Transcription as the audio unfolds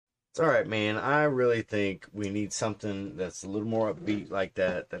all right, man. I really think we need something that's a little more upbeat like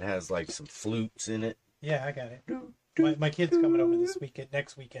that has like some flutes in it. Yeah, I got it. My kid's coming over next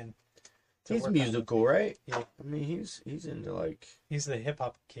weekend. He's musical, right? Yeah. I mean, he's into like... He's the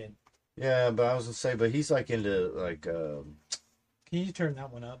hip-hop kid. Yeah, but I was going to say, but he's like into like... Can you turn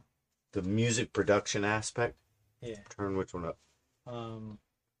that one up? The music production aspect? Yeah. Turn which one up?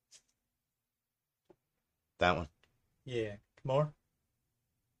 That one. Yeah. More?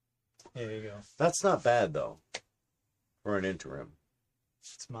 Yeah, there you go. That's not bad, though, for an interim.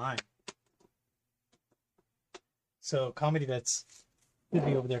 It's mine. So, Comedy Vets should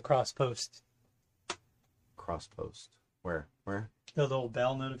be over there cross-post. Cross-post. Where? The little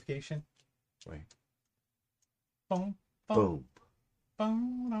bell notification. Wait. Boom. Boom.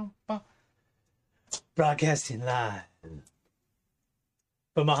 Boom. Boom. Broadcasting live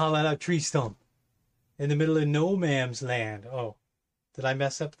from Mahalalak Tree Stump in the middle of no man's land. Oh, did I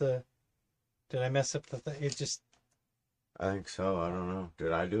mess up the thing? It just... I think so. I don't know.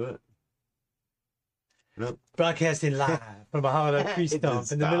 Did I do it? Nope. Broadcasting live from Mahalalak Tree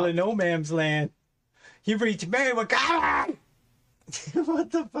Stump in the middle of no man's land. You've reached Mary with Comedy. What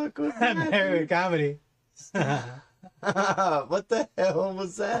the fuck was that? Mary with Comedy. What the hell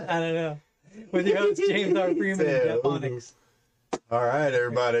was that? I don't know. With your host, James R. Freeman and Jeff Onyx. All right,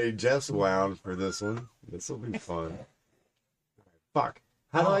 everybody. Jeff's wound for this one. This will be fun. Fuck.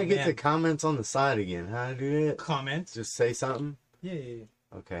 How do I get the comments on the side again? How do I do it? Comments? Just say something? Yeah.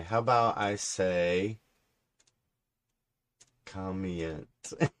 Okay, how about I say... Comment.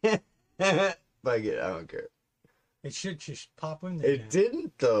 Like it, I don't care. It should just pop in there. It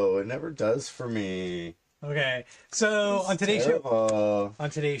didn't, though. It never does for me. Okay, so on today's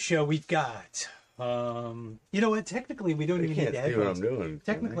show, we've got, you know what? Technically, we don't even need the headphones. See what I'm doing.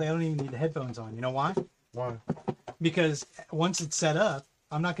 Technically, I don't even need the headphones on. You know why? Why? Because once it's set up,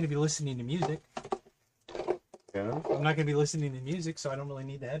 I'm not going to be listening to music. Yeah. I'm not going to be listening to music, so I don't really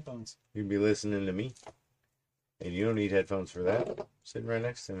need the headphones. You'd be listening to me, and you don't need headphones for that. Sitting right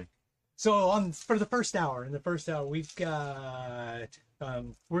next to me. So for the first hour, we've got.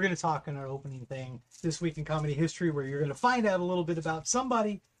 We're going to talk in our opening thing this week in comedy history, where you're going to find out a little bit about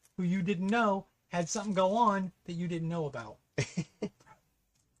somebody who you didn't know had something go on that you didn't know about.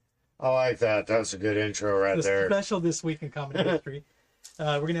 I like that. That's a good intro right there. Special this week in comedy history.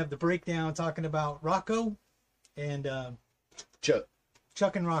 We're going to have the breakdown talking about Rocco and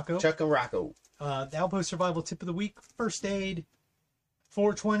Chuck and Rocco. Chuck and Rocco. The Outpost Survival Tip of the Week. First aid.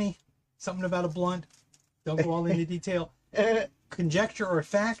 420. Something about a blunt. Don't go all into detail. Conjecture or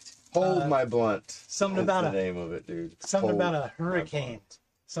fact. Hold my blunt. Something about the name of it, dude. Something about a hurricane.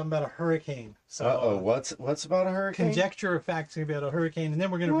 Something about a hurricane. So, what's about a hurricane? Conjecture or fact about a hurricane, and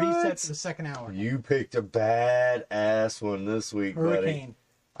then we're going to reset to the second hour. You picked a bad ass one this week, hurricane.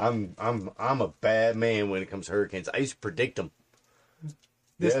 Buddy. I'm a bad man when it comes to hurricanes. I used to predict them.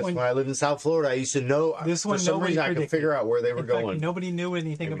 When I lived in South Florida, I used to know. This one, for some reason, I could figure out where they were going. Nobody knew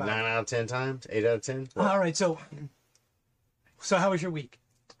anything about 9 out of 10 times? 8 out of 10? What? All right, so how was your week?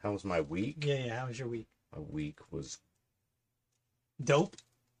 How was my week? Yeah, how was your week? My week was... Dope?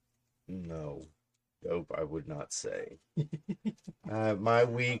 No. Dope, I would not say. My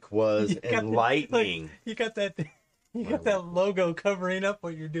week was enlightening. You got that logo covering up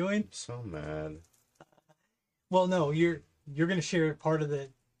what you're doing? I'm so mad. Well, no, you're going to share part of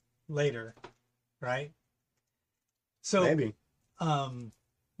it later, right? So maybe.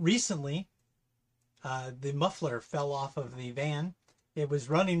 Recently, the muffler fell off of the van. It was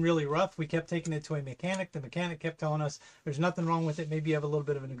running really rough. We kept taking it to a mechanic. The mechanic kept telling us there's nothing wrong with it. Maybe you have a little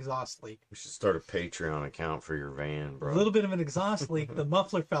bit of an exhaust leak. We should start a Patreon account for your van, bro. A little bit of an exhaust leak. The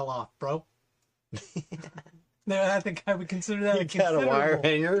muffler fell off, bro. No, I think I would consider that a wire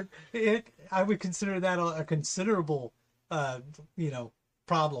hanger? I would consider that a considerable,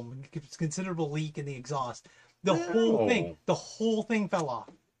 problem. Considerable leak in the exhaust. The whole thing fell off.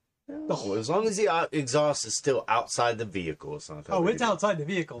 As long as the exhaust is still outside the vehicle, it's not that big. It's outside the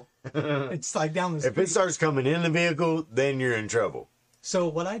vehicle. It's like down the street. If it starts coming in the vehicle, then you're in trouble. So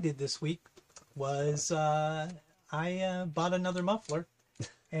what I did this week was I bought another muffler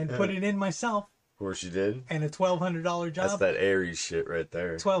and put it in myself. Of course you did. And a $1,200 job. That's that Aries shit right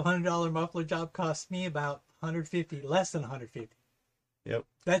there. $1,200 muffler job cost me about $150, less than $150. Yep.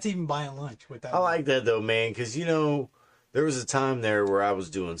 That's even buying lunch with that. I like that though, man, because there was a time there where I was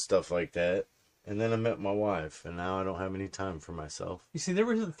doing stuff like that, and then I met my wife, and now I don't have any time for myself. You see, there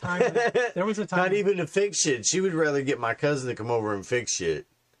was a time. Not even to fix shit. She would rather get my cousin to come over and fix shit,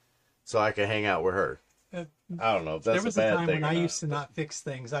 so I could hang out with her. I don't know if that's a bad thing. There was a time when I used to not fix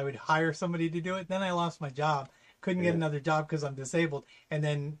things. I would hire somebody to do it. Then I lost my job, couldn't get another job because I'm disabled. And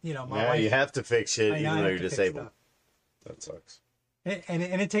then, my wife... you have to fix shit even though you're disabled. That sucks. And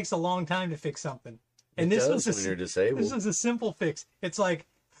it takes a long time to fix something. And It this does was when you're disabled. This was a simple fix. It's like,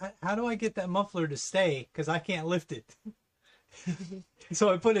 how do I get that muffler to stay? Because I can't lift it. So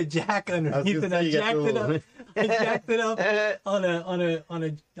I put a jack underneath and I jacked it up. I jacked it up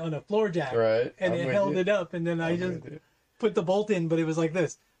on a floor jack. Right. And it held it up. And then I just put the bolt in, but it was like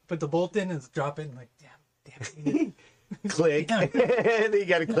this. Put the bolt in and drop it and like, damn. Click. Then you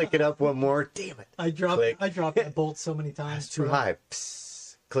got to click it up one more. Damn it. I dropped that bolt so many times. It's too high.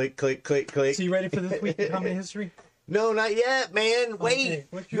 Psst. Click, click, click, click. So you ready for this week in comedy history? No, not yet, man. Wait.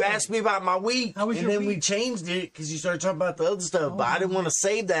 Okay. You asked me about my week. How was your then week? we changed it because you started talking about the other stuff. But I didn't want to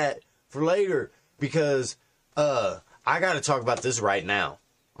save that for later because I got to talk about this right now.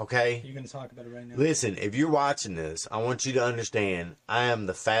 Okay? You're going to talk about it right now. Listen, if you're watching this, I want you to understand I am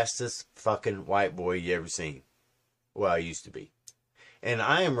the fastest fucking white boy you ever seen. Well, I used to be. And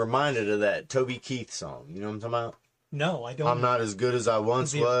I am reminded of that Toby Keith song. You know what I'm talking about? No, I don't. I'm not as good as I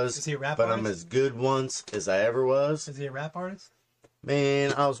once was, is he a rap but artist? I'm as good once as I ever was. Is he a rap artist?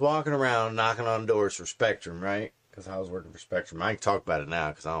 Man, I was walking around knocking on doors for Spectrum, right? Because I was working for Spectrum. I can talk about it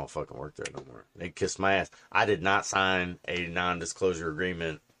now because I don't fucking work there no more. They kissed my ass. I did not sign a non-disclosure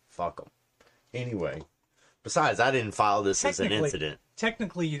agreement. Fuck them. Anyway, besides, I didn't file this as an incident.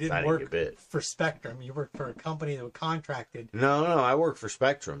 Technically, you didn't work for Spectrum. You worked for a company that was contracted. No, I worked for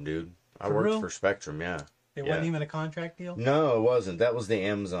Spectrum, dude. I worked real? for Spectrum, yeah. It wasn't even a contract deal? No, it wasn't. That was the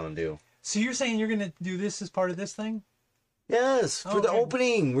Amazon deal. So you're saying you're going to do this as part of this thing? Yes, for the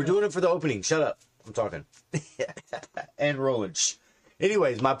opening. We're doing it for the opening. Shut up. I'm talking. And rolling. Shh.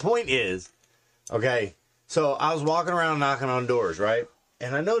 Anyways, my point is, okay, so I was walking around knocking on doors, right?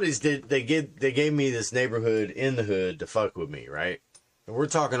 And I noticed that they gave me this neighborhood in the hood to fuck with me, right? And we're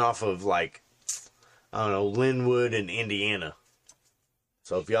talking off of, like, I don't know, Linwood and Indiana.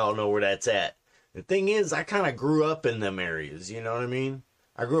 So if y'all know where that's at. The thing is, I kind of grew up in them areas, you know what I mean?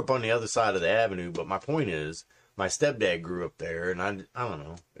 I grew up on the other side of the avenue, but my point is, my stepdad grew up there, and I don't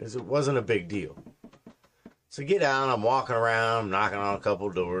know, it wasn't a big deal. So get out, I'm walking around, I'm knocking on a couple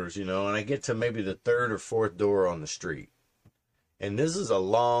doors, and I get to maybe the third or fourth door on the street. And this is a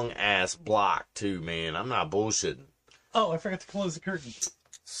long-ass block, too, man. I'm not bullshitting. Oh, I forgot to close the curtain.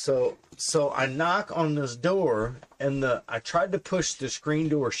 So I knock on this door, and I tried to push the screen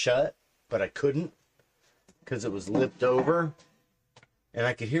door shut, but I couldn't because it was lipped over. And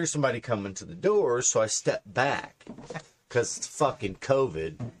I could hear somebody coming to the door, so I stepped back because it's fucking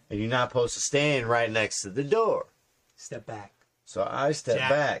COVID, and you're not supposed to stand right next to the door. Step back. So I stepped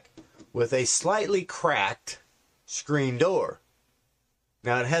back with a slightly cracked screen door.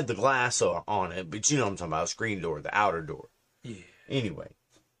 Now, it had the glass on it, but you know what I'm talking about, screen door, the outer door. Yeah. Anyway.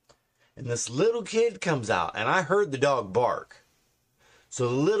 And this little kid comes out, and I heard the dog bark. So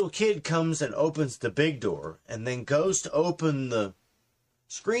the little kid comes and opens the big door, and then goes to open the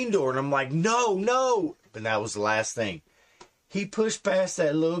screen door, and I'm like, no! But that was the last thing. He pushed past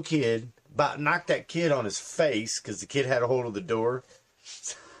that little kid, about knocked that kid on his face, because the kid had a hold of the door.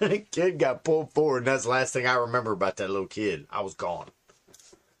 So the kid got pulled forward, and that's the last thing I remember about that little kid. I was gone.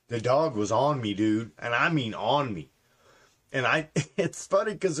 The dog was on me, dude, and I mean on me. And it's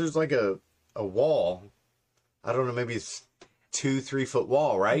funny because there's like a wall. I don't know, maybe it's 2-3 foot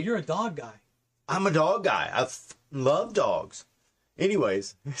wall, right? Well, you're a dog guy. I'm a dog guy. I love dogs.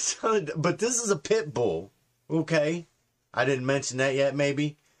 Anyways, but this is a pit bull, okay? I didn't mention that yet,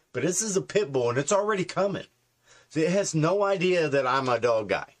 maybe. But this is a pit bull, and it's already coming. So it has no idea that I'm a dog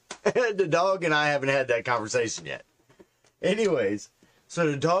guy. The dog and I haven't had that conversation yet. Anyways, so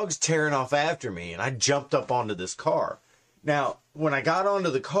the dog's tearing off after me, and I jumped up onto this car. Now, when I got onto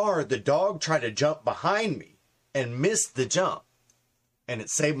the car, the dog tried to jump behind me and missed the jump. And it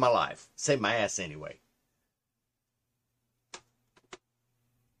saved my life. Saved my ass anyway.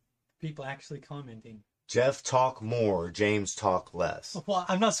 People actually commenting. Jeff talk more, James talk less. Well,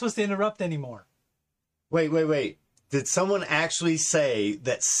 I'm not supposed to interrupt anymore. Wait. Did someone actually say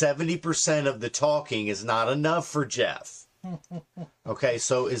that 70% of the talking is not enough for Jeff? Okay,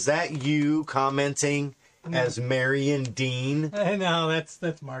 so is that you commenting as Marion Dean? No,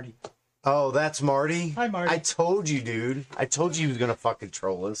 that's Marty. Oh, that's Marty? Hi, Marty. I told you, dude. I told you he was going to fucking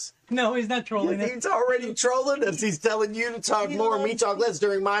troll us. No, he's not trolling us. He's already trolling us. He's telling you to talk more, me talk less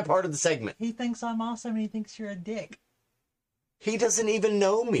during my part of the segment. He thinks I'm awesome and he thinks you're a dick. He doesn't even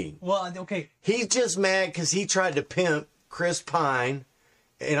know me. Well, okay. He's just mad because he tried to pimp Chris Pine,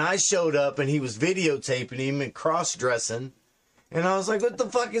 and I showed up and he was videotaping him and cross-dressing. And I was like, what the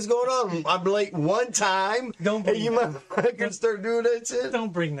fuck is going on? I'm late one time. Don't bring you motherfuckers start doing that shit?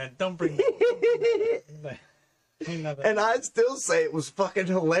 Don't bring that. Ain't nothing. And I'd still say it was fucking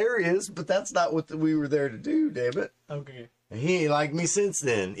hilarious, but that's not what we were there to do, damn it. Okay. And he ain't liked me since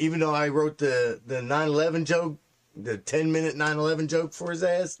then, even though I wrote the 9/11 joke, the 10-minute 9/11 joke for his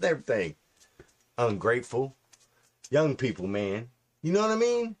ass and everything. Ungrateful. Young people, man. You know what I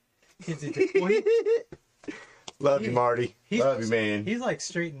mean? Love you, Marty. Love you, man. He's like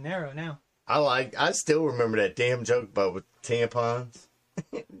straight and narrow now. I still remember that damn joke about with tampons.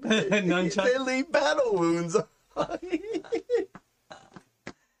 Nunchuck. They leave battle wounds.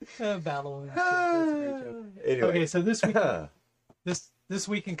 Battle wounds. That's a great joke. Anyway. Okay, so this week, this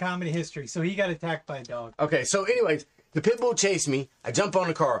week in comedy history. So he got attacked by a dog. Okay, so anyways, the pit bull chased me. I jump on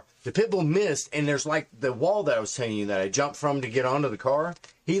the car. The pit bull missed, and there's like the wall that I was telling you that I jumped from to get onto the car.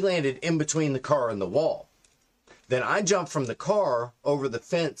 He landed in between the car and the wall. Then I jumped from the car over the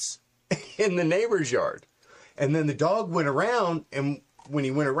fence in the neighbor's yard. And then the dog went around, and when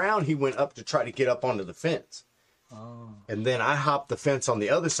he went around, he went up to try to get up onto the fence. Oh. And then I hopped the fence on the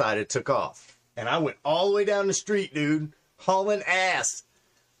other side and took off. And I went all the way down the street, dude, hauling ass.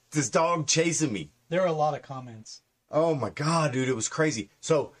 This dog chasing me. There were a lot of comments. Oh my God, dude, it was crazy.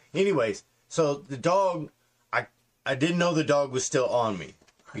 So anyways, so the dog, I didn't know the dog was still on me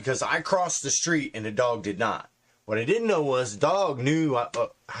because I crossed the street and the dog did not. What I didn't know was the dog knew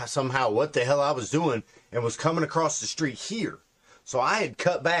somehow what the hell I was doing and was coming across the street here. So I had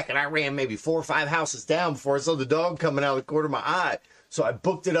cut back and I ran maybe 4 or 5 houses down before I saw the dog coming out of the corner of my eye. So I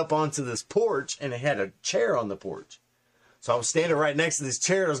booked it up onto this porch and it had a chair on the porch. So I was standing right next to this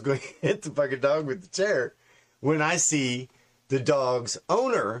chair. I was going to hit the fucking dog with the chair when I see the dog's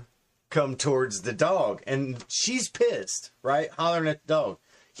owner come towards the dog. And she's pissed, right? Hollering at the dog.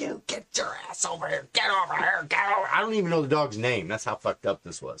 You get your ass over here. Get over here. Get over. I don't even know the dog's name. That's how fucked up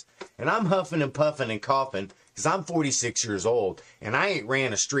this was. And I'm huffing and puffing and coughing because I'm 46 years old. And I ain't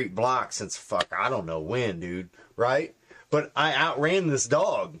ran a street block since I don't know when, dude. Right? But I outran this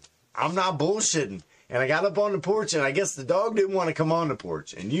dog. I'm not bullshitting. And I got up on the porch, and I guess the dog didn't want to come on the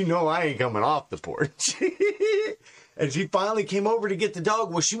porch. And you know I ain't coming off the porch. And she finally came over to get the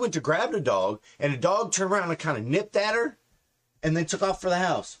dog. Well, she went to grab the dog, and the dog turned around and kind of nipped at her, and then took off for the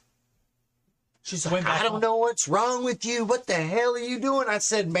house. She's like, I don't know what's wrong with you. What the hell are you doing? I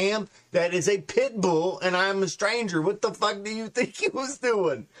said, ma'am, that is a pit bull, and I'm a stranger. What the fuck do you think he was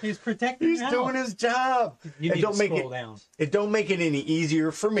doing? He's protecting He's doing his job. You need to scroll down. It don't make it any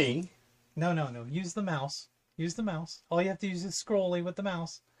easier for me. No. Use the mouse. Use the mouse. All you have to use is scrolling with the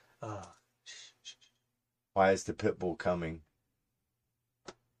mouse. Why is the pit bull coming?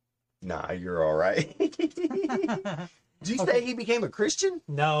 Nah, you're all right. Did you say he became a Christian?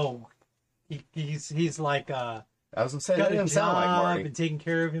 No. He's like I was gonna say that didn't sound like Marty. And taking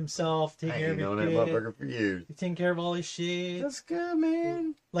care of himself, taking care of his kid. That motherfucker for you. He's taking care of all his shit. That's good,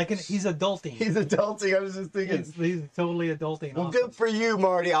 man. He's adulting. He's adulting. I was just thinking. He's totally adulting. Well, awesome. Good for you,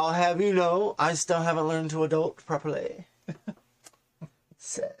 Marty. I'll have you know, I still haven't learned to adult properly.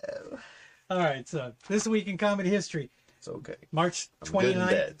 So. All right. So this week in comedy history. It's okay. March 29th. I'm good in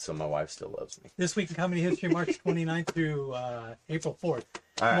bed, so my wife still loves me. This week in comedy history, March 29th through April 4th.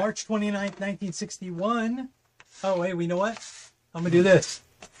 Right. March 29th, 1961. Oh, wait, you know what? I'm going to do this.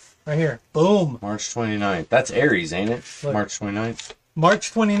 Right here. Boom. March 29th. That's Aries, ain't it? Look. March 29th.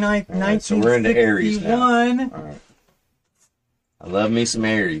 March 29th, 1961. So we're into Aries now. All right. I love me some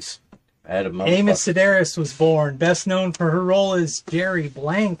Aries. Amy Sedaris was born, best known for her role as Jerry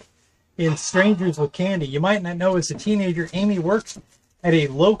Blank in Strangers with Candy. You might not know, as a teenager, Amy worked at a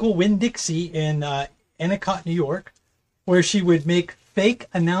local Winn-Dixie in Endicott, New York, where she would make fake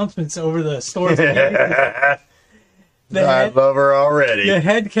announcements over the store's candy. I love her already. The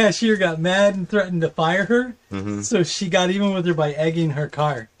head cashier got mad and threatened to fire her, so she got even with her by egging her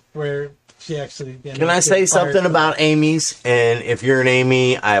car, where she actually... Can I say something about Amy's? And if you're an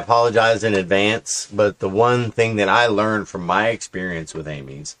Amy, I apologize in advance, but the one thing that I learned from my experience with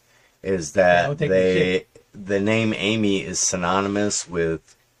Amy's is that the name Amy is synonymous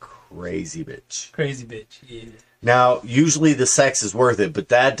with crazy bitch. Crazy bitch, yeah. Now, usually the sex is worth it, but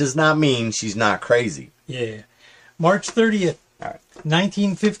that does not mean she's not crazy. Yeah. March 30th,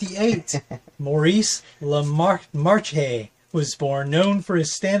 1958, Maurice LaMarche was born, known for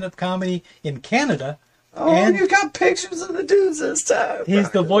his stand-up comedy in Canada. Oh, and you got pictures of the dudes this time.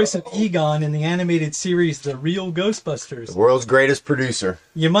 He's the voice of Egon in the animated series The Real Ghostbusters. The world's greatest producer.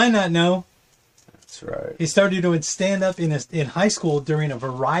 You might not know. That's right. He started doing stand-up in high school during a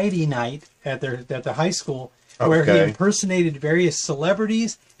variety night at their high school, where he impersonated various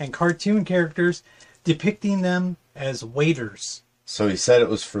celebrities and cartoon characters, depicting them as waiters. So he said it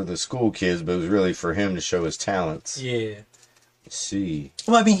was for the school kids, but it was really for him to show his talents. Yeah. See.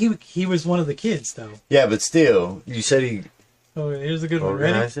 Well, I mean, he was one of the kids, though. Yeah, but still, you said he Oh, here's a good one.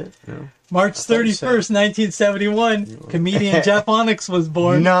 Ready? organized it? No. March 31st, 1971, comedian Jeff Onyx was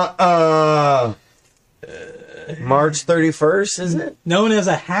born. Nuh-uh. March 31st, is it? Known as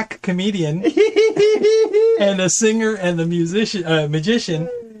a hack comedian and a singer and the magician.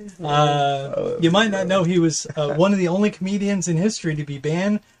 You might not know he was one of the only comedians in history to be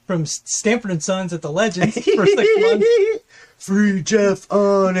banned from Stanford & Sons at the Legends for 6 months. Free Jeff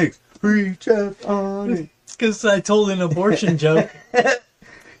Onyx. Free Jeff Onyx. Because I told an abortion joke.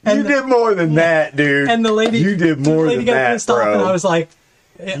 You did more than that, dude. And the lady, you did more than got that, pissed off, bro. and I was like,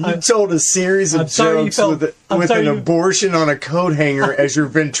 You told a series of jokes with an abortion on a coat hanger as your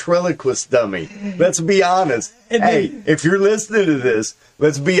ventriloquist dummy. Let's be honest. And hey, then- if you're listening to this,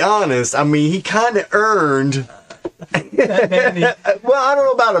 let's be honest. I mean, he kind of earned. that banning. Well, I don't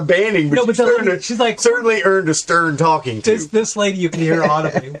know about a banning, but, No, but you the lady, certainly- she's like, certainly earned a stern talking to. this lady, you can hear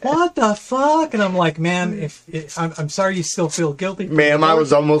audibly, what the fuck? And I'm like, man, if I'm sorry you still feel guilty. for Ma'am, I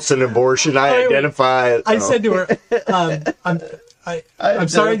was almost an abortion. I identify it. I said to her, I'm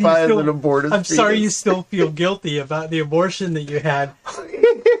sorry that identify as you an still, aborted I'm sorry you fetus. still feel guilty about the abortion that you had.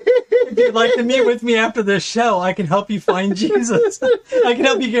 If you'd like to meet with me after this show, I can help you find Jesus. I can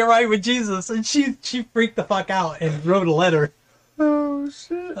help you get right with Jesus. And she freaked the fuck out and wrote a letter. Oh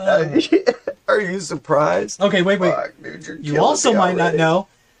shit! Are you surprised? Okay, wait. Fuck, dude, you're You killing also me might not already. know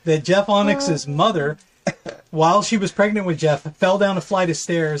that Jeff Onyx's mother, while she was pregnant with Jeff, fell down a flight of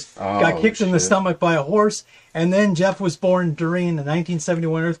stairs, got kicked in the shit. stomach by a horse, and then Jeff was born during the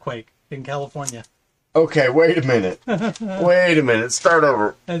 1971 earthquake in California. Okay, wait a minute. Wait a minute. Start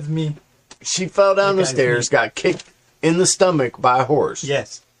over. That's me. She fell down the guy's stairs, got kicked in the stomach by a horse.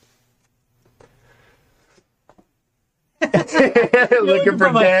 Yes. Looking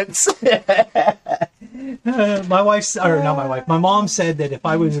for my- dents. My wife's, or not my wife, my mom said that if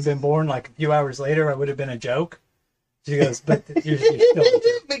I would have been born like a few hours later, I would have been a joke. She goes, but you're still a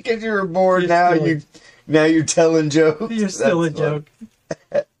joke. Because you were born You're now, still a- now you're telling jokes. You're still That's a joke.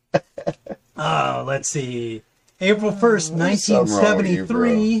 Oh, let's see. April 1st, There's something wrong with you,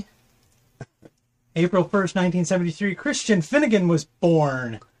 1973. April 1st, 1973, Christian Finnegan was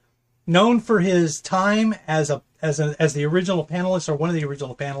born. Known for his time as the original panelist, or one of the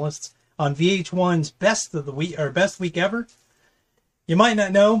original panelists, on VH1's Best of the Week, or Best Week Ever. You might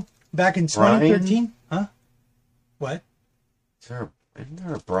not know, back in 2013. Huh? What? Isn't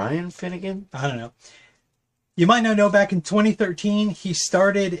there a Brian Finnegan? I don't know. You might not know, back in 2013, he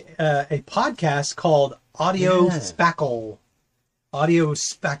started a podcast called Audio Yeah. Spackle. Audio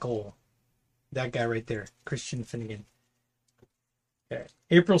Spackle. That guy right there, Christian Finnegan. Okay.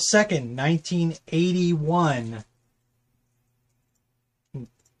 April 2nd, 1981.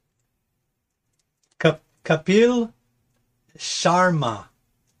 Kapil Sharma.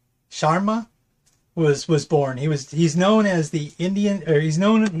 Sharma was born. He's known as the Indian, or he's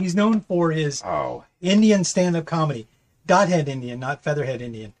known for his Oh, Indian stand-up comedy. Dothead Indian, not Featherhead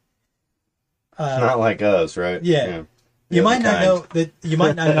Indian. not like us, right? Yeah. The You other might not kind. know that. You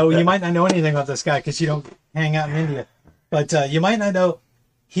might not know anything about this guy because you don't hang out in India. But you might not know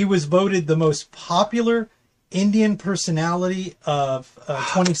he was voted the most popular Indian personality of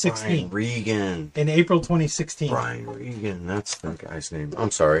 2016 Brian Regan. in April 2016. Brian Regan. That's the guy's name.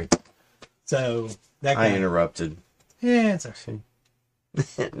 I'm sorry. So that guy. I interrupted. Yeah, it's okay.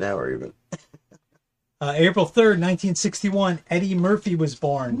 Now we're even. April 3rd, 1961, Eddie Murphy was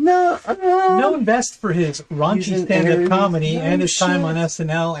born. No. Known best for his He's raunchy in stand-up every- comedy no and his time shit. on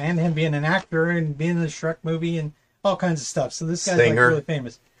SNL, and him being an actor and being in the Shrek movie and all kinds of stuff. So this guy's like Singer. really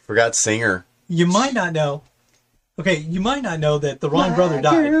famous. Forgot singer. You might not know. Okay, you might not know that the wrong brother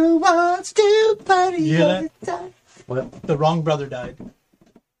died. Girl wants to party You hear all the time. What? The wrong brother died.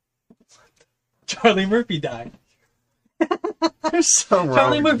 Charlie Murphy died. There's something wrong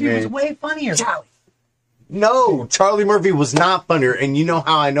Charlie with Murphy me. was way funnier. No, Charlie Murphy was not funnier. And you know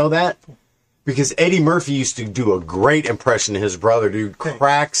how I know that? Because Eddie Murphy used to do a great impression of his brother, dude.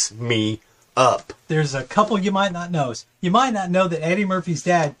 Cracks me up. There's a couple you might not know. You might not know that Eddie Murphy's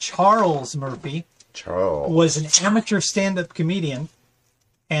dad, Charles Murphy, Charles. was an amateur stand-up comedian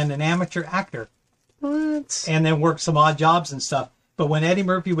and an amateur actor, What? and then worked some odd jobs and stuff. But when Eddie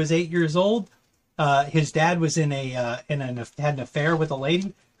Murphy was 8 years old, his dad was had an affair with a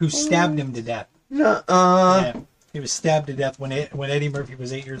lady who stabbed him to death. Nuh-uh. Yeah, he was stabbed to death when Eddie Murphy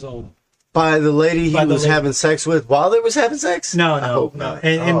was 8 years old. By the lady he By the was lady. having sex with while they was having sex? No, I no, hope no. not.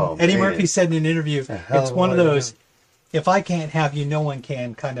 And Oh, Eddie man. Murphy said in an interview, hell it's one of would I those, if I can't have you, no one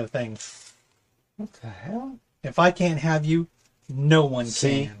can kind of thing. What the hell? If I can't have you, no one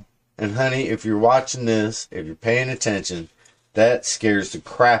See? can. And honey, if you're watching this, if you're paying attention, That scares the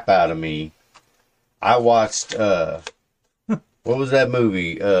crap out of me. I watched, what was that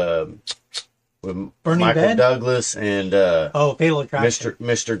movie? With Bernie Michael Bed? Douglas and Fatal Attraction.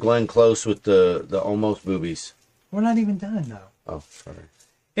 Mr. Glenn Close with the almost boobies. We're not even done, though. Oh, sorry.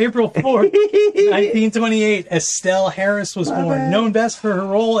 April 4th, 1928, Estelle Harris was born. bad. Known best for her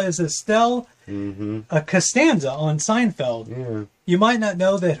role as Estelle Mm-hmm. Costanza on Seinfeld. Yeah. You might not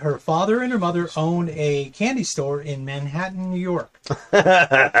know that her father and her mother owned a candy store in Manhattan, New York.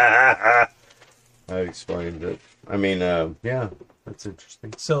 I explained it. I mean, yeah, that's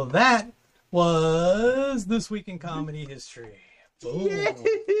interesting. So that was This Week in Comedy History. Boom.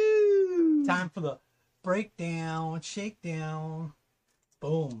 Yahoo! Time for the breakdown, shakedown.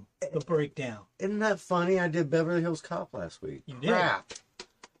 Boom. The breakdown. Isn't that funny? I did Beverly Hills Cop last week. You did. Crap.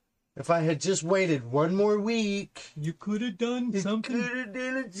 If I had just waited one more week, You could have done something. could have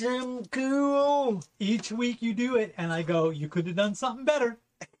done it something cool. Each week you do it, and I go, you could have done something better.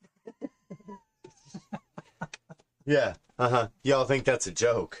 Yeah. Y'all think that's a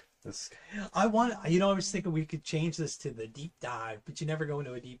joke? I was thinking we could change this to the deep dive, but you never go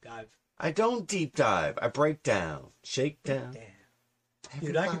into a deep dive. I don't deep dive. I break down, shake down, Damn.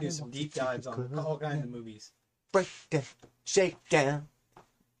 Dude, I could do some deep dives on all kinds of movies. break down, shake down.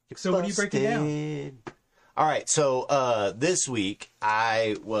 So what do you break it down? Busted. All right, so this week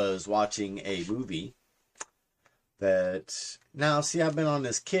I was watching a movie that now see I've been on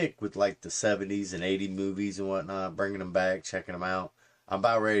this kick with like the 70s and 80s movies and whatnot, bringing them back, checking them out. I'm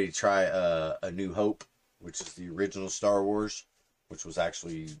about ready to try A New Hope, which is the original Star Wars, which was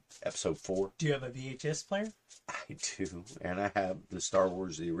actually episode 4. Do you have a VHS player? I do, and I have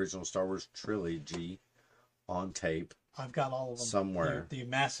the original Star Wars trilogy on tape. I've got all of them. Somewhere. The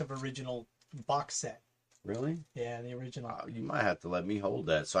massive original box set. Really? Yeah, the original. You might have to let me hold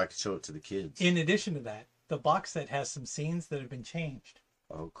that so I can show it to the kids. In addition to that, the box set has some scenes that have been changed.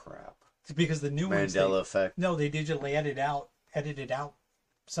 Oh crap! It's because the new ones... Mandela effect. No, they digitally edited out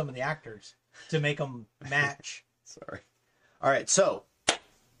some of the actors to make them match. Sorry. All right, so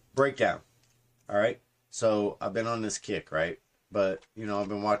breakdown. All right, so I've been on this kick, right? But I've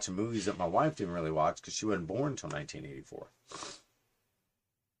been watching movies that my wife didn't really watch because she wasn't born until 1984.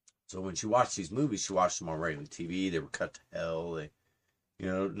 So when she watched these movies, she watched them on regular TV. They were cut to hell.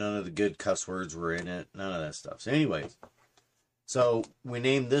 None of the good cuss words were in it. None of that stuff. So anyways, so we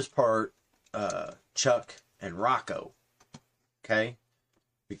named this part Chuck and Rocco. Okay?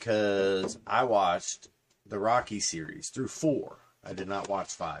 Because I watched the Rocky series through 4. I did not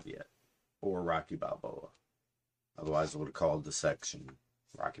watch 5 yet. Or Rocky Balboa. Otherwise, I would have called the section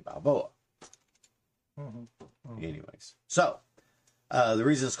Rocky Balboa. Anyways. So, the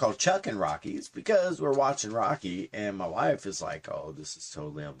reason it's called Chuck and Rocky is because we're watching Rocky and my wife is like, oh, this is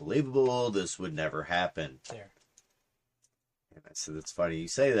totally unbelievable. This would never happen. There. And I said, it's funny you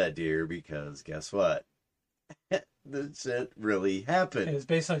say that, dear, because guess what? This shit really happened. It's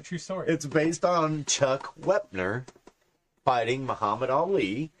based on a true story. It's based on Chuck Wepner fighting Muhammad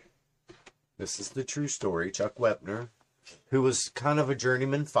Ali. This is the true story. Chuck Wepner, who was kind of a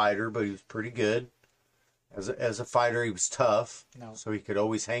journeyman fighter, but he was pretty good. As a fighter, he was tough, so he could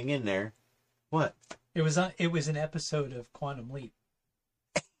always hang in there. What? It was an episode of Quantum Leap.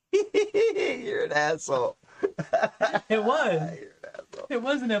 You're an asshole. It was. You're an asshole. It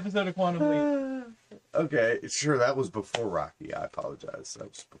was an episode of Quantum Leap. Okay, sure, that was before Rocky. I apologize. That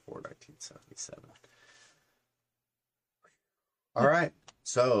was before 1977. All right,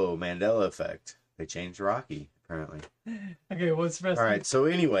 so Mandela effect. They changed Rocky, apparently. Okay, what's the rest? All right, so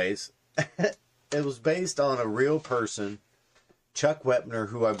anyways, it was based on a real person, Chuck Wepner,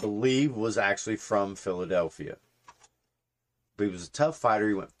 who I believe was actually from Philadelphia. But he was a tough fighter.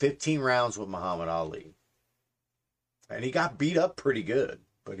 He went 15 rounds with Muhammad Ali. And he got beat up pretty good,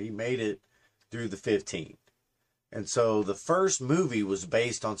 but he made it through the 15. And so the first movie was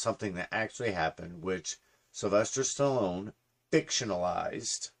based on something that actually happened, which Sylvester Stallone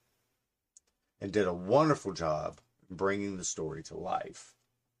fictionalized and did a wonderful job bringing the story to life.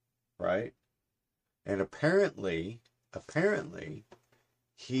 Right? And apparently,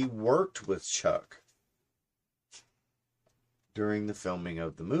 he worked with Chuck during the filming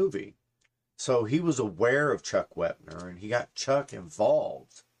of the movie. So he was aware of Chuck Wepner, and he got Chuck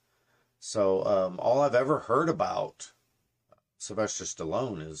involved. So all I've ever heard about Sylvester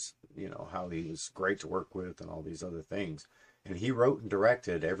Stallone is, how he was great to work with and all these other things. And he wrote and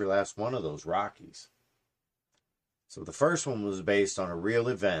directed every last one of those Rockies. So the first one was based on a real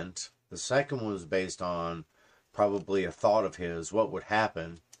event. The second one was based on probably a thought of his, what would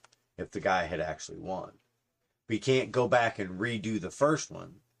happen if the guy had actually won. But you can't go back and redo the first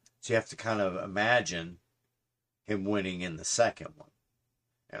one. So you have to kind of imagine him winning in the second one.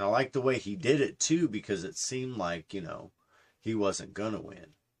 And I like the way he did it too, because it seemed like, he wasn't going to win.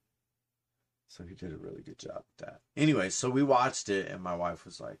 So he did a really good job with that. Anyway, so we watched it, and my wife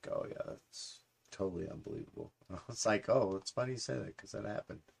was like, oh, yeah, that's totally unbelievable. I was like, oh, it's funny you say that, because that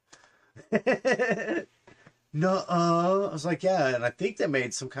happened. No, I was like, yeah, and I think they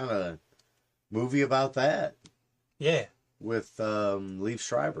made some kind of movie about that. Yeah. With Liev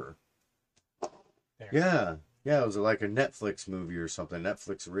Schreiber. There. Yeah. Yeah, it was like a Netflix movie or something.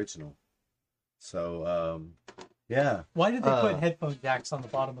 Netflix original. So, yeah. Why did they put headphone jacks on the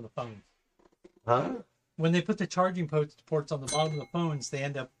bottom of the phone? Huh? When they put the charging ports on the bottom of the phones, they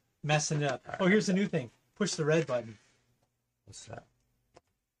end up messing it up. Oh, here's a new thing. Push the red button. What's that?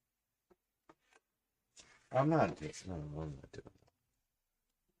 I'm not doing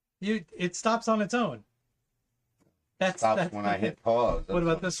that. It stops on its own. That's when I hit pause. What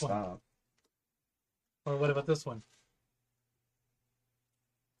about this one? Or what about this one?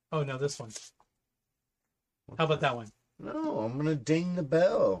 Oh no, this one. How about that one? No, I'm gonna ding the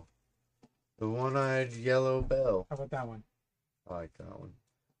bell. The one-eyed yellow bell. How about that one? I like that one.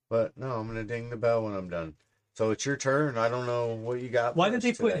 But no, I'm gonna ding the bell when I'm done. So it's your turn. I don't know what you got. Why did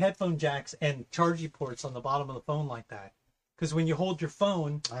they put headphone jacks and charging ports on the bottom of the phone like that? Because when you hold your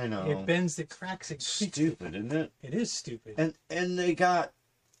phone, I know it bends, it cracks, it. Stupid, isn't it? It is stupid. And they got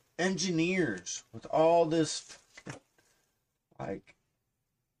engineers with all this, like,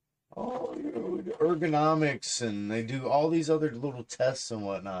 ergonomics, and they do all these other little tests and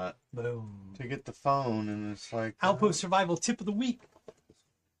whatnot. Boom. To get the phone, and it's like Outpost Survival tip of the week.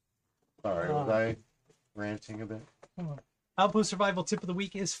 Sorry, was I ranting a bit? Outpost Survival tip of the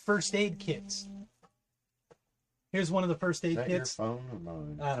week is first aid kits. Here's one of the first aid kits. Your phone or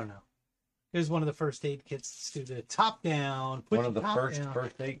mine? I don't know. Here's one of the first aid kits. Let's do the top down. One of the first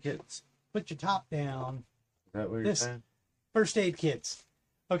aid kits. Put your top down. Is that what you're saying? First aid kits.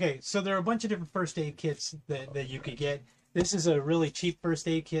 Okay, so there are a bunch of different first aid kits that you could get. This is a really cheap first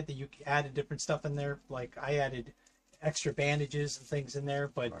aid kit that you added different stuff in there. Like I added extra bandages and things in there,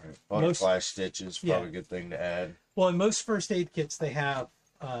 but butterfly stitches probably a good thing to add. Well, in most first aid kits, they have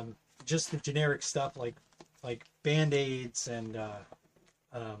just the generic stuff like band-aids and what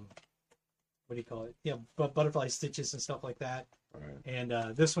do you call it? Yeah, butterfly stitches and stuff like that. Right.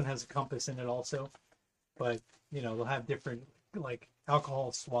 And this one has a compass in it also, but they'll have different like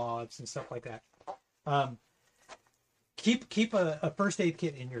alcohol swabs and stuff like that. Keep a first aid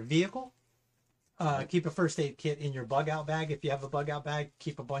kit in your vehicle. Keep a first aid kit in your bug out bag. If you have a bug out bag,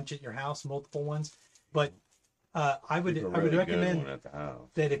 keep a bunch at your house, multiple ones. But I would recommend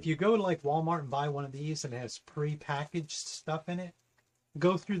that if you go to like Walmart and buy one of these and it has pre-packaged stuff in it,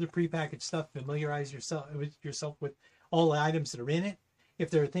 go through the pre-packaged stuff, familiarize yourself with all the items that are in it.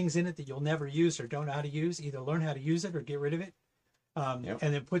 If there are things in it that you'll never use or don't know how to use, either learn how to use it or get rid of it. And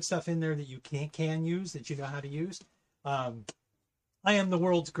then put stuff in there that you can use, that you know how to use. I am the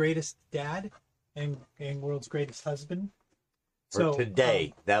world's greatest dad and world's greatest husband. For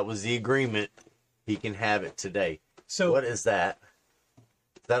today, that was the agreement. He can have it today. So what is that?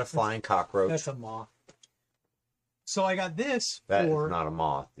 Is that a flying cockroach? That's a moth. So I got this That is not a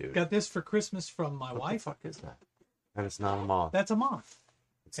moth, dude. Got this for Christmas from my wife. What the fuck is that? That is not a moth. That's a moth.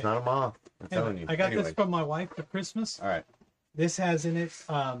 It's not a moth. I'm telling you. I got this from my wife for Christmas. All right. This has in it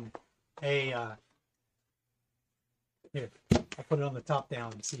here, I'll put it on the top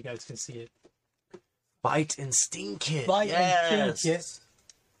down so you guys can see it. Bite and sting kit. And sting kit.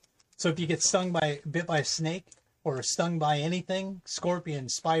 So if you get bit by a snake or stung by anything,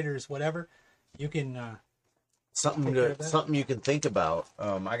 scorpions, spiders, whatever, you can something you can think about.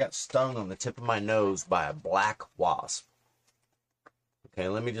 I got stung on the tip of my nose by a black wasp. Okay,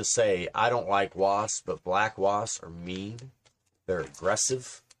 let me just say, I don't like wasps, but black wasps are mean. They're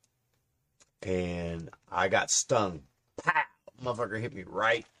aggressive. And I got stung. Pow! Motherfucker hit me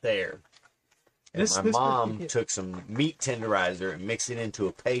right there. And my mom took some meat tenderizer and mixed it into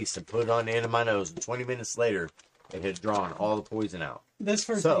a paste and put it on the end of my nose. And 20 minutes later, it had drawn all the poison out.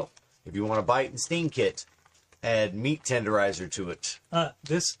 So, if you want a bite and sting kit, add meat tenderizer to it.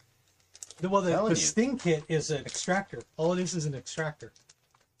 The sting kit is an extractor. All it is an extractor.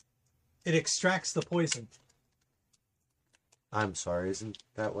 It extracts the poison. I'm sorry, isn't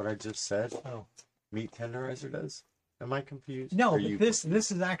that what I just said? Oh. Meat tenderizer does? Am I confused? No, but this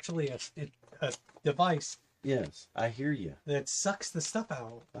is actually a device. Yes, I hear you. That sucks the stuff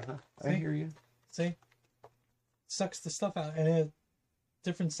out. I hear you. See? Sucks the stuff out. And it has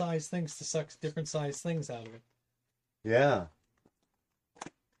different size things to suck different size things out of it. Yeah.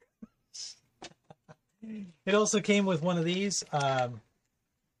 It also came with one of these. I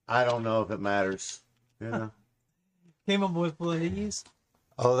don't know if it matters. Yeah. came up with one of these.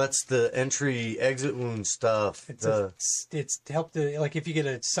 Oh, that's the entry exit wound stuff. It's to help the, like, if you get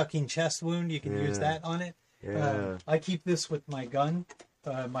a sucking chest wound, you can use that on it. Yeah. I keep this with my gun,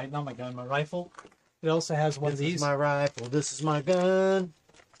 my rifle. It also has one of these. This is my rifle. This is my gun.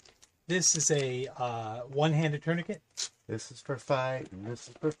 This is a one-handed tourniquet. This is for fighting. This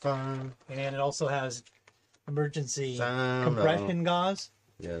is for fun. And it also has emergency compression gauze.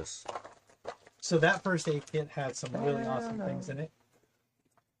 Yes. So that first aid kit had some really awesome things in it.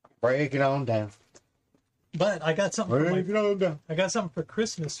 Break it on down. But I got something. Break it on down. I got something for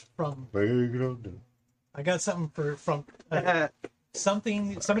Christmas from. Break it on down. I got something from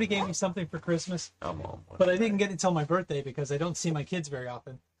something. Somebody gave me something for Christmas. Come on. But I didn't get it until my birthday because I don't see my kids very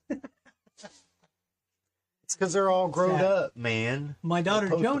often. It's because they're all grown up, man. My daughter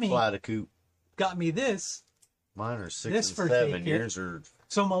Joni fly the coop. got me this. Mine are 6 This and first 7. aid kit. Yours are.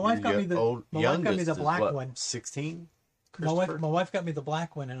 So my wife got me the black one. 16. My wife got me the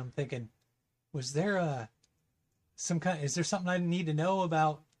black one, and I'm thinking, was there is there something I need to know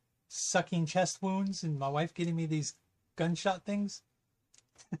about sucking chest wounds, and my wife getting me these gunshot things?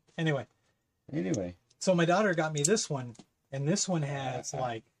 Anyway, so my daughter got me this one, and this one has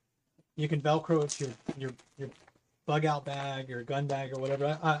like, you can Velcro it to your bug out bag or gun bag or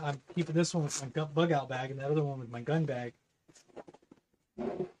whatever. I'm keeping this one with my bug out bag and the other one with my gun bag.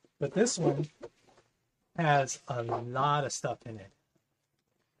 But this one has a lot of stuff in it.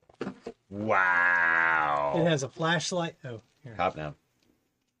 Wow. It has a flashlight. Oh, here. Top down.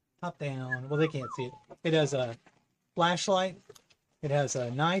 Top down. Well, they can't see it. It has a flashlight. It has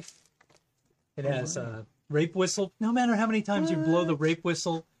a knife. It has a rape whistle. No matter how many times you blow the rape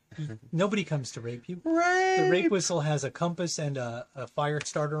whistle, nobody comes to rape you. The rape whistle has a compass and a fire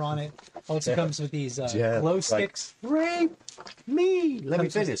starter on it. Also comes with these glow sticks. Rape me. Let me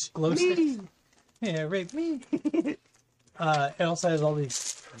finish. Glow sticks. Yeah, rape me. It also has all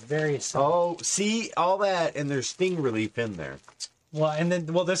these various. Oh, see all that, and there's sting relief in there. Well, and then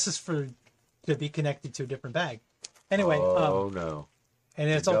this is to be connected to a different bag. Anyway. Oh no. And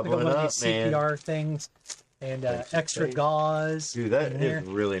it's also got one of these CPR things and extra gauze. Dude, that is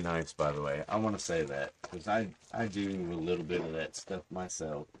really nice, by the way. I want to say that because I do a little bit of that stuff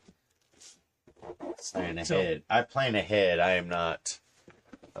myself. I plan ahead. I am not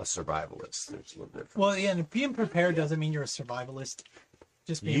a survivalist. There's a little difference. Well, yeah, and being prepared doesn't mean you're a survivalist.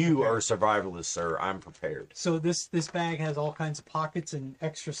 Just being you prepared. are a survivalist, sir. I'm prepared. So this bag has all kinds of pockets and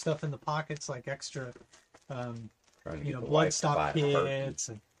extra stuff in the pockets, like extra, blood stop kits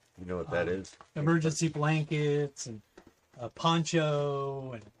and you know what that is? Emergency blankets and a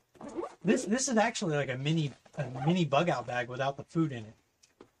poncho, and this is actually like a mini bug out bag without the food in it.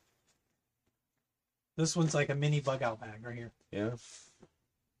 This one's like a mini bug out bag right here. Yeah.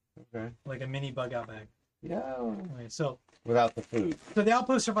 Okay. Like a mini bug out bag. Yeah. Okay, so without the food. So the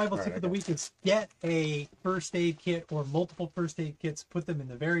Outpost Survival Tip of the Week is get a first aid kit or multiple first aid kits. Put them in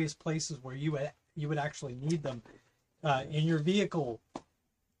the various places where you would actually need them. In your vehicle,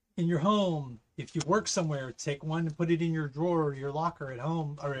 in your home. If you work somewhere, take one and put it in your drawer or your locker at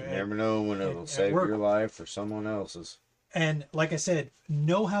home. Or you never know when it'll save your life or someone else's. And like I said,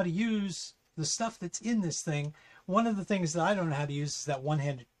 know how to use the stuff that's in this thing. One of the things that I don't know how to use is that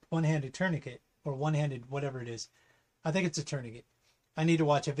one-handed tourniquet or one-handed whatever it is. I think it's a tourniquet. I need to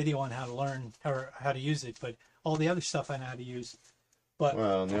watch a video on how to learn or how to use it, but all the other stuff I know how to use. But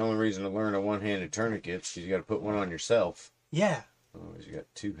well, the only reason to learn a one-handed tourniquet is because you got to put one on yourself. Yeah. Otherwise, you got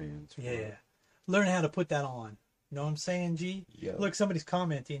two hands. Yeah. Learn how to put that on. You know what I'm saying, G? Yeah. Look, somebody's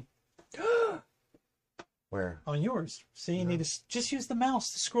commenting. Where? On yours. See, you need to just use the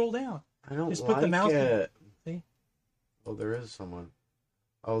mouse to scroll down. I don't just like put the mouse it. See? Oh, there is someone.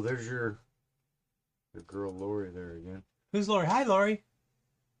 Oh, there's your girl Lori there again. Who's Lori? Hi, Lori.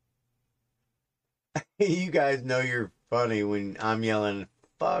 You guys know you're funny when I'm yelling,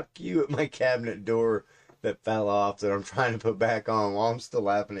 fuck you, at my cabinet door that fell off that I'm trying to put back on while I'm still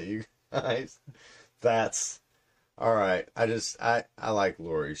laughing at you guys. That's all right. I like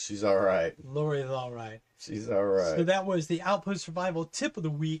Lori. She's all right. Lori's all right. She's all right. So that was the Outpost Survival Tip of the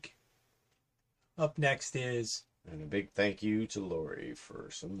Week. Up next is... And a big thank you to Lori for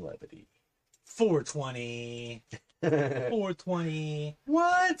some levity. 420. 420.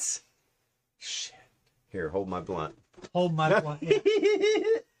 What? Shit. Here, hold my blunt. Hold my blunt. Yeah.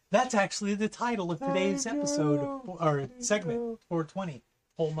 That's actually the title of today's episode, or segment, 420.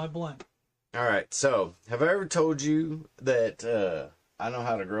 Hold my blunt. All right, so, have I ever told you that I know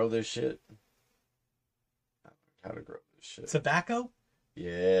how to grow this shit? How to grow this shit. Tobacco?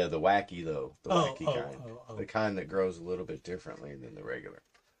 Yeah, the wacky, though. The wacky kind. Oh. The kind that grows a little bit differently than the regular.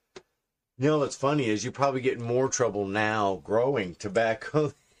 You know what's funny is you probably get in more trouble now growing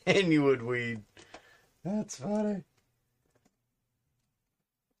tobacco than you would weed. That's funny.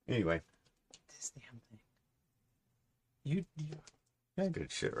 Anyway. This damn thing. You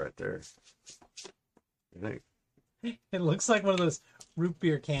Good shit right there. You think? it looks like one of those root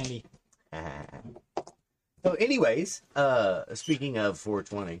beer candy. So anyways, speaking of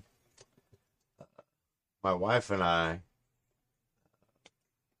 420, my wife and I,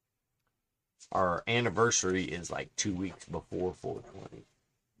 our anniversary is like 2 weeks before 420.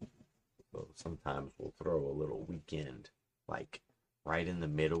 So sometimes we'll throw a little weekend, like right in the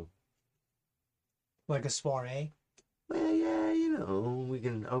middle. Like a soiree. Well, yeah, you know, we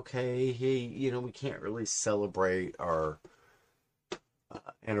can, okay, hey, you know, we can't really celebrate our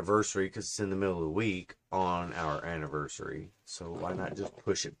anniversary because it's in the middle of the week on our anniversary. So why not just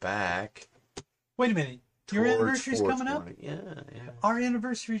push it back? Wait a minute. Your towards anniversary's coming up? 420? Yeah. Our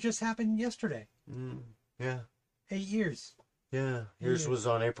anniversary just happened yesterday. Yeah. 8 years. Yeah. Yours was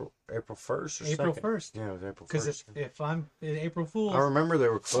on April 1st or April 2nd? 1st. Yeah, it was April 1st. Because if I'm in April Fool's, I remember they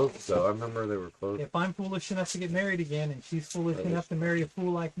were closed, though. I remember they were closed. if I'm foolish enough to get married again and she's foolish enough to marry a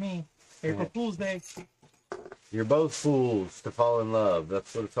fool like me, April Fool's Day. You're both fools to fall in love.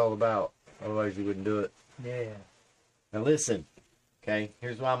 That's what it's all about. Otherwise, you wouldn't do it. Yeah. Now, listen. Okay?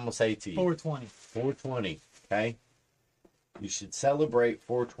 Here's what I'm going to say to you. 420. 420. Okay? You should celebrate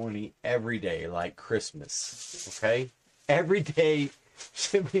 420 every day like Christmas. Okay? Every day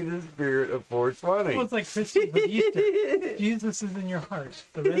should be the spirit of 420. Well, it's like Christmas with Easter. Jesus is in your heart.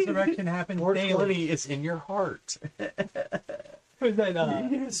 The resurrection happens 420 daily. is in your heart. Who's that?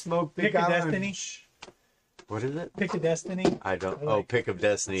 You smoke the Pick of Destiny? What is it? Pick of Destiny. I don't. Oh, Pick of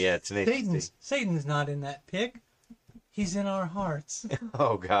Destiny. Yeah, it's an Satan's not in that pick. He's in our hearts.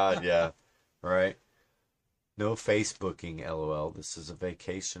 Oh God, yeah, right. No Facebooking, LOL. This is a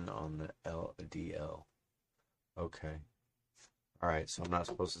vacation on the LDL. Okay. All right, so I'm not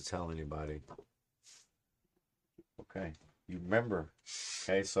supposed to tell anybody. Okay, you remember.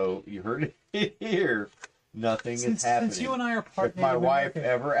 Okay, so you heard it here. Nothing is happening. Since you and I are part If my Native wife American,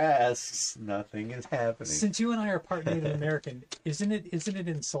 ever asks, nothing is happening. since you and I are part Native American, isn't it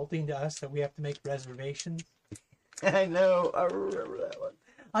insulting to us that we have to make reservations? I know. I remember that one.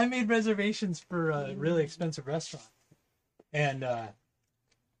 I made reservations for a really expensive restaurant, and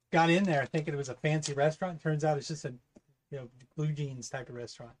got in there thinking it was a fancy restaurant. Turns out it's just a blue jeans type of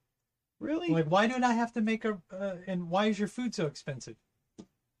restaurant. Really? I'm like, why don't I have to make and why is your food so expensive?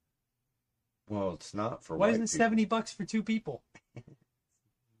 Well, it's not for Why white isn't people. it $70 for 2 people?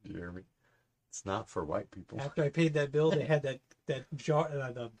 You hear me? It's not for white people. After I paid that bill, they had that jar,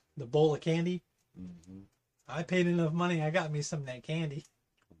 the bowl of candy. Mm-hmm. I paid enough money. I got me some of that candy.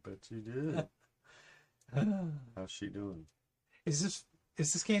 I bet you did. How's she doing? Is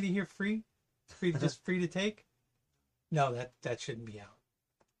this candy here free? Just free to take? No, that shouldn't be out.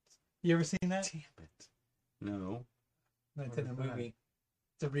 You ever seen that? Damn it. No. That's in a movie.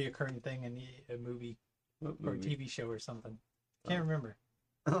 It's a reoccurring thing in a movie What or a movie? TV show or something. Can't remember.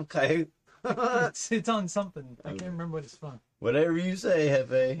 Okay. It's on something. I can't remember what it's from. Whatever you say,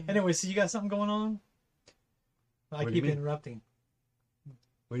 Hefe. Anyway, so you got something going on? I What do you keep mean? interrupting.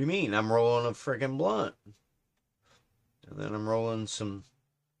 What do you mean? I'm rolling a friggin' blunt. And then I'm rolling some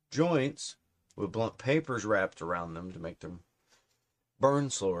joints with blunt papers wrapped around them to make them burn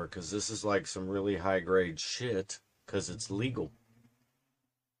slower. Because this is like some really high grade shit. Because it's legal.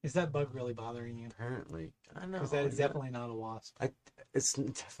 Is that bug really bothering you? Apparently. I know. Because that is definitely not a wasp. It's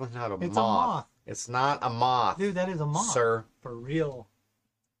definitely not a It's moth. a moth. It's not a moth. Dude, that is a moth. Sir. For real.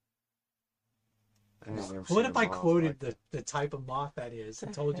 I ain't never What seen if a I moth quoted like the type of moth that is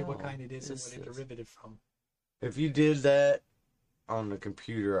and told you what hell kind it is and is what it this? derivative from? If you did that on the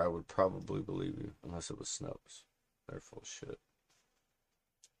computer, I would probably believe you. Unless it was Snopes. They're full of shit.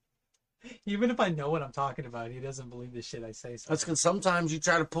 Even if I know what I'm talking about, he doesn't believe the shit I say. That's because sometimes you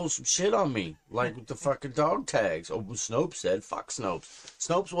try to pull some shit on me. Like with the fucking dog tags. Oh, Snopes said, fuck Snopes.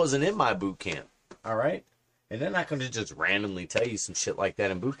 Snopes wasn't in my boot camp. Alright? And they're not going to just randomly tell you some shit like that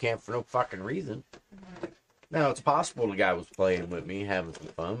in boot camp for no fucking reason. Now, it's possible the guy was playing with me, having some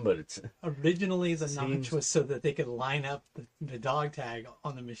fun, but it's... Originally, the Seems- notch was so that they could line up the dog tag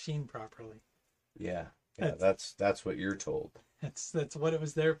on the machine properly. Yeah, that's what you're told. That's what it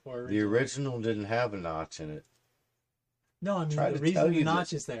was there for. The original didn't have a notch in it. No, I mean, Try the to reason tell the you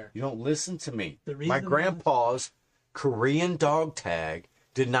notch that- is there. You don't listen to me. The My reason grandpa's Korean dog tag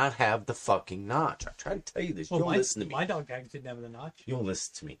did not have the fucking notch. I try to tell you this. You Well, don't listen to me. my dog tags didn't have the notch. You don't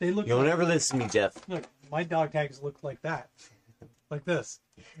listen to me. They look You'll like- never listen to me, Jeff. Look, my dog tags look like that. Like this.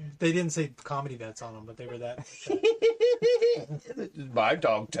 They didn't say comedy vets on them, but they were that. My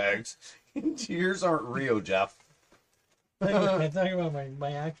dog tags. Yours aren't real, Jeff. I'm talking about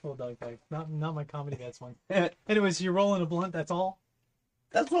my actual dog tags, not my comedy bets one. Anyways, you're rolling a blunt. That's all.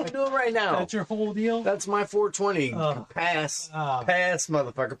 That's what I'm doing right now. That's your whole deal. That's my 420. Pass. Pass,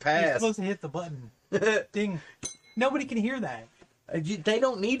 motherfucker. Pass. You're supposed to hit the button. Ding. Nobody can hear that. They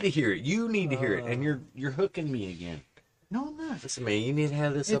don't need to hear it. You need to hear it, and you're hooking me again. No, I'm not. Listen, man, you need to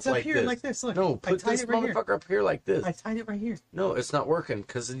have this It's up up like here, this. like this. Look, No, I put tied this it right here. motherfucker up here like this. I tied it right here. No, it's not working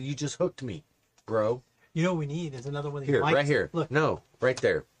because you just hooked me, bro. You know what we need is another one of these Here, mic right here. Look, No, right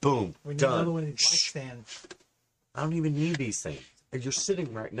there. Boom. we need Done. another one of these mic stands. I don't even need these things. You're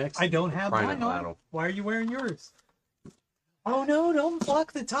sitting right next to I me. don't have Crying mine out on. loud. Why are you wearing yours? Oh no! Don't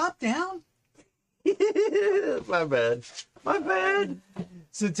block the top down. My bad. My bad.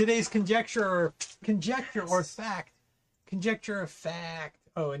 So today's conjecture or fact. Conjecture or fact.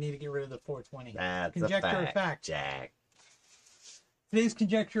 Oh, I need to get rid of the 420. That's conjecture a or fact, fact. Jack. Today's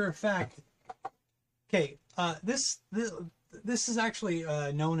conjecture or fact. Okay, this is actually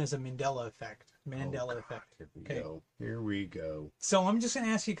known as a Mandela effect. Mandela effect. Here we Okay. go. Here we go. So I'm just going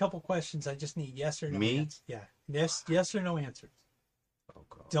to ask you a couple questions. I just need yes or no. Me? Answers. Yeah. Yes or no answers. Oh,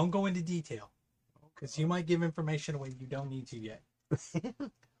 God. Don't go into detail because you might give information away you don't need to yet.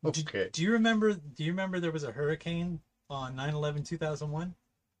 Okay. Do you remember there was a hurricane on 9/11/2001?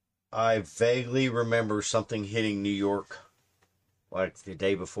 I vaguely remember something hitting New York like the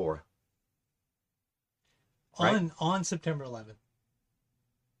day before. Right. On September 11th,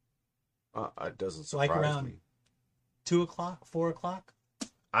 It doesn't surprise like around me. 2 o'clock, 4 o'clock.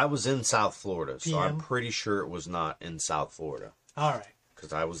 I was in South Florida, so I'm PM. pretty sure it was not in South Florida All right.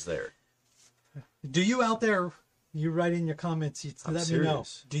 because I was there. Do you out there? You write in your comments. You I'm let me know.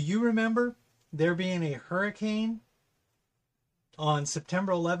 serious. Do you remember there being a hurricane on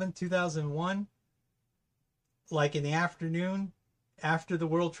September 11th, 2001? Like in the afternoon after the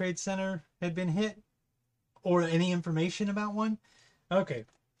World Trade Center had been hit? Or any information about one? Okay,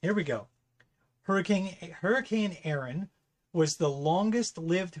 here we go. Hurricane Aaron was the longest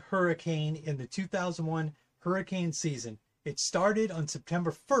lived hurricane in the 2001 hurricane season. It started on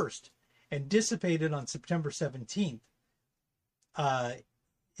September 1st and dissipated on September 17th.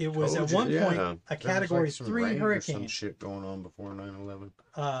 It was at one point a Category 3 hurricane. Some shit going on before 9/11.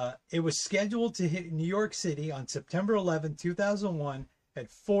 It was scheduled to hit New York City on September 11, 2001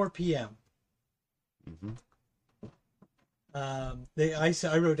 at 4 p.m. Mm-hmm.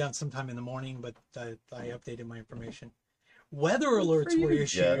 I wrote down sometime in the morning, but I updated my information. Weather alerts were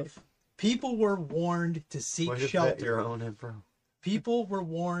issued. Jeff. People were warned to seek Way to shelter. vet your own info. People were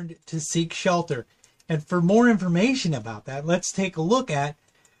warned to seek shelter. And for more information about that, let's take a look at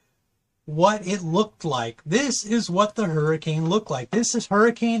what it looked like. This is what the hurricane looked like. This is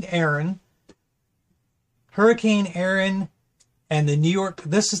Hurricane Aaron. Hurricane Aaron and the New York.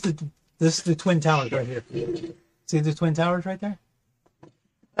 This is the Twin Towers right here. See the Twin Towers right there?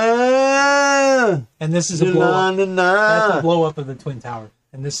 And this is a blow up. That's a blow up of the Twin Towers.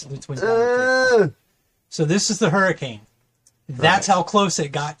 And this is the Twin Towers. So this is the hurricane. That's how close it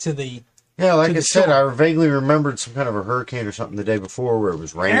got to the. Yeah, like to I the said, shore. I vaguely remembered some kind of a hurricane or something the day before where it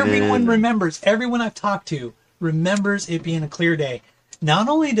was raining. Everyone remembers. Everyone I've talked to remembers it being a clear day. Not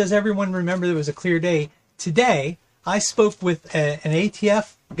only does everyone remember it was a clear day, today I spoke with an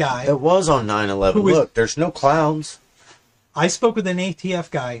ATF guy. It was on 9/11. Who was- Look, there's no clouds. I spoke with an ATF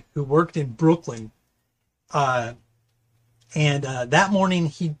guy who worked in Brooklyn, and that morning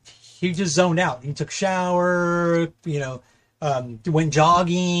he just zoned out. He took a shower, went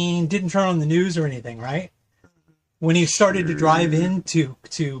jogging, didn't turn on the news or anything. Right when he started to drive into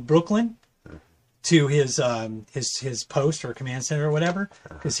Brooklyn to his post or command center or whatever,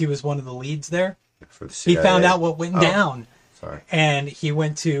 because he was one of the leads there, For the he CIA. found out what went down. Sorry. And he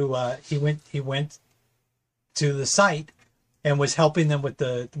went to the site and was helping them with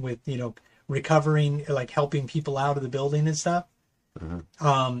recovering, like helping people out of the building and stuff. And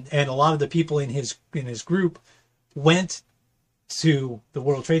a lot of the people in his group went to the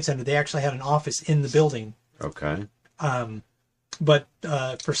World Trade Center. They actually had an office in the building, Okay. but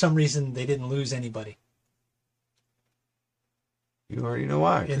for some reason they didn't lose anybody. You already know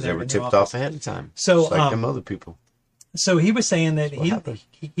why. Because they their- were in their tipped office. off ahead of time. So, Just like them other people. So he was saying that what happened.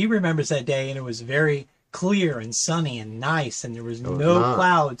 he remembers that day, and it was very clear and sunny and nice, and there was was no not.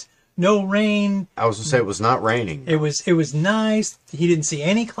 clouds, no rain. I was going to say it was not raining. It was nice. He didn't see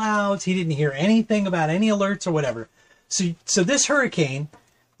any clouds. He didn't hear anything about any alerts or whatever. So this hurricane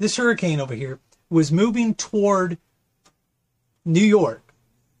over here was moving toward New York,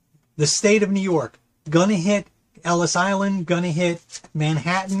 the state of New York, gonna hit Ellis Island, gonna hit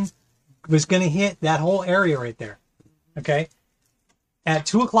Manhattan, was gonna hit that whole area right there. Okay. at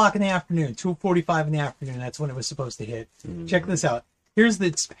 2 o'clock in the afternoon, 2:45 in the afternoon. That's when it was supposed to hit. Check this out. Here's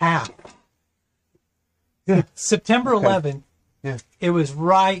its path. Yeah. September 11th, Yeah. it was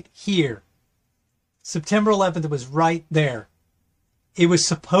right here. September 11th, it was right there. It was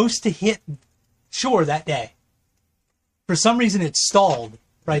supposed to hit shore that day. For some reason, it stalled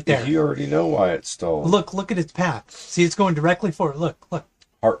right there. You already know why it stalled. Look at its path. See, it's going directly for it. Look.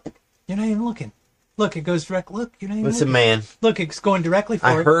 Harp. You're not even looking. Look, it goes direct. Look, you're not even Listen, looking. man. Look, it's going directly for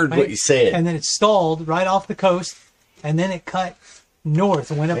it. I heard what you said. And then it stalled right off the coast, and then it cut north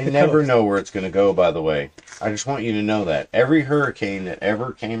and went up the coast. They never know where it's going to go, by the way. I just want you to know that. Every hurricane that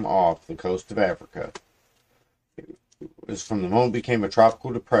ever came off the coast of Africa was from the moment it became a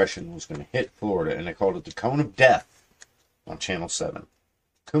tropical depression was going to hit Florida, and they called it the Cone of Death on Channel 7.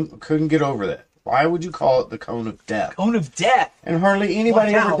 Couldn't get over that. Why would you call it the Cone of Death? Cone of Death. And hardly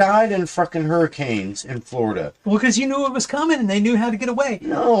anybody Watch ever out. died in fucking hurricanes in Florida. Well, because you knew it was coming and they knew how to get away.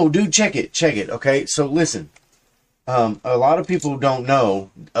 No, dude, check it. Okay, so listen. A lot of people don't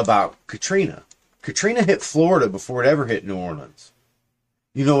know about Katrina. Katrina hit Florida before it ever hit New Orleans.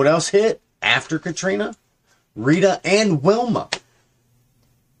 You know what else hit after Katrina? Rita and Wilma.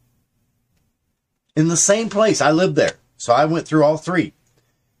 In the same place. I lived there. So I went through all three.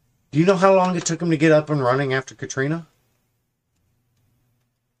 Do you know how long it took them to get up and running after Katrina?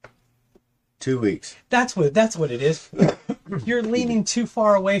 2 weeks. That's what it is. You're leaning too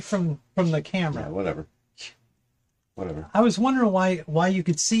far away from the camera. Yeah, whatever. I was wondering why you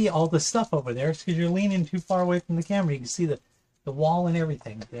could see all the stuff over there. It's because you're leaning too far away from the camera. You can see the wall and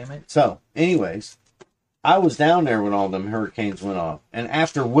everything. Damn it. So, anyways, I was down there when all them hurricanes went off. And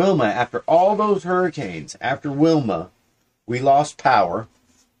after Wilma, after all those hurricanes, after Wilma, we lost power.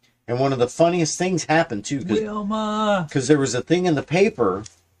 And one of the funniest things happened, too. Wilma! Because there was a thing in the paper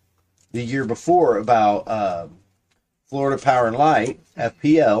the year before about Florida Power and Light,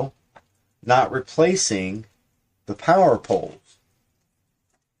 FPL, not replacing the power poles.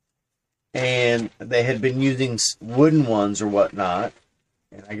 And they had been using wooden ones or whatnot.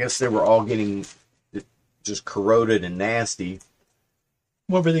 And I guess they were all getting just corroded and nasty.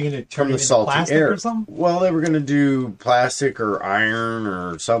 What were they going to turn From the it into salty plastic air. or something? Well, they were going to do plastic or iron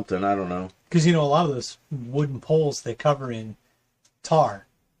or something. I don't know. Because, a lot of those wooden poles they cover in tar.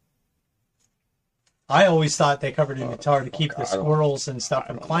 I always thought they covered in tar to keep the squirrels and stuff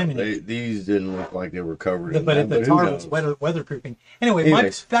from climbing it. These didn't look like they were covered in But that, the who tar knows? was weatherproofing. Anyway,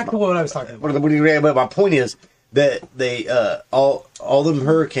 Anyways, back to what I was talking about. But my point is that they all them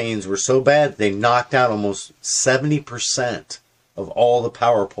hurricanes were so bad they knocked out almost 70% of all the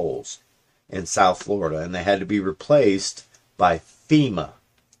power poles in South Florida, and they had to be replaced by FEMA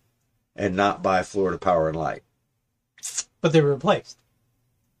and not by Florida Power and Light. But they were replaced.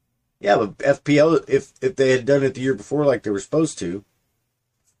 Yeah, but FPL, if they had done it the year before like they were supposed to,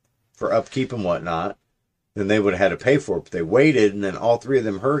 for upkeep and whatnot, then they would have had to pay for it. But they waited, and then all three of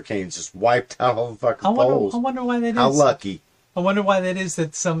them hurricanes just wiped out all the fucking poles. I wonder why that is. How lucky. I wonder why that is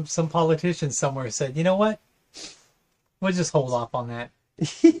that some politician somewhere said, you know what? We'll just hold off on that.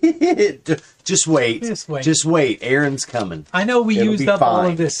 Just wait. Just wait. Aaron's coming. I know we It'll used be up all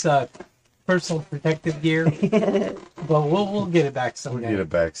fine. of this personal protective gear, but we'll get it back someday. We'll get it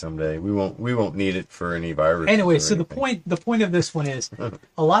back someday. We won't need it for any virus. Anyway, so the point of this one is,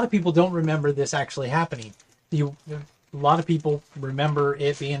 a lot of people don't remember this actually happening. A lot of people remember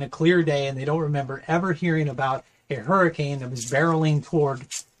it being a clear day, and they don't remember ever hearing about a hurricane that was barreling toward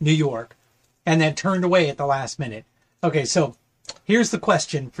New York, and then turned away at the last minute. Okay, so here's the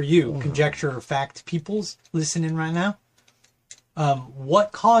question for you, conjecture or fact peoples listening right now.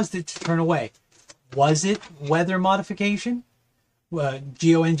 What caused it to turn away? Was it weather modification?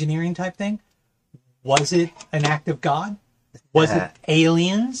 Geoengineering type thing? Was it an act of God? Was it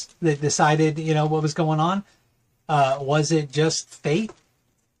aliens that decided, what was going on? Was it just fate?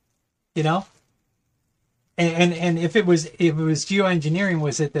 And if it was geoengineering,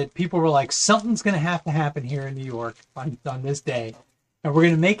 was it that people were like, something's going to happen here in New York on this day, and we're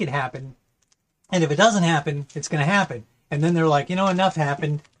going to make it happen. And if it doesn't happen, it's going to happen. And then they're like, enough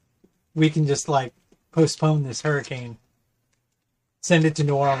happened. We can just postpone this hurricane. Send it to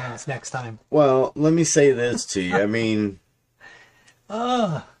New Orleans next time. Well, let me say this to you. I mean,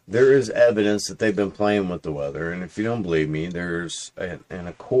 there is evidence that they've been playing with the weather. And if you don't believe me, there's an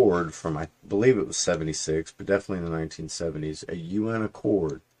accord from, I believe it was 76, but definitely in the 1970s, a UN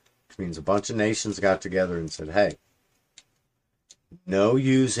accord, which means a bunch of nations got together and said, hey, no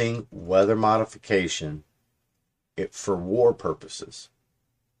using weather modification for war purposes.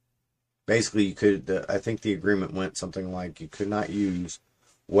 Basically, you could, I think the agreement went something like you could not use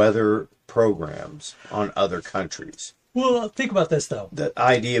weather programs on other countries. Well, think about this though. The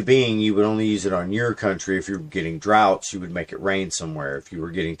idea being you would only use it on your country. If you were getting droughts, you would make it rain somewhere. If you were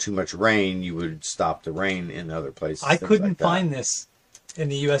getting too much rain, you would stop the rain in other places. I couldn't like find this in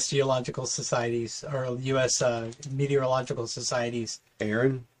the U.S. Geological Societies or U.S. Meteorological Societies.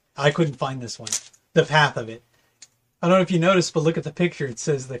 Aaron? I couldn't find this one. The path of it. I don't know if you noticed, but look at the picture. It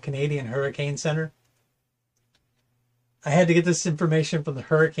says the Canadian Hurricane Center. I had to get this information from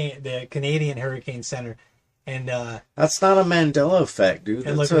the Canadian Hurricane Center. And that's not a Mandela effect, dude.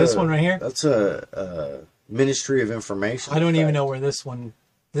 And look at this one right here. That's a Ministry of Information. I don't even know where this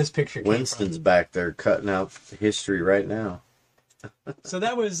picture came Winston's from. back there cutting out history right now. So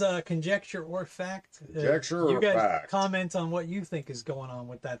that was conjecture or fact. Conjecture you or guys fact. comment on what you think is going on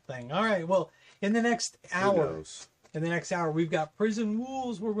with that thing. All right. Well, in the next hour, we've got Prison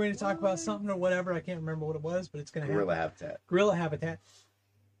Rules. We're going to talk about something or whatever. I can't remember what it was, but it's going to happen. Gorilla Habitat.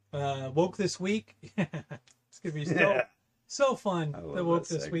 Woke This Week. It's going to be so fun. The Woke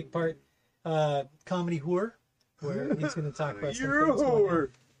This Week part. Comedy Whore, where he's going to talk about some things going on.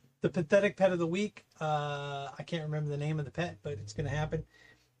 The Pathetic Pet of the Week. I can't remember the name of the pet, but it's going to happen.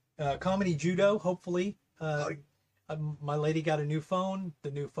 Comedy Judo, hopefully. My lady got a new phone.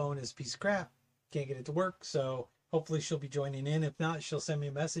 The new phone is a piece of crap. Can't get it to work, so hopefully she'll be joining in. If not, she'll send me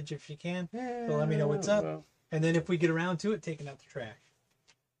a message if she can. So let me know what's up. And then if we get around to it, taking out the trash.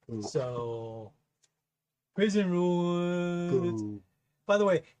 So, Prison Rules. By the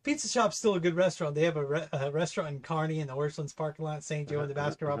way, Pizza Shop's still a good restaurant. They have a restaurant in Kearney in the Orchlands parking lot, St. Joe in the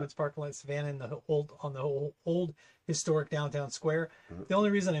Baskin Robbins parking lot, Savannah in the old historic downtown square. The only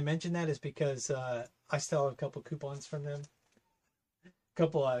reason I mention that is because I still have a couple coupons from them. A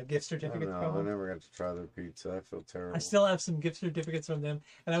couple gift certificates from them. I never got to try their pizza. I feel terrible. I still have some gift certificates from them,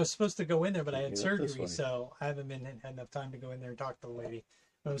 and I was supposed to go in there, but I had surgery, so I haven't had enough time to go in there and talk to the lady.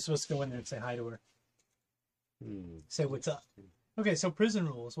 I was supposed to go in there and say hi to her. Say what's up. Okay, so Prison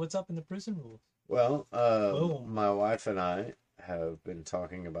Rules. What's up in the Prison Rules? Well, my wife and I have been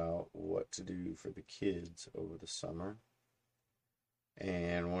talking about what to do for the kids over the summer.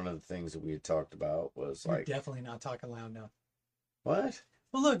 And one of the things that we had talked about was You're definitely not talking loud enough. What?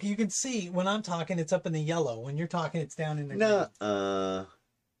 Well, look, you can see when I'm talking, it's up in the yellow. When you're talking, it's down in the green.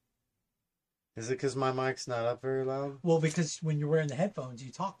 Is it because my mic's not up very loud? Well, because when you're wearing the headphones,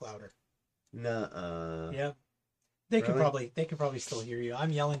 you talk louder. Yeah. They could probably still hear you.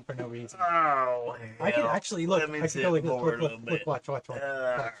 I'm yelling for no reason. Oh, I can actually look. I can go like this. Look, watch. Look.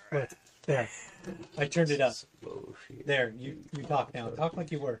 There. I turned it up. There. You talk now. Talk like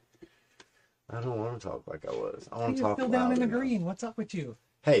you were. I don't want to talk like I was. I want to talk still down in the green. What's up with you?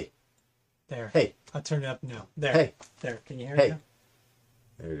 Hey. There. Hey. I'll turn it up now. There. Hey. There. Can you hear it now?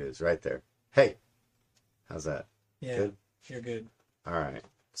 There it is, right there. Hey. How's that? Yeah. Good? You're good. All right.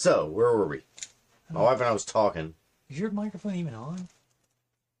 So, where were we? My wife and I was talking. Is your microphone even on? Are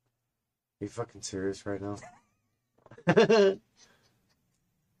you fucking serious right now?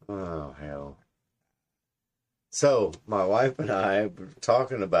 Oh, hell. So, my wife and I were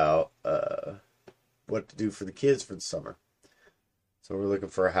talking about what to do for the kids for the summer. So, we're looking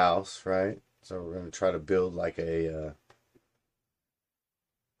for a house, right? So, we're going to try to build like a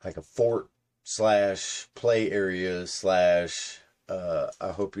fort / play area / I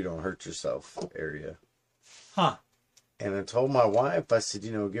hope you don't hurt yourself area. Huh. And I told my wife, I said,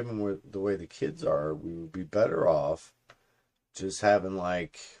 given the way the kids are, we would be better off just having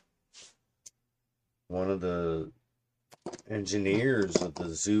like one of the engineers of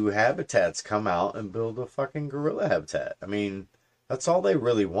the zoo habitats come out and build a fucking gorilla habitat. I mean, that's all they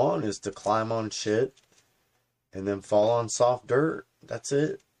really want is to climb on shit and then fall on soft dirt. That's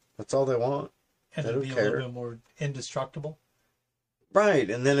it. That's all they want. And it'll be a little bit more indestructible. Right.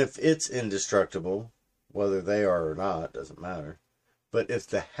 And then if it's indestructible, whether they are or not, doesn't matter. But if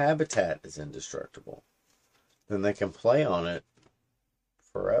the habitat is indestructible, then they can play on it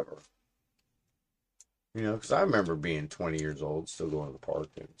forever. Because I remember being 20 years old, still going to the park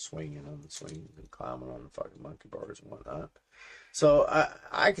and swinging on the swings and climbing on the fucking monkey bars and whatnot. So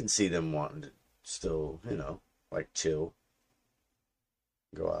I can see them wanting to still, like chill.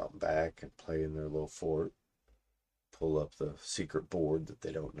 Go out and back and play in their little fort. Pull up the secret board that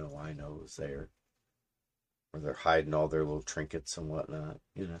they don't know I know is there. Where they're hiding all their little trinkets and whatnot,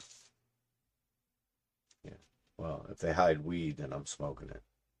 Yeah. Well, if they hide weed, then I'm smoking it.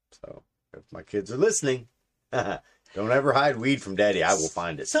 So, if my kids are listening, don't ever hide weed from daddy. I will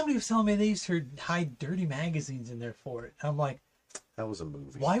find it. Somebody was telling me they used to hide dirty magazines in their fort. I'm like, that was a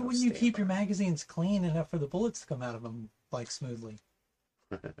movie. Why wouldn't you keep your magazines clean enough for the bullets to come out of them, like, smoothly?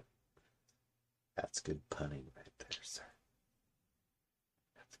 That's good punning right there, sir.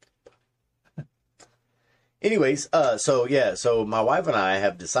 That's good punning. Anyways, so my wife and I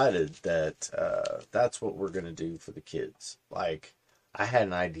have decided that that's what we're gonna do for the kids. Like, I had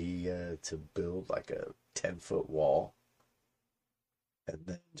an idea to build like a 10-foot wall, and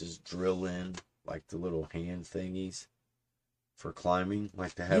then just drill in like the little hand thingies for climbing,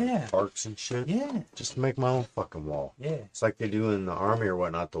 like to have parks and shit. Yeah. Just make my own fucking wall. Yeah. It's like they do in the army or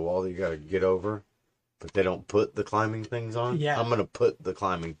whatnot, the wall that you gotta get over, but they don't put the climbing things on. Yeah. I'm gonna put the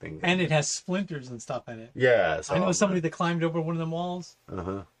climbing things on. And it has splinters and stuff in it. Yeah. I know somebody that climbed over one of them walls.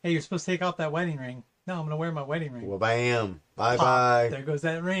 Uh-huh. Hey, you're supposed to take off that wedding ring. No, I'm going to wear my wedding ring. Well, bam. Bye-bye. Pop. There goes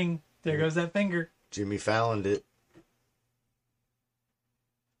that ring. There goes that finger. Jimmy Fallon'd it.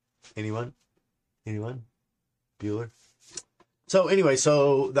 Anyone? Bueller? So anyway,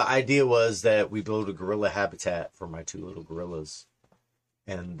 the idea was that we build a gorilla habitat for my 2 little gorillas.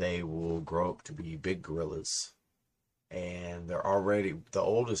 And they will grow up to be big gorillas. And they're already, the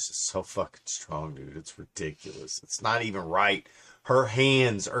oldest is so fucking strong, dude. It's ridiculous. It's not even right. Her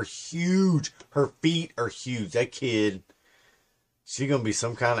hands are huge. Her feet are huge. That kid, she's going to be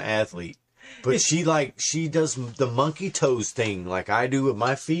some kind of athlete. But she does the monkey toes thing like I do with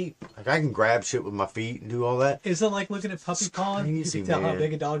my feet. Like, I can grab shit with my feet and do all that. Is it like looking at puppy paws? You can tell man. how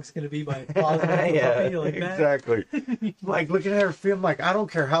big a dog's going to be by paws on a puppy like that. Exactly. Like, looking at her feet, I'm like, I don't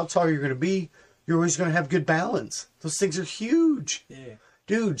care how tall you're going to be. You're always going to have good balance. Those things are huge. Yeah.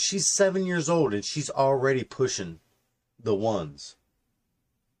 Dude, she's 7 years old and she's already pushing the ones.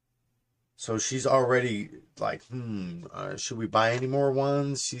 So she's already like, should we buy any more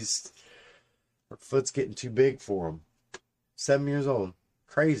ones? Her foot's getting too big for them. 7 years old.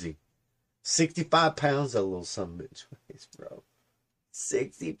 Crazy. 65 pounds, that little son of a bitch weighs, bro.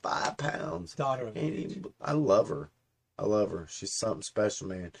 65 pounds. Daughter of a bitch. I love her. She's something special,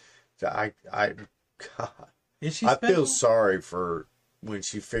 man. God. Is she I special? feel sorry for when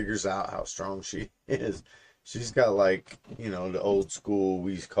she figures out how strong she is. She's got like, the old school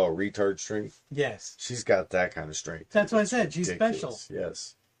we used to call retard strength. Yes. She's got that kind of strength. That's what I said. She's special.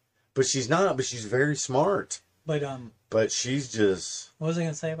 Yes. But she's not, but she's very smart. But she's just, what was I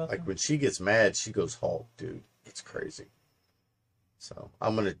going to say about like, that? when she gets mad, she goes Hulk, dude. It's crazy. So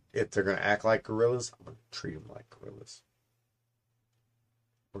if they're going to act like gorillas, I'm going to treat them like gorillas.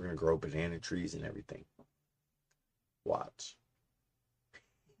 We're going to grow banana trees and everything. Watch.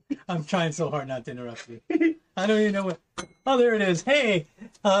 I'm trying so hard not to interrupt you. I don't even know what. Oh, there it is. Hey.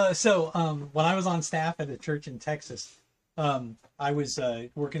 When I was on staff at a church in Texas, I was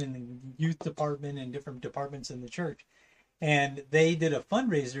working in the youth department and different departments in the church. And they did a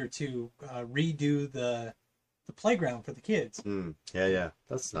fundraiser to redo the playground for the kids. Yeah.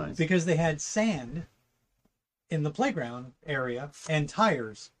 That's nice. Because they had sand in the playground area and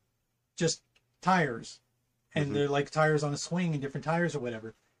tires. Just tires. And they're like tires on a swing and different tires or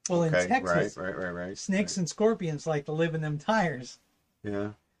whatever. Well, in Texas, right. snakes and scorpions like to live in them tires.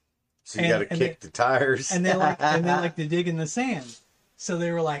 Yeah. So you got to kick the tires. And they like to dig in the sand. So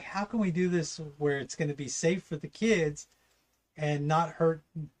they were like, how can we do this where it's going to be safe for the kids and not hurt,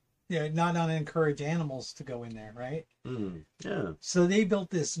 not encourage animals to go in there, right? Yeah. So they built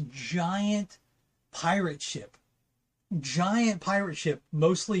this giant pirate ship,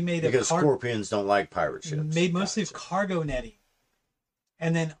 mostly made because scorpions don't like pirate ships. Made mostly of cargo netting.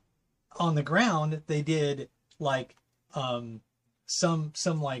 And then on the ground, they did like some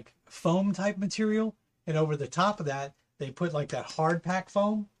like foam type material. And over the top of that, they put like that hard pack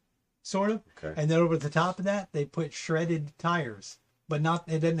foam, sort of. Okay. And then over the top of that, they put shredded tires. But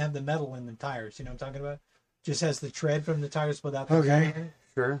it didn't have the metal in the tires. You know what I'm talking about? Just has the tread from the tires without the metal in it.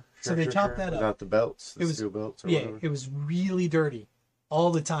 Sure. So they chopped that up. Without the belts, steel belts or whatever. It was really dirty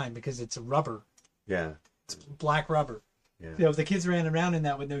all the time because it's rubber. Yeah. It's black rubber. Yeah. If the kids ran around in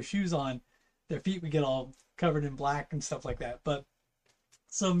that with no shoes on, their feet would get all covered in black and stuff like that. But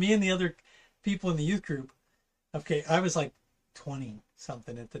so me and the other people in the youth group, okay, I was like 20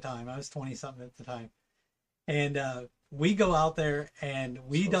 something at the time. I was 20 something at the time. And we go out there and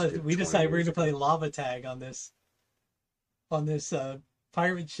we decide we're going to play lava tag on this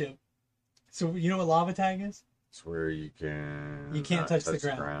pirate ship. So you know what lava tag is? It's where you can't touch the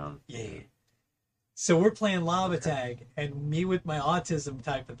ground. Yeah. So we're playing lava tag, and me with my autism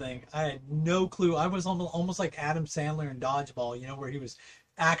type of thing, I had no clue. I was almost like Adam Sandler in Dodgeball, where he was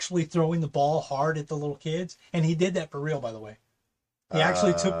actually throwing the ball hard at the little kids. And he did that for real, by the way. He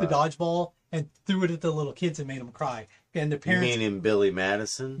actually took the dodgeball and threw it at the little kids and made them cry. And the parents. You mean in Billy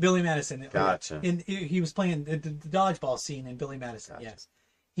Madison? Billy Madison. Gotcha. He was playing the dodgeball scene in Billy Madison. Gotcha.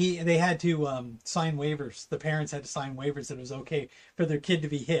 Yes. They had to sign waivers. The parents had to sign waivers that it was okay for their kid to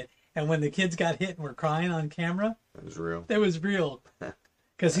be hit. And when the kids got hit and were crying on camera, it was real. It was real.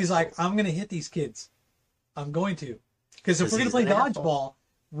 Because he's like, I'm going to hit these kids. I'm going to. Because if 'Cause we're going to he's play an asshole. dodgeball,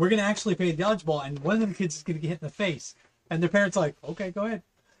 we're going to actually play dodgeball, and one of them kids is going to get hit in the face. And their parents are like, okay, go ahead.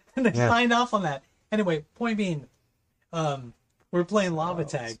 And they Yeah. signed off on that. Anyway, point being, we're playing lava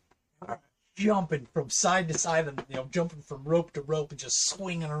tag. Jumping from side to side, and jumping from rope to rope, and just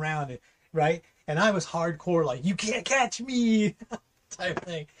swinging around it, right? And I was hardcore, like, you can't catch me, type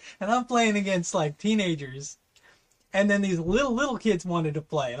thing. And I'm playing against like teenagers, and then these little kids wanted to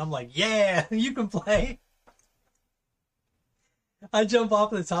play, and I'm like, yeah, you can play. I jump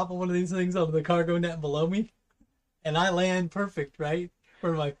off the top of one of these things onto the cargo net below me, and I land perfect, right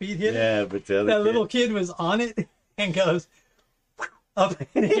where my feet hit it. Yeah, but the other That kid- little kid was on it and goes up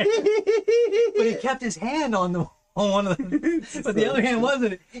in the air. But he kept his hand on one of them. But the other hand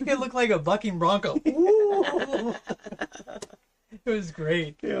wasn't. It looked like a bucking bronco. Ooh. It was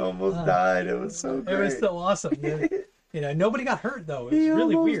great. He almost died. It was so great. It was so awesome. Nobody got hurt though. It was He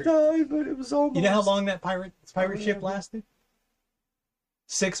really almost weird. died, but it was almost. You know how long that pirate ship yeah. lasted?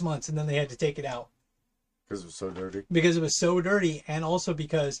 6 months, and then they had to take it out Because it was so dirty. because it was so dirty, and also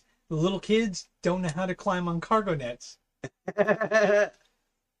because the little kids don't know how to climb on cargo nets.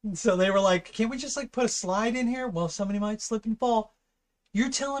 So they were like, can't we just like put a slide in here? Well, somebody might slip and fall. You're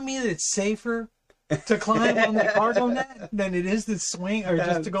telling me that it's safer to climb on the cargo net than it is to swing or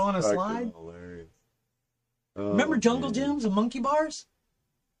just to go on a Fucking slide? hilarious. Oh, Remember jungle man. gyms and monkey bars?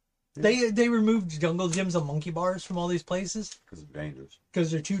 They removed jungle gyms and monkey bars from all these places Because it's dangerous.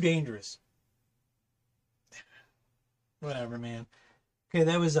 because they're too dangerous. Whatever, man. Okay,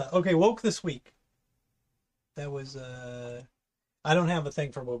 that was okay. Woke this week. That was I don't have a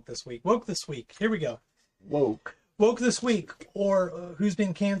thing for woke this week. Woke this week. Here we go. Woke. Woke this week, or who's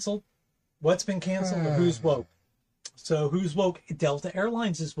been canceled, what's been canceled, or who's woke. So who's woke? Delta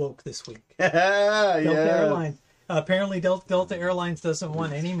Airlines is woke this week. Delta Airlines. Apparently, Delta Airlines doesn't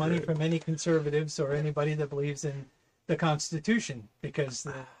want any money from any conservatives or anybody that believes in the Constitution because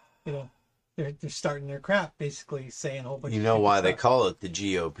they're starting their crap, basically saying a whole bunch. You of know stupid why they stuff. call it the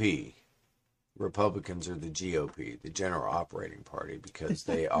GOP? Republicans are the GOP, the General Operating Party, because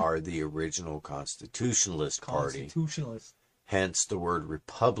they are the original constitutionalist party. Constitutionalist Hence, the word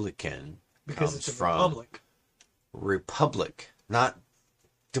Republican because comes it's a from republic. republic, not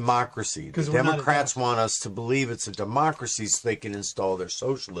democracy. The 'Cause we're not a Democrats want us to believe it's a democracy so they can install their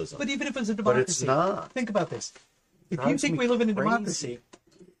socialism. But even if it's a But democracy, it's not. think about this. If you Drives think me we live in a crazy. democracy,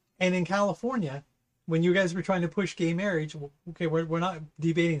 and in California, when you guys were trying to push gay marriage, okay, we're not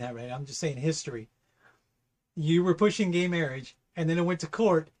debating that, right? I'm just saying history. You were pushing gay marriage, and then it went to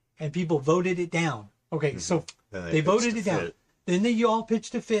court, and people voted it down. Okay, so Then they pitched voted a it down. fit. Then you all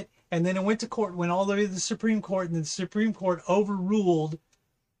pitched a fit, and then it went to court, went all the way to the Supreme Court, and the Supreme Court overruled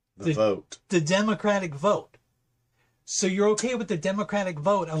The vote. the Democratic vote. So you're okay with the Democratic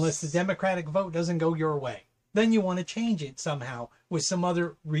vote unless the Democratic vote doesn't go your way. Then you want to change it somehow with some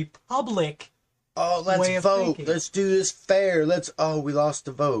other republic. Oh, way let's of vote. thinking. Let's do this fair. We lost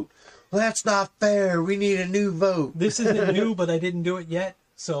the vote. Well, that's not fair. We need a new vote. This isn't new, but I didn't do it yet,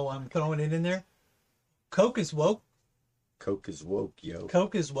 so I'm throwing it in there. Coke is woke. Coke is woke, yo.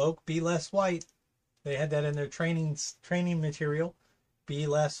 Coke is woke. Be less white. They had that in their training material. Be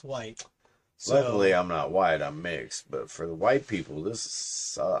less white. So, Luckily, I'm not white. I'm mixed. But for the white people, this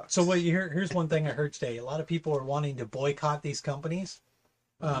sucks. So what you hear? Here's one thing I heard today. A lot of people are wanting to boycott these companies.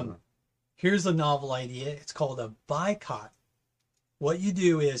 Here's a novel idea. It's called a boycott. What you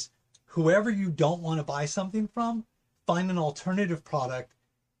do is, whoever you don't want to buy something from, find an alternative product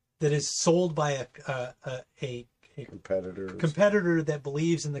that is sold by a competitors. competitor that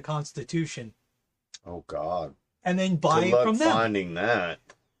believes in the Constitution, Oh God. and then buy Good it luck from them. finding that.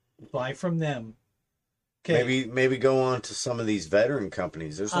 Buy from them. Okay. Maybe go on to some of these veteran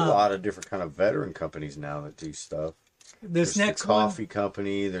companies. There's a lot of different kind of veteran companies now that do stuff. This There's next the coffee one,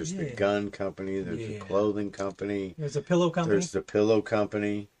 company. There's the Yeah. gun company. There's the Yeah. clothing company. there's a pillow company. There's the pillow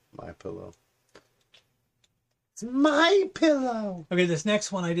company. My Pillow. It's my pillow. Okay, this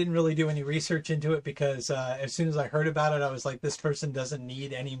next one, I didn't really do any research into it because as soon as I heard about it, I was like, this person doesn't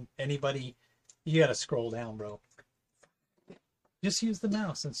need anybody. You got to scroll down, bro. Just use the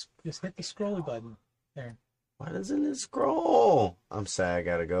mouse and just hit the scrolly button. There. Why doesn't it scroll? I'm sad. I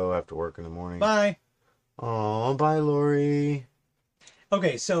gotta go after work in the morning. Bye. Oh, bye, Lori.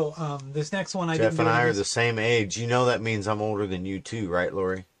 Okay, so this next one, I Jeff didn't do and I any are the same age. You know that means I'm older than you too, right,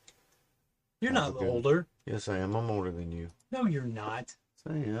 Lori? You're not Okay. older. Yes, I am. I'm older than you. No, you're not.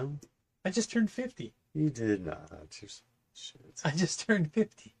 Yes, I am. I just turned 50. You did not. Shit. I just turned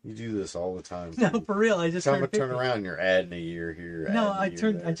 50. You do this all the time. No, dude. for real. I just Time to turned 50. turn around. You're adding a year here. No, adding a year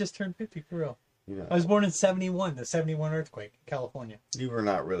I there. just turned 50 for real. You know, I was born in 71, the 71 earthquake, California. you were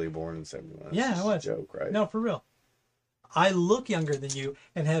not really born in 71. That's Yeah, just I was. a joke, right? No, for real. I look younger than you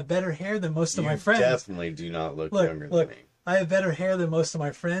and have better hair than most of my friends. Definitely do not look younger Look, than me. I have better hair than most of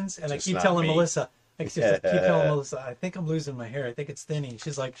my friends, and Just I keep not telling me. Melissa, I keep telling Melissa, I think I'm losing my hair. I think it's thinning.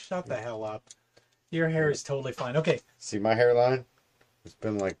 She's like, shut the hell up. Your hair is totally fine. Okay. See my hairline? It's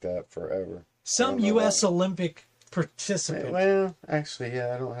been like that forever. Some U.S. Olympic participant. Well, actually,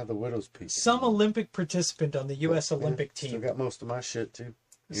 yeah, I don't have the widow's peak. Some Olympic participant on the U.S. Olympic Still team. got most of my shit too.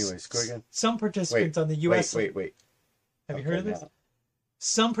 Anyways, go again. Some participants on the U.S. Wait. Have you Okay, heard of this? now.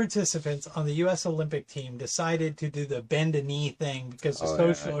 Some participants on the U.S. Olympic team decided to do the bend a knee thing because of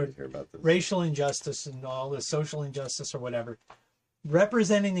social I or did hear about this. racial injustice and all this social injustice or whatever,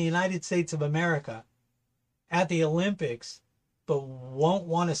 representing the United States of America at the Olympics, but won't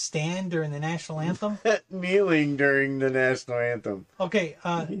want to stand during the national anthem. Kneeling during the national anthem. Okay,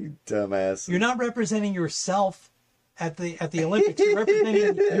 You dumbass. you're not representing yourself at the Olympics. You're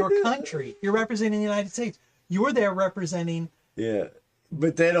representing your country. You're representing the United States. You're there representing. Yeah.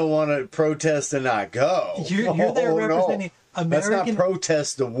 But they don't want to protest and not go. You're there representing Let's American. not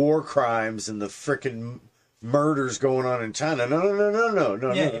protest the war crimes and the frickin' murders going on in China.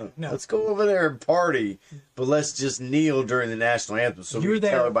 No. Let's go over there and party, but let's just kneel during the national anthem so we can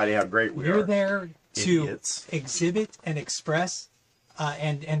tell everybody how great we are. You're there to Idiots. exhibit and express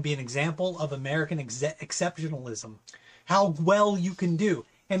and be an example of American exceptionalism. How well you can do.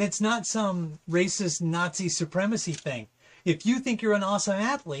 And it's not some racist Nazi supremacy thing. If you think you're an awesome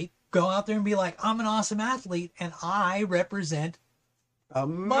athlete, go out there and be like, I'm an awesome athlete and I represent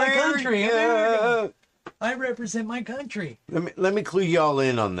my country. America. I represent my country. Let me clue y'all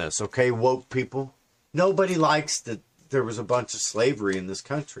in on this, okay, woke people? Nobody likes that there was a bunch of slavery in this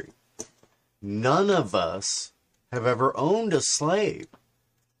country. None of us have ever owned a slave.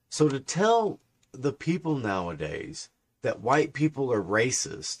 So to tell the people nowadays that white people are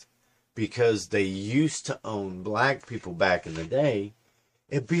racist because they used to own black people back in the day,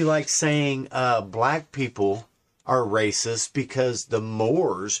 it'd be like saying black people are racist because the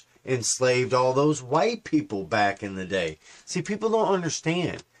Moors enslaved all those white people back in the day. See, people don't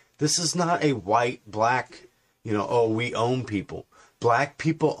understand. This is not a white, black, we own people. Black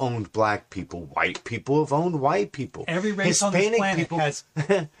people owned black people. White people have owned white people. Every race on this planet has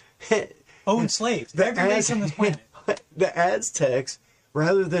owned slaves. Every race on this planet. The Aztecs,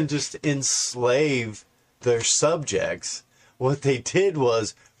 rather than just enslave their subjects, what they did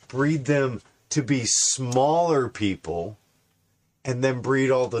was breed them to be smaller people and then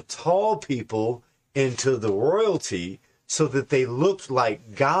breed all the tall people into the royalty so that they looked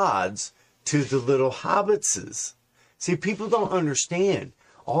like gods to the little hobbitses. See, people don't understand.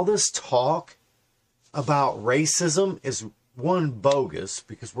 All this talk about racism is one, bogus,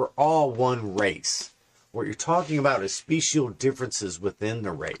 because we're all one race. What you're talking about is special differences within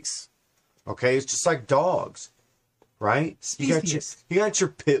the race. Okay? It's just like dogs, right? Speciesism. You got your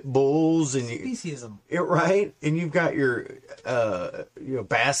pit bulls and Speciesism. right? And you've got your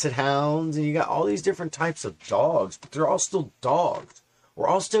basset hounds, and you got all these different types of dogs, but they're all still dogs. We're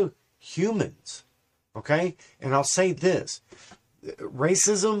all still humans. Okay? And I'll say this.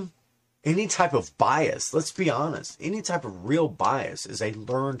 Racism, any type of bias, let's be honest, any type of real bias is a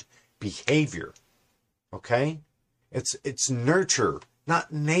learned behavior. Okay? It's nurture,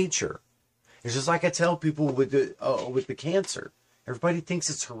 not nature. It's just like I tell people with the cancer. Everybody thinks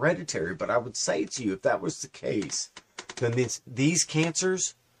it's hereditary, but I would say to you, if that was the case, then these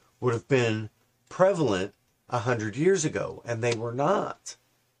cancers would have been prevalent 100 years ago, and they were not.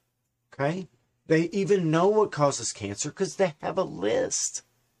 Okay? They even know what causes cancer because they have a list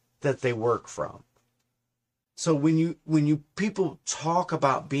that they work from. So when you people talk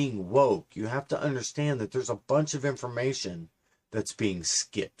about being woke, you have to understand that there's a bunch of information that's being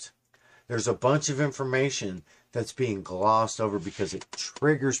skipped. There's a bunch of information that's being glossed over because it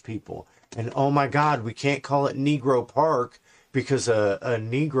triggers people. And oh my God, we can't call it Negro Park because a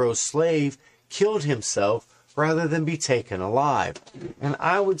Negro slave killed himself rather than be taken alive. And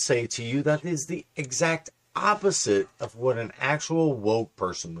I would say to you that is the exact opposite of what an actual woke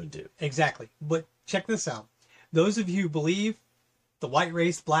person would do. Exactly. But check this out. Those of you who believe the white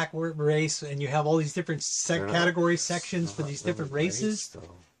race, black race, and you have all these different category sections for these different races,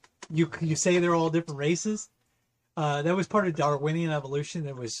 you say they're all different races. That was part of Darwinian evolution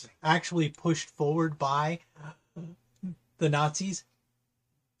that was actually pushed forward by the Nazis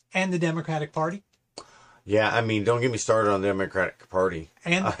and the Democratic Party. Yeah, I mean, don't get me started on the Democratic Party.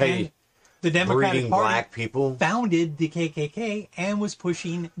 And the Democratic breeding Party black people founded the KKK and was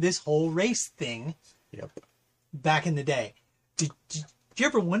pushing this whole race thing. Yep. Back in the day. Do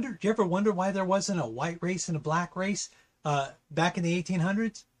you ever wonder why there wasn't a white race and a black race back in the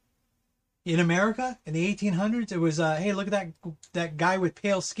 1800s? In America, in the 1800s, it was, hey, look at that guy with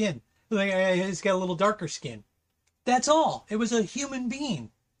pale skin. Like, he's got a little darker skin. That's all. It was a human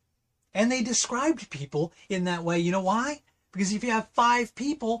being. And they described people in that way. You know why? Because if you have 5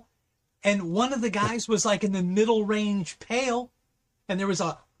 people, and one of the guys was like in the middle range pale, and there was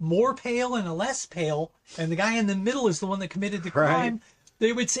a more pale and a less pale, and the guy in the middle is the one that committed the crime,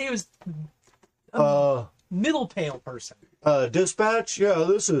 they would say it was a middle pale person. Dispatch, yeah,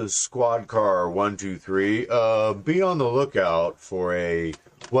 this is squad car 123. Be on the lookout for it's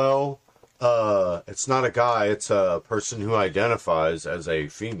not a guy, it's a person who identifies as a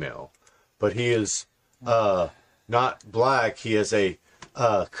female. But he is not black, he has a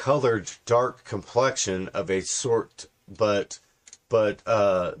colored dark complexion of a sort, but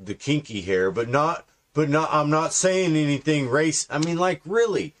the kinky hair, but not I'm not saying anything race. I mean, like,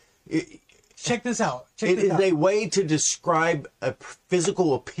 really. Check this out. It is a way to describe a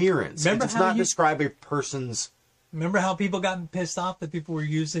physical appearance. It does not describe a person's... Remember how people got pissed off that people were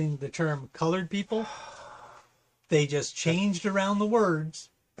using the term colored people? They just changed around the words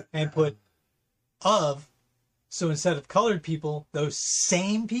and put of. So instead of colored people, those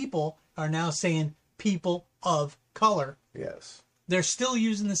same people are now saying people of color. Yes. They're still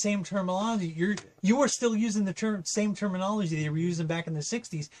using the same terminology. You are still using the same terminology they were using back in the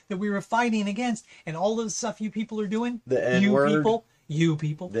 60s that we were fighting against. And all of the stuff you people are doing, the N-word, you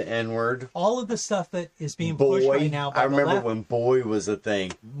people, the N-word, all of the stuff that is being pushed right now by I remember when boy was a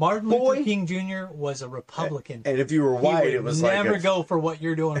thing. Martin Luther King Jr. was a Republican. And if you were white, it was like never go for what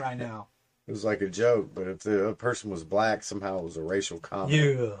you're doing right now. It was like a joke, but if the person was black, somehow it was a racial comment.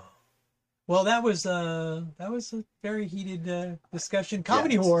 Yeah. Well, that was a very heated discussion.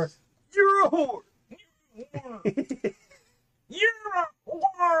 Comedy whore. You're a whore. You're a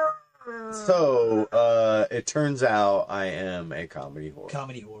whore. So it turns out I am a comedy whore.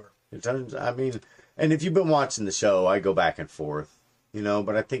 Comedy whore. And if you've been watching the show, I go back and forth,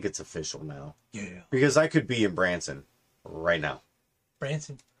 but I think it's official now. Yeah. Because I could be in Branson right now.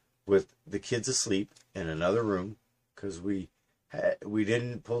 Branson. With the kids asleep in another room, because we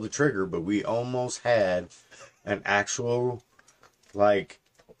didn't pull the trigger, but we almost had an actual, like,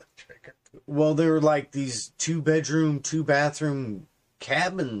 well, they were like these 2-bedroom, 2-bathroom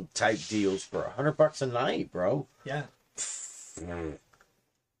cabin type deals for $100 a night, bro. Yeah.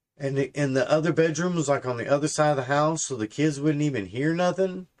 And the other bedroom was like on the other side of the house, so the kids wouldn't even hear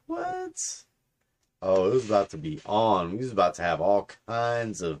nothing. What? Oh, it was about to be on. We was about to have all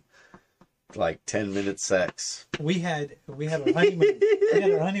kinds of like 10-minute sex. We had our honeymoon. We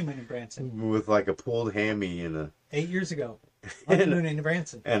had our honeymoon in Branson with like a pulled hammy and 8 years ago. Honeymoon in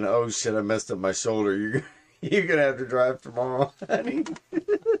Branson. And oh shit, I messed up my shoulder. You're gonna have to drive tomorrow, honey.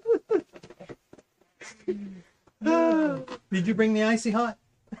 Did you bring the icy hot?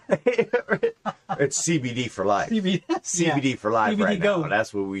 It's CBD for life. CBD for life CBD right go. now.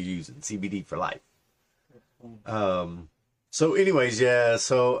 That's what we're using. CBD for life. So anyways, yeah,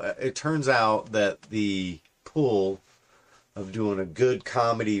 so it turns out that the pull of doing a good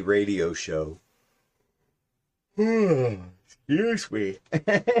comedy radio show excuse me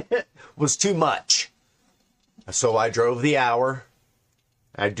was too much. So I drove the hour.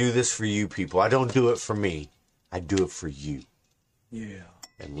 I do this for you people. I don't do it for me. I do it for you. Yeah.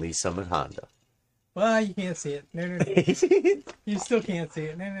 And Lisa and Honda. Well, you can't see it. No. You still can't see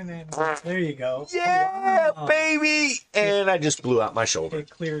it. No. There you go. Yeah, baby! And I just blew out my shoulder. It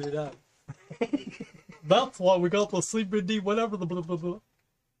cleared it up. That's why we got the CBD, whatever the blah, blah, blah.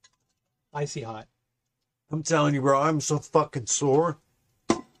 Icy hot. I'm telling you, bro, I'm so fucking sore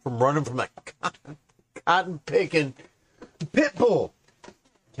from running from that cotton picking pit bull.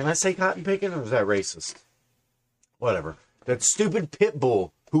 Can I say cotton picking, or is that racist? Whatever. That stupid pit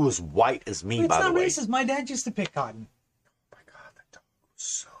bull who was white as me, by the way. It's not racist. My dad used to pick cotton. Oh my God, that dog was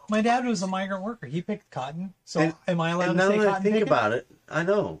so... My dad was a migrant worker. He picked cotton. So am I allowed to say cotton picking? Now that I think picking? about it, I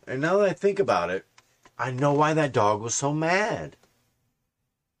know. And now that I think about it, I know why that dog was so mad.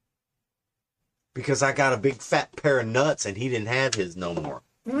 Because I got a big fat pair of nuts and he didn't have his no more.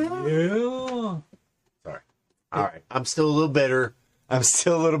 Yeah. Sorry. All right. I'm still a little bitter.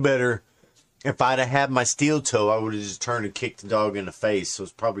 If I'd have had my steel toe, I would have just turned and kicked the dog in the face. So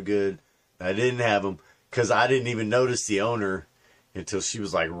it's probably good that I didn't have him, because I didn't even notice the owner until she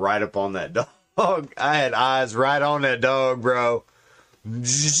was like right up on that dog. I had eyes right on that dog, bro.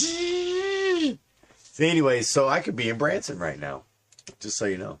 Anyways, so I could be in Branson right now, just so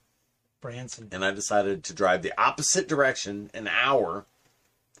you know. Branson. And I decided to drive the opposite direction, an hour,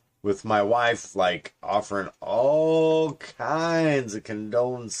 with my wife, like, offering all kinds of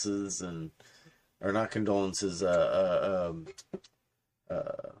condolences or not condolences,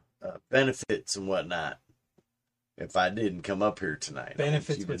 benefits and whatnot. If I didn't come up here tonight,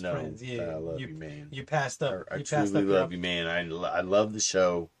 benefits with friends. Yeah, I love you, man. You passed up. I truly love you, man. I love the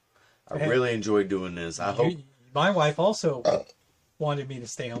show. I really enjoy doing this. I hope my wife also wanted me to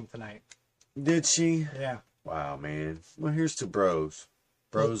stay home tonight. Did she? Yeah. Wow, man. Well, here's to bros.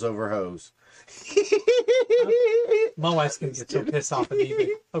 Bros over hoes. My wife's gonna get so pissed off at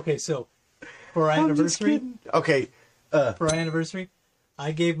me. Okay, so for our anniversary. Okay. For our anniversary,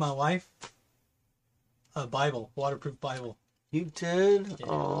 I gave my wife a Bible, waterproof Bible. You did? Yeah.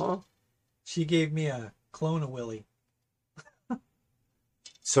 Aww. She gave me a clone of Willie.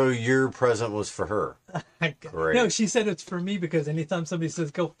 So your present was for her? Great. No, she said it's for me because anytime somebody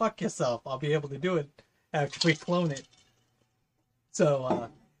says, go fuck yourself, I'll be able to do it after we clone it. So,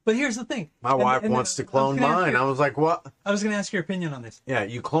 but here's the thing. My wife wants to clone mine. I was like, what? I was going to ask your opinion on this. Yeah,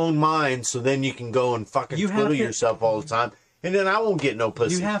 you clone mine so then you can go and fucking twiddle yourself all the time. And then I won't get no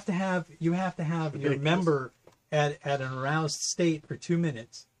pussy. You have to have your member at an aroused state for 2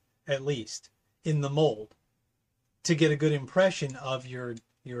 minutes, at least, in the mold, to get a good impression of your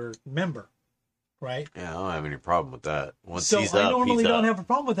member, right? Yeah, I don't have any problem with that. Once so he's I up, normally don't have a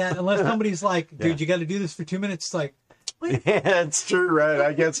problem with that unless somebody's like, dude, you got to do this for 2 minutes. It's like, wait. Yeah, that's true, right?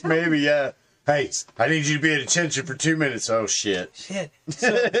 I guess maybe, yeah. Hey, I need you to be at attention for 2 minutes. Oh, shit.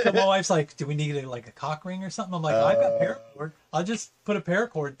 So my wife's like, do we need a cock ring or something? I'm like, I've got paracord. I'll just put a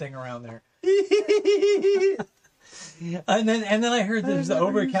paracord thing around there. and then I heard there's the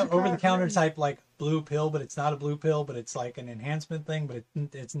over the counter type like blue pill, but it's not a blue pill, but it's like an enhancement thing, but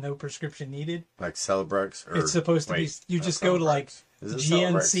it's no prescription needed. Like Celebrex? It's supposed to be. You just go to like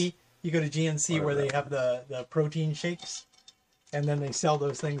GNC. You go to GNC where they have the protein shakes, and then they sell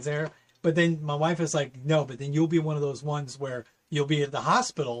those things there. But then my wife is like, no, but then you'll be one of those ones where you'll be at the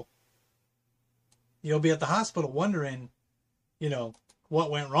hospital. You'll be at the hospital wondering,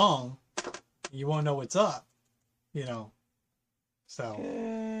 what went wrong. You won't know what's up, So,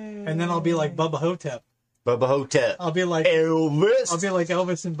 and then I'll be like Bubba Hotep. Bubba Hotep. I'll be like Elvis. I'll be like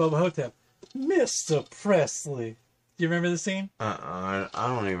Elvis and Bubba Hotep. Mr. Presley. Do you remember the scene? I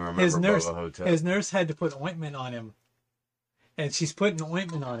don't even remember Bubba Hotep. His nurse had to put ointment on him. And she's putting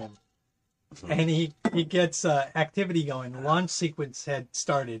ointment on him. And he gets activity going. The launch sequence had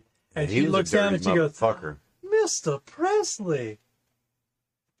started. And she looks down and she goes, Mr. Presley.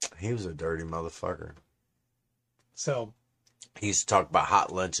 He was a dirty motherfucker. So. He used to talk about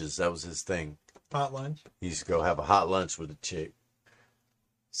hot lunches. That was his thing. Hot lunch? He used to go have a hot lunch with a chick.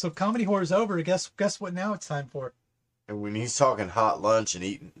 So Comedy Whore's over. Guess what now it's time for? And when he's talking hot lunch and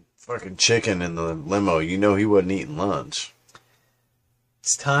eating fucking chicken in the limo, you know he wasn't eating lunch.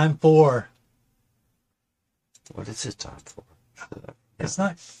 It's time for... What is it time for? It's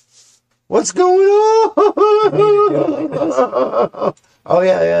not... What's going on? Oh,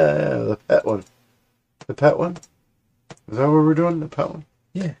 yeah. The pet one. The pet one? Is that what we're doing? The pet one?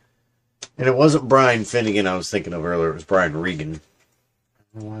 Yeah. And it wasn't Brian Finnegan I was thinking of earlier. It was Brian Regan.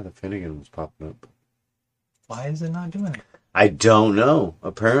 I don't know why the Finnegan was popping up. Why is it not doing it? I don't know.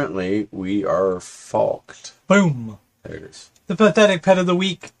 Apparently, we are falked. Boom. There it is. The pathetic pet of the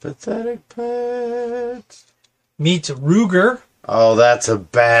week. Pathetic pet. Meets Ruger. Oh, that's a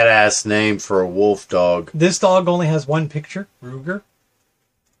badass name for a wolf dog. This dog only has one picture. Ruger.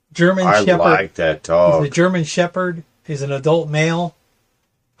 German Shepherd. I like that dog. He's a German Shepherd. He's an adult male.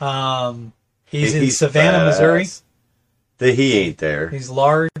 He's in Savannah, fast. Missouri. He ain't there. He's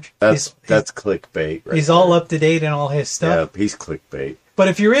large. That's clickbait. Right he's there. all up to date in all his stuff. Yep, he's clickbait. But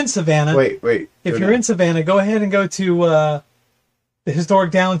if you're in Savannah, wait. If you're in Savannah, go ahead and go to the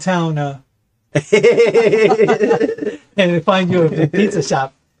historic downtown and find you a pizza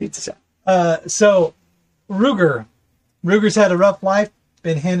shop. So Ruger's had a rough life.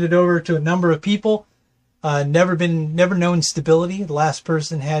 Been handed over to a number of people. Never known stability. The last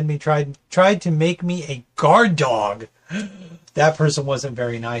person had me tried to make me a guard dog. That person wasn't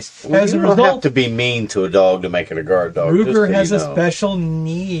very nice. Well, you don't have to be mean to a dog to make it a guard dog. Ruger has a special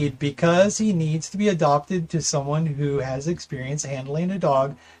need because he needs to be adopted to someone who has experience handling a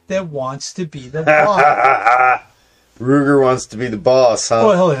dog that wants to be the boss. Ruger wants to be the boss, huh?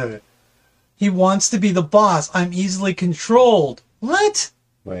 Oh, hell, he wants to be the boss. I'm easily controlled. What?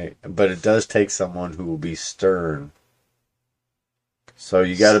 Wait, but it does take someone who will be stern. So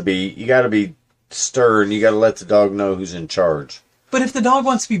you gotta be stern. You gotta let the dog know who's in charge. But if the dog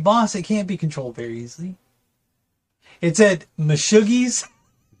wants to be boss, it can't be controlled very easily. It's at Meshuggah's.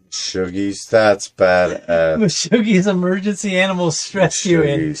 Shuggies, that's bad. Shuggies Emergency Animals Rescue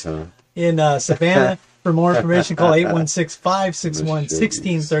in Savannah. For more information, call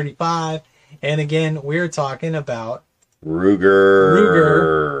 816-561-1635. And again, we're talking about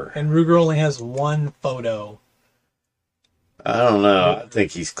Ruger. And Ruger only has one photo. I don't know. I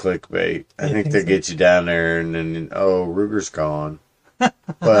think he's clickbait. I think they'll get you down there and then, Ruger's gone.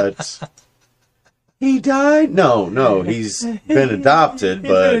 But he died? No, he's been adopted.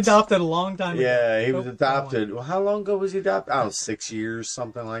 He's been adopted a long time ago. Yeah, he was adopted. Well, how long ago was he adopted? I don't know, 6 years,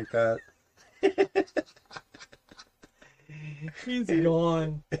 something like that. He's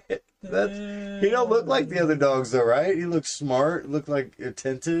gone. He don't look like the other dogs, though, right? He looks smart. Looked like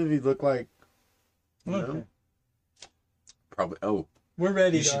attentive. He looked like, you know. Probably. Oh, we're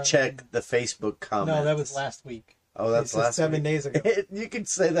ready. You should check the Facebook comments. No, that was last week. Oh, that's last 7 days ago. You can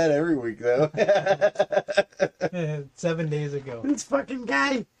say that every week, though. 7 days ago. This fucking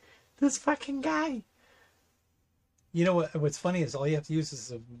guy. You know what? What's funny is all you have to use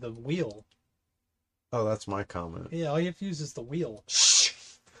is the wheel. Oh, that's my comment. Yeah, all you have to use is the wheel. Shh.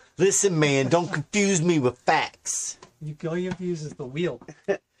 Listen, man, don't confuse me with facts. All you have to use is the wheel.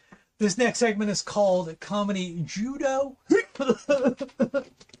 This next segment is called Comedy Judo.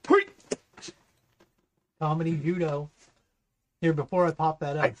 Comedy Judo. Here, before I pop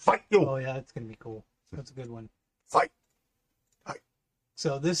that up. I fight you. Oh, yeah, that's going to be cool. That's a good one. Fight.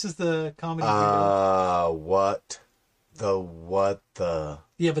 So this is the Comedy Judo. What the?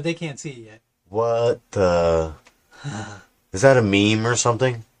 Yeah, but they can't see it yet. What the? Is that a meme or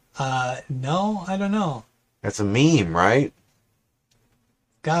something? No, I don't know. That's a meme, right?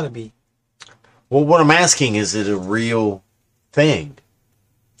 Gotta be. Well, what I'm asking, is it a real thing?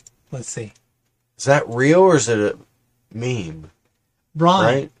 Let's see. Is that real or is it a meme?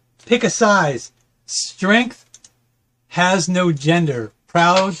 Brian, right? Pick a size. Strength has no gender.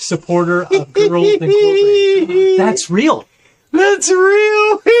 Proud supporter of Girls Incorporated. That's real. That's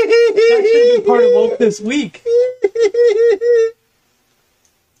real. That should be part of Woke This Week.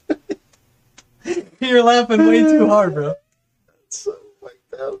 You're laughing way too hard, bro. That's so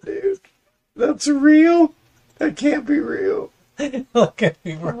fucked up, dude. That's real? That can't be real. Look,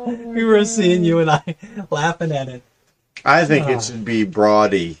 we were seeing you and I laughing at it. I think it should be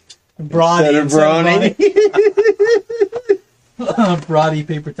Brody. Brody. Brody. Brody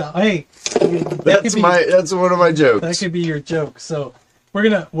paper towel. Hey, that's one of my jokes. That could be your joke. So we're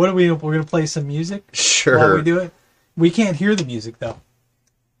gonna play some music. Sure. While we do it. We can't hear the music though.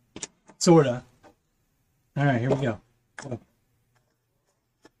 Sorta. All right, here we go.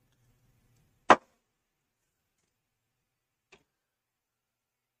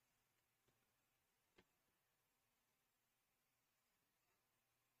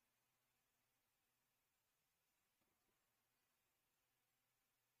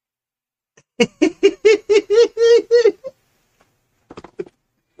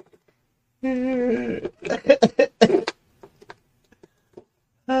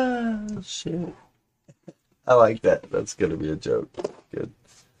 Oh, shit. I like that. That's going to be a joke. Good.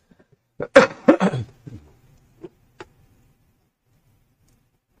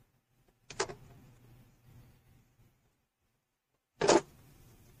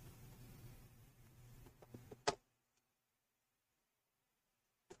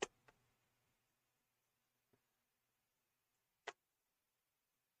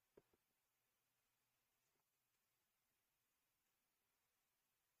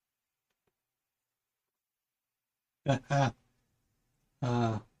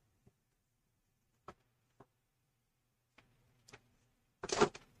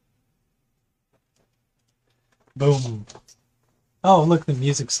 Boom. Oh, look, the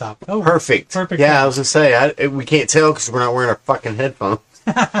music stopped. Oh, perfect. Yeah, I was going to say, we can't tell because we're not wearing our fucking headphones.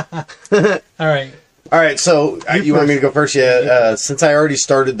 All right, so you want me to go first? Yeah, since I already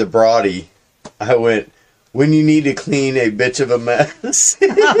started the Brody, I went, when you need to clean a bitch of a mess.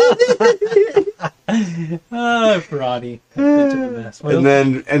 Brody. Bitch of a mess. Well,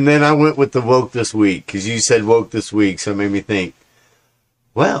 and then I went with the Woke This Week, because you said Woke This Week, so it made me think,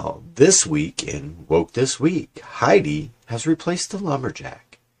 well, this week in Woke This Week, Heidi has replaced the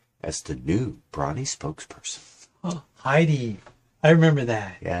lumberjack as the new Brawny spokesperson. Oh, Heidi. I remember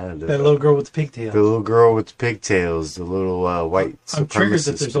that. Yeah. That little girl with the pigtails. The little girl with the pigtails, the little white supremacist. I'm triggered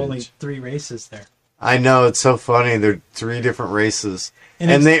that there's only 3 races there. I know, it's so funny. There are 3 different races.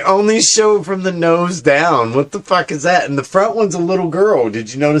 And they only show from the nose down. What the fuck is that? And the front one's a little girl.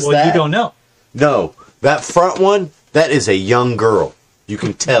 Did you notice that? Well, you don't know. No. That front one, that is a young girl. You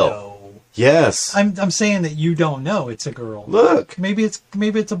can tell. No. Yes. I'm saying that you don't know it's a girl. Look. Maybe it's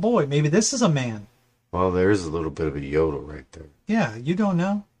a boy. Maybe this is a man. Well, there is a little bit of a yodel right there. Yeah, you don't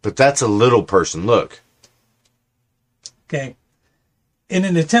know. But that's a little person. Look. Okay. In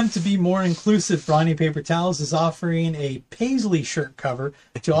an attempt to be more inclusive, Brawny Paper Towels is offering a paisley shirt cover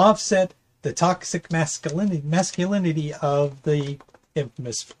to offset the toxic masculinity of the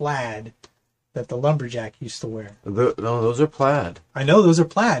infamous plaid that the lumberjack used to wear. No, those are plaid. I know those are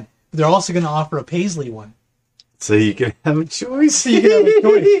plaid, but they're also going to offer a paisley one. So you can have a choice. You can have a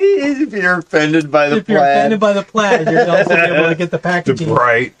choice. If you're offended by the If you're offended by the plaid, you're also able to get the packaging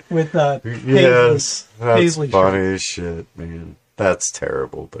right. with Yes, that's paisley funny shirt. as shit, man. That's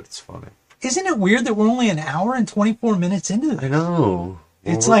terrible, but it's funny. Isn't it weird that we're only an hour and 24 minutes into I this? know.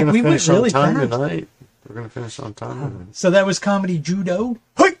 It's we're like gonna we went finish on really time fast. tonight. We're gonna finish on time. So that was Comedy Judo.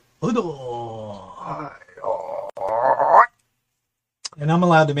 Hey! And I'm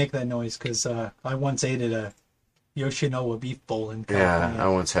allowed to make that noise because I once ate at a Yoshinoya beef bowl in California. Yeah, I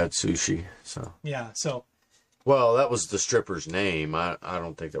once had sushi. So So well, that was the stripper's name. I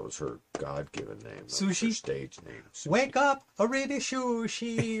don't think that was her God-given name. That was Sushi? her stage name. Sushi. wake up, a little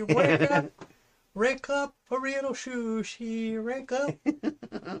sushi. Wake up, a little sushi. Wake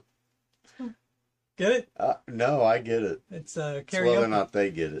up. Get it? No, I get it. It's It's karaoke. whether or not they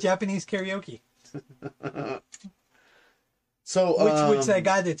get it. Japanese karaoke. So, Which that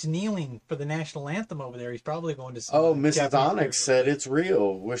guy that's kneeling for the national anthem over there, he's probably going to see. oh, Mrs. Japanese Onyx karaoke. said it's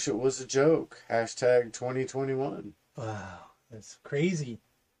real. Wish it was a joke. Hashtag 2021. Wow, that's crazy.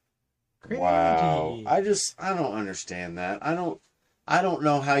 Crazy. Wow. I don't understand that. I don't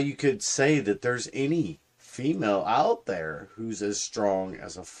know how you could say that there's any female out there who's as strong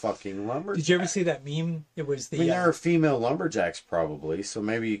as a fucking lumberjack. Did you ever see that meme? It was the. I mean, there are female lumberjacks probably, so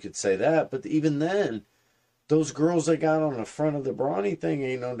maybe you could say that. But even then, those girls that got on the front of the Brawny thing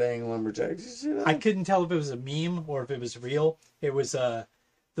ain't no dang lumberjacks. You see that? I couldn't tell if it was a meme or if it was real. It was the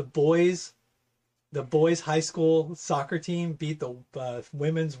boys high school soccer team beat the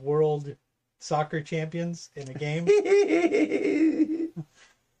women's world soccer champions in a game.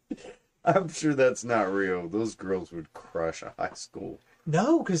 I'm sure that's not real. Those girls would crush a high school.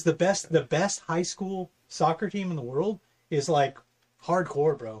 No, because the best high school soccer team in the world is like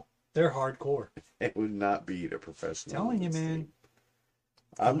hardcore, bro. They're hardcore. It would not beat a professional. Telling you, women's man. team.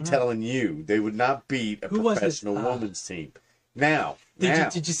 I'm telling you, they would not beat a Who was it? professional women's team. Now,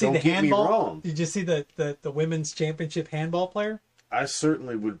 Did you see don't the get handball? me wrong. Did you see the women's championship handball player? I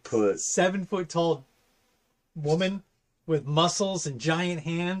certainly would put 7 foot tall woman with muscles and giant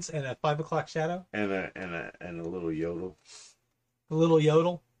hands and a 5 o'clock shadow. and a little yodel. A little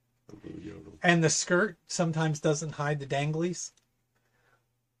yodel. A little yodel. And the skirt sometimes doesn't hide the danglies.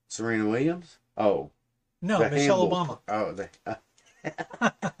 Serena Williams? Oh. No, the Michelle handball. Obama.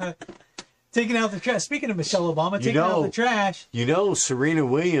 Oh, Taking out the trash. Speaking of Michelle Obama, You taking know- out the trash. you know, Serena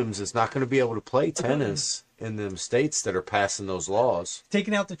Williams is not going to be able to play tennis in them states that are passing those laws.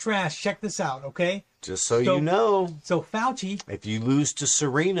 Taking out the trash. Check this out, okay? Just so So- you know, So Fauci, if you lose to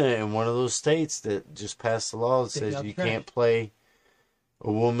Serena in one of those states that just passed the law that Take says out you the trash. can't play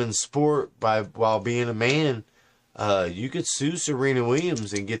a woman's sport while being a man, you could sue Serena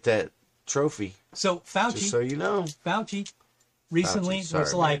Williams and get that trophy. so Fauci, Just so you know. Fauci recently Fauci, sorry,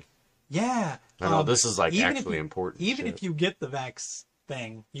 was man. like, yeah. I know this is like even if actually you- important. Even shit. if you get the vax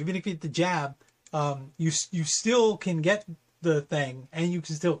thing, even if you get the jab, you still can get the thing and you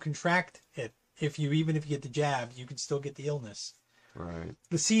can still contract it. Even if you get the jab, you can still get the illness. Right.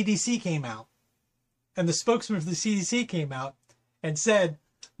 The CDC came out, and the spokesman for the CDC came out and said,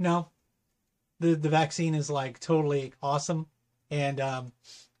 no, the vaccine is like totally awesome, and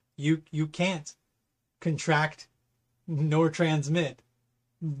you can't contract nor transmit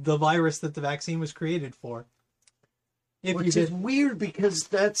the virus that the vaccine was created for. If Which you is did, weird because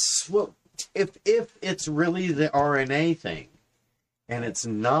that's what if it's really the RNA thing, and it's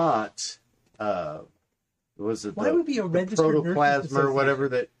not was it why the, would be a the registered nurses protoplasma or whatever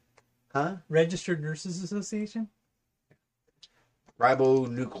association? that, huh? Registered Nurses Association?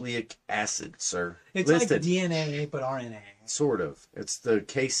 Ribonucleic acid, sir. It's Listen, like DNA but RNA. sort of. It's the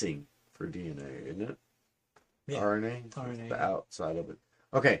casing for DNA, isn't it? Yeah. RNA. RNA. The outside of it.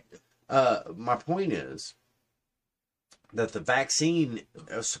 Okay. My point is that the vaccine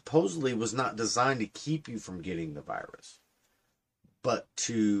supposedly was not designed to keep you from getting the virus, but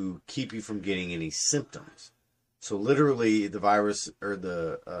to keep you from getting any symptoms. So literally, the virus or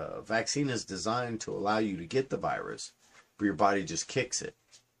the vaccine is designed to allow you to get the virus, but your body just kicks it,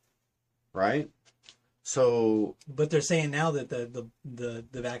 right? So But they're saying now that the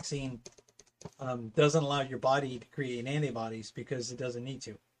vaccine doesn't allow your body to create antibodies because it doesn't need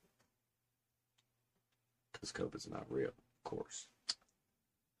to. because COVID's not real, of course.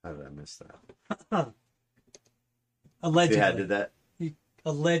 How did I miss that? Allegedly. Yeah, I did that.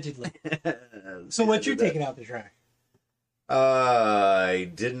 Allegedly. So what you're taking out the trash?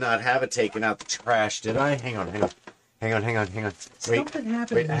 I did not have it taken out the trash, did I? Hang on. Wait, Something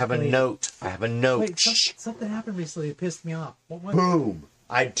happened wait, I have a note. Wait, something happened recently that pissed me off. What was it? Boom.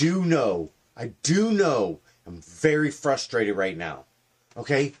 I do know. I'm very frustrated right now.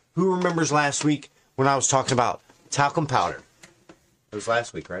 Okay? Who remembers last week when I was talking about talcum powder? It was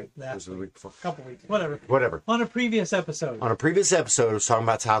last week, right? It was the week before. Couple weeks. Whatever. On a previous episode. a previous episode, I was talking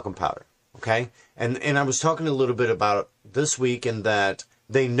about talcum powder. Okay? And I was talking a little bit about it this week in that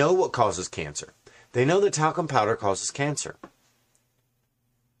they know what causes cancer. They know that talcum powder causes cancer.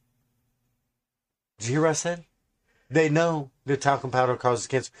 Did you hear what I said? They know that talcum powder causes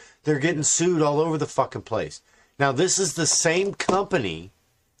cancer. They're getting sued all over the fucking place. Now, this is the same company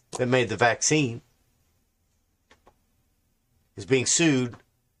that made the vaccine is being sued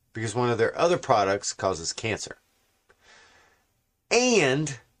because one of their other products causes cancer.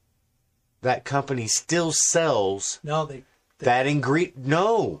 And that company still sells that ingredient.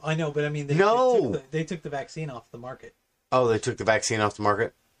 No. I know, but I mean, they took the vaccine off the market. Oh, they took the vaccine off the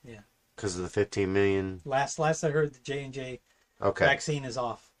market? Yeah. Because of the 15 million. Last I heard, the J&J vaccine is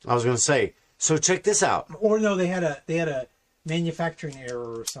off. I was going to say, so check this out. Or no, they had a manufacturing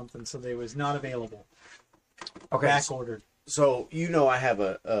error or something, so they was not available. Okay. Back ordered. So you know I have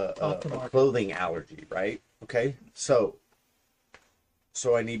a clothing allergy, right? Okay. So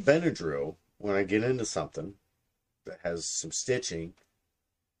I need Benadryl when I get into something that has some stitching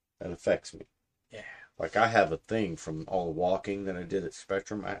that affects me. Yeah. Like I have a thing from all the walking that I did at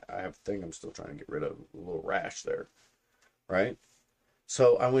Spectrum. I have a thing I'm still trying to get rid of, a little rash there. Right?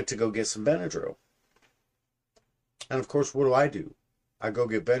 So I went to go get some Benadryl. And of course, what do? I go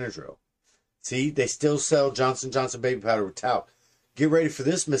get Benadryl. See, they still sell Johnson & Johnson baby powder with talc. Get ready for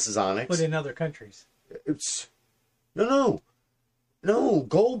this, Mrs. Onyx. But in other countries. No,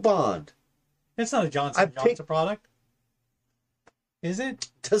 Gold Bond. It's not a Johnson & Johnson product. Is it?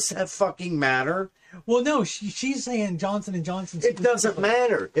 Does that fucking matter? Well, no, she's saying Johnson & Johnson. It doesn't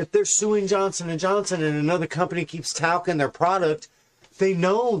matter. If they're suing Johnson & Johnson and another company keeps talcing their product, they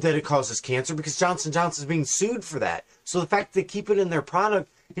know that it causes cancer because Johnson & Johnson is being sued for that. So the fact that they keep it in their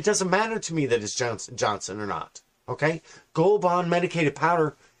product, it doesn't matter to me that it's Johnson or not. Okay? Gold Bond medicated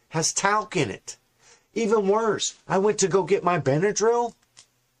powder has talc in it. Even worse, I went to go get my Benadryl,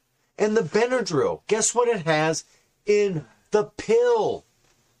 and the Benadryl, guess what it has in the pill?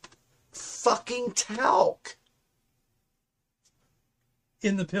 Fucking talc.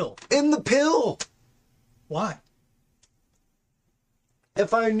 In the pill. In the pill. Why?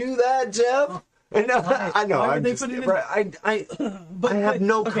 If I knew that, Jeff. I know. Why would they put it in? I have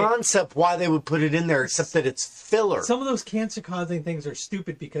no concept why they would put it in there except that it's filler. Some of those cancer-causing things are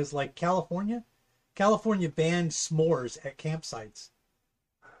stupid because, like California banned s'mores at campsites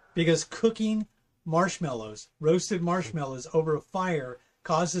because cooking roasted marshmallows over a fire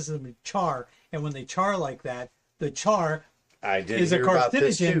causes them to char, and when they char like that, the char is a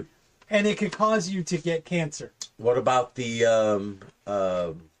carcinogen, and it could cause you to get cancer. What about the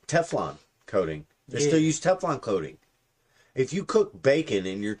Teflon coating? They still use Teflon coating. If you cook bacon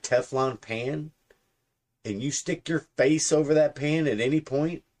in your Teflon pan and you stick your face over that pan at any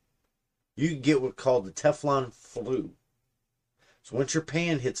point, you can get what's called the Teflon flu. So once your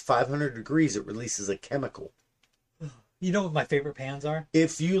pan hits 500 degrees, it releases a chemical. You know what my favorite pans are?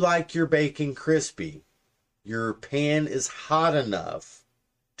 If you like your bacon crispy, your pan is hot enough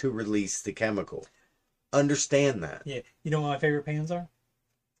to release the chemical. Understand that. Yeah. You know what my favorite pans are?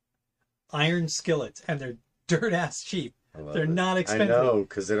 Iron skillets, and they're dirt ass cheap. They're not expensive. I know,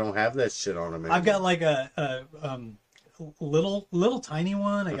 because they don't have that shit on them anymore. I've got like a little tiny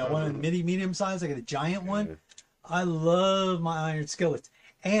one. I got one in medium size. I got a giant one. I love my iron skillets,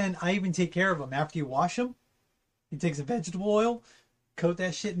 and I even take care of them after you wash them. You take some vegetable oil, coat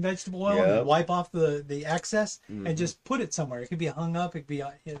that shit in vegetable oil, and then wipe off the excess, and just put it somewhere. It could be hung up, it could be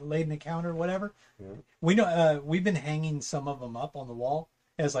laid in the counter, whatever. We know we've been hanging some of them up on the wall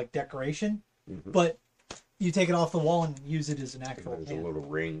as like decoration, but you take it off the wall and use it as an actual pan. There's a little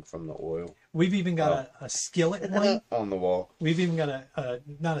ring from the oil. We've even got a skillet one on the wall. We've even got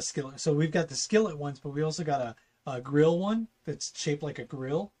not a skillet. So we've got the skillet ones, but we also got a grill one that's shaped like a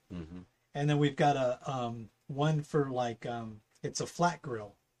grill, and then we've got a one for like it's a flat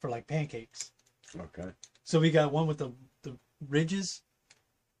grill for like pancakes. Okay. So we got one with the ridges.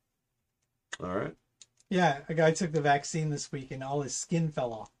 All right. Yeah, a guy took the vaccine this week and all his skin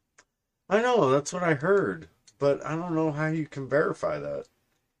fell off. I know, that's what I heard, but I don't know how you can verify that.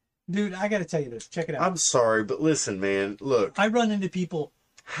 Dude, I got to tell you this. Check it out. I'm sorry, but listen, man. Look, I run into people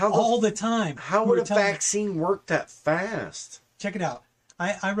all the time. How would a vaccine work that fast? Check it out.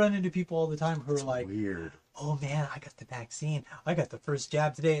 I run into people all the time who are like, Weird. oh man, I got the vaccine. I got the first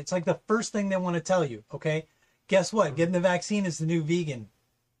jab today. It's like the first thing they want to tell you, okay? Guess what? Getting the vaccine is the new vegan.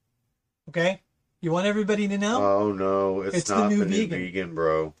 Okay? You want everybody to know? Oh no, it's not the new vegan,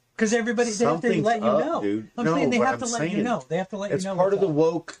 bro. Because everybody, they have to Something's let you up, know. dude. I'm No, saying they but have I'm to let saying you know. They have to let you It's know. part of the what's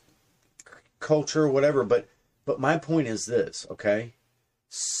up. woke culture or whatever, but my point is this, okay?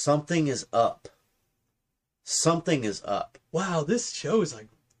 Something is up. Something is up. Wow, this show is like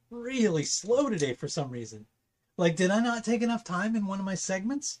really slow today for some reason. Like, did I not take enough time in one of my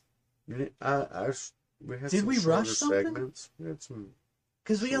segments? We had Did some we shorter rush something? segments. We had some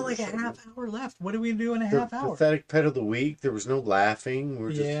Because we got like a half hour left. What do we do in a half hour? pathetic pet of the week. There was no laughing.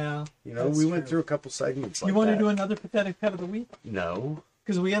 We're just, Yeah, we went through a couple segments. You want to do another pathetic pet of the week? No,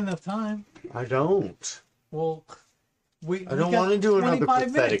 Because we had enough time. I don't. Well, I don't want to do another 25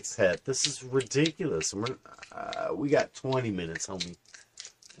 pathetic minutes. pet. This is ridiculous. And we got 20 minutes, homie.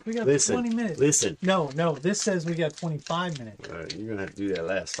 We got Listen, 20 minutes. listen. No, this says we got 25 minutes. You're gonna have to do that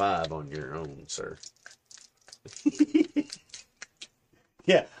last 5 on your own, sir.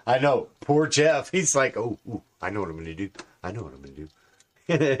 Yeah, I know. Poor Jeff. He's like, oh, I know what I'm gonna do. I know what I'm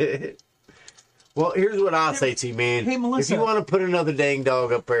gonna do. Well, here's what I'll say to you, man. Hey, Melissa. If you want to put another dang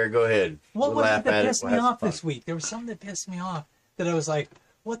dog up there, go ahead. What We'll was laugh it that at pissed We'll me have off some this week? There was something that pissed me off that I was like,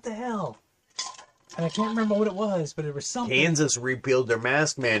 what the hell? And I can't remember what it was, but it was something. Kansas repealed their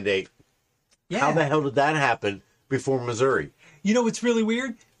mask mandate. Yeah. How the hell did that happen before Missouri? You know what's really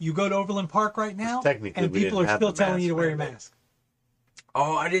weird? You go to Overland Park right now, Technically, and we people didn't are have still the telling mask you to wear your mandate. mask.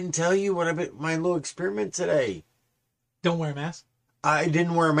 Oh, I didn't tell you my little experiment today. Don't wear a mask. I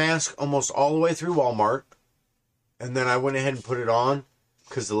didn't wear a mask almost all the way through Walmart. And then I went ahead and put it on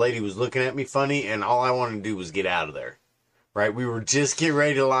because the lady was looking at me funny, and all I wanted to do was get out of there. Right? We were just getting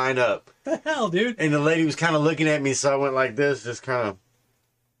ready to line up. What the hell, dude? And the lady was kind of looking at me, so I went like this, just kind of.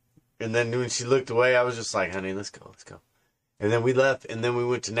 And then when she looked away, I was just like, honey, let's go. And then we left, and then we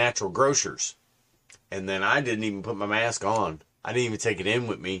went to Natural Grocers. And then I didn't even put my mask on. I didn't even take it in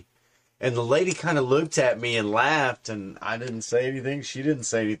with me. And the lady kind of looked at me and laughed, and I didn't say anything. She didn't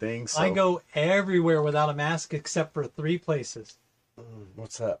say anything. So. I go everywhere without a mask except for 3 places.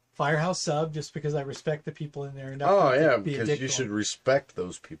 What's that? Firehouse Sub, just because I respect the people in there enough. Oh, to yeah, be a because dick you to should them. respect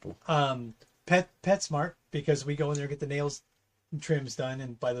those people. PetSmart, because we go in there and get the nails and trims done,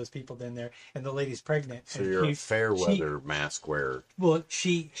 and by those people in there, and the lady's pregnant. So and you're a fair weather mask wearer. Well,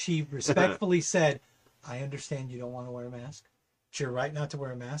 she respectfully said, I understand you don't want to wear a mask. It's your right not to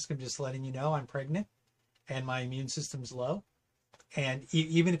wear a mask. I'm just letting you know I'm pregnant and my immune system's low. And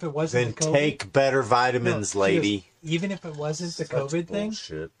even if it wasn't Then the COVID, take better vitamins, she lady. goes, even if it wasn't the Such COVID thing,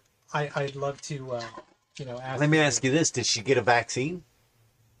 bullshit. I'd love to, ask. Let me ask you this. Did she get a vaccine?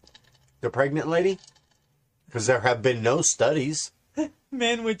 The pregnant lady? Because there have been no studies.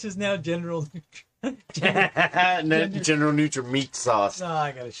 Man, which is now General. General Nutri meat sauce. No,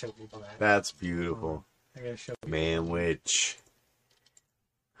 I gotta show people that. That's beautiful. I gotta show people. Manwich.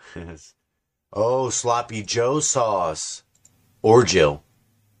 Oh, Sloppy Joe sauce. Or Jill.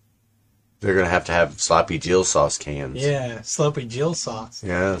 They're going to have Sloppy Jill sauce cans. Yeah, Sloppy Jill sauce.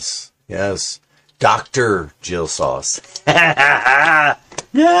 Yes. Dr. Jill sauce.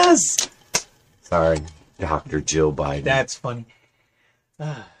 Yes! Sorry. Dr. Jill Biden. That's funny.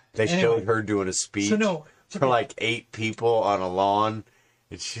 They Anyway. showed her doing a speech So no, for like 8 people on a lawn.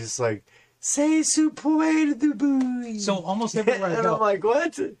 And she's like, say su puede de bui. so almost everywhere I And go, I'm like,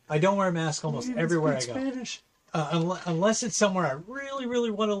 what? I don't wear a mask almost everywhere I go. Spanish. Unless it's somewhere I really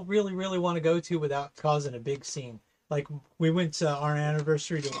want to go to without causing a big scene. Like we went to our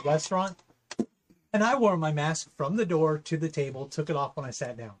anniversary to a restaurant, and I wore my mask from the door to the table, took it off when I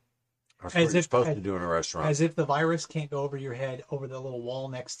sat down, That's what As you're if- supposed as- to do in a restaurant. as if the virus can't go over your head over the little wall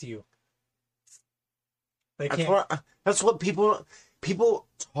next to you. They can't. That's what people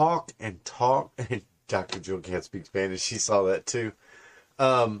talk and talk. And Dr. Jill can't speak Spanish. She saw that too.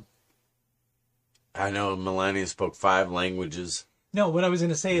 I know Melania spoke 5 languages. No, what I was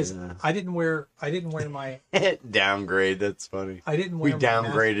going to say is Yeah. I didn't wear my Downgrade. That's funny. I didn't We wear my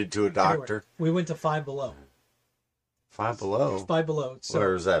mask downgraded to a everywhere. doctor. We went to Five Below. 5 Below. Five Below. So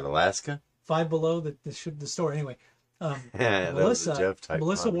Where was that? Alaska? Five Below the store anyway. That was a Jeff type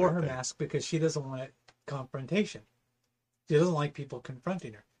Melissa comment wore right her there. mask because she doesn't want confrontation. She doesn't like people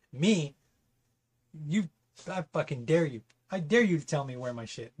confronting her. Me, I fucking dare you. I dare you to tell me where my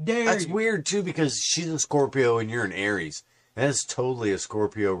shit. That's you. weird too because she's a Scorpio and you're an Aries. That's totally a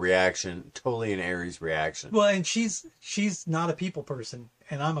Scorpio reaction. Totally an Aries reaction. Well, and she's not a people person,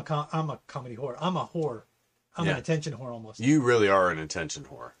 and I'm a comedy whore. I'm a whore. I'm an attention whore almost. You really are an attention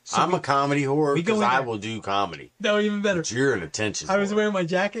whore. So I'm a comedy whore because I will do comedy. No, even better. But you're an attention whore. I was wearing my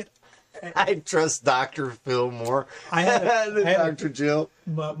jacket. I trust Dr. Phil more than Dr. Jill.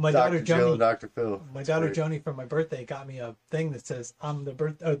 My daughter Joni, Dr. Phil. My daughter Joni for my birthday got me a thing that says I'm the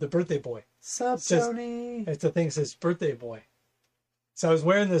birthday boy. Sup, Joni? It's a thing that says birthday boy. So I was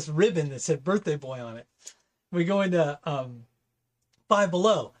wearing this ribbon that said birthday boy on it. We go into Five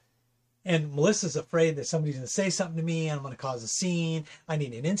Below. And Melissa's afraid that somebody's going to say something to me and I'm going to cause a scene. I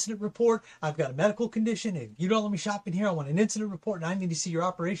need an incident report. I've got a medical condition. And you don't let me shop in here. I want an incident report. And I need to see your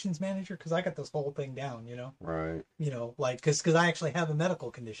operations manager because I got this whole thing down, you know? Right. You know, like, because I actually have a medical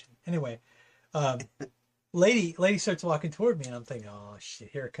condition. Anyway, lady starts walking toward me and I'm thinking, oh,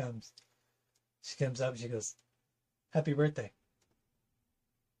 shit, here it comes. She comes up and she goes, happy birthday.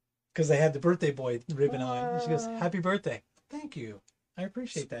 Because I had the birthday boy ribbon on. And she goes, happy birthday. Thank you. I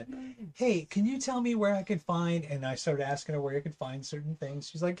appreciate that. Hey, can you tell me where I can find? And I started asking her where I could find certain things.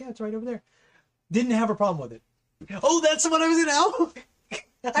 She's like, yeah, it's right over there. Didn't have a problem with it. Oh, that's what I was gonna.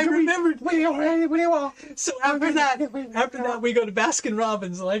 I remembered. What do you want? So after that, we go to Baskin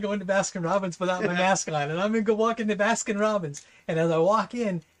Robbins, and I go into Baskin Robbins without my mask on, and I'm gonna go walk into Baskin Robbins. And as I walk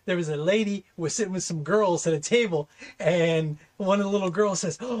in, there was a lady who was sitting with some girls at a table, and one of the little girls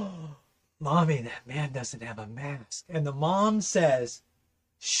says, "Oh, Mommy, that man doesn't have a mask." And the mom says,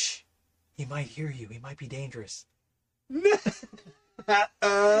 "Shh, he might hear you. He might be dangerous." He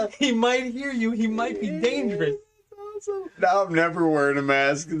might hear you. He might be dangerous. Awesome. Now I'm never wearing a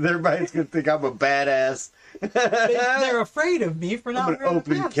mask. Everybody's going to think I'm a badass. They're afraid of me for not wearing a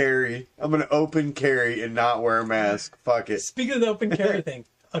mask. I'm going to open carry and not wear a mask. Fuck it. Speaking of the open carry thing.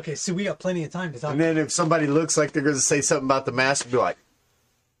 Okay, so we got plenty of time to talk. And then if somebody looks like they're going to say something about the mask, be like,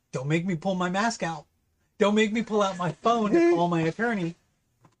 don't make me pull my mask out. Don't make me pull out my phone to call my attorney.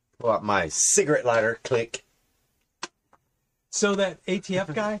 Pull out my cigarette lighter. Click. So that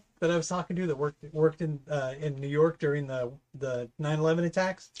ATF guy that I was talking to that worked in New York during the 9/11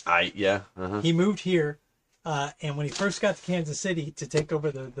 attacks. Yeah. He moved here, and when he first got to Kansas City to take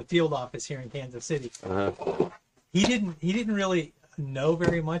over the field office here in Kansas City, he didn't really know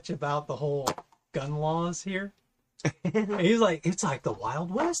very much about the whole gun laws here. He's like, it's like the Wild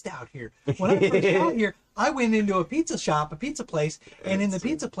West out here. When I first got here, I went into a pizza place, and in the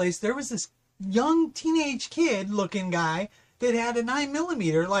pizza place there was this young teenage kid looking guy that had a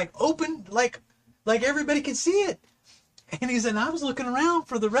 9mm, like open, like everybody could see it. And he said, I was looking around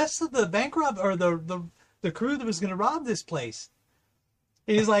for the rest of the bank rob or the crew that was going to rob this place.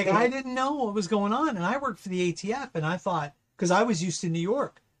 He's like, I didn't know what was going on, and I worked for the ATF, and I thought, because I was used to New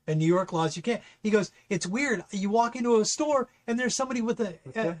York. And New York laws, you can't. He goes, it's weird. You walk into a store and there's somebody with an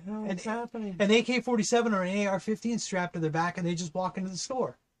AK-47 or an AR-15 strapped to their back, and they just walk into the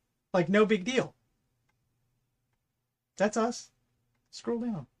store, like no big deal. That's us. Scroll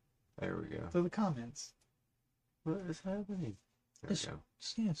down. There we go. To the comments. What is happening? Just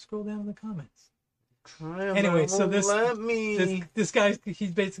scroll down to the comments. Anyway, so this guy,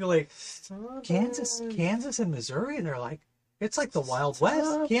 he's basically like, Kansas and Missouri, and they're like, it's like the Wild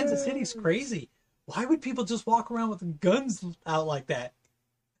West. Kansas City's crazy. Why would people just walk around with guns out like that?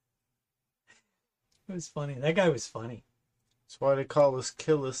 It was funny. That guy was funny. That's why they call us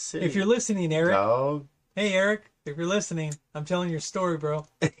Killer City. If you're listening, Eric. Dog. Hey, Eric. If you're listening, I'm telling your story, bro.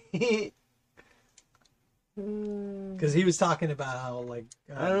 Because he was talking about how, like...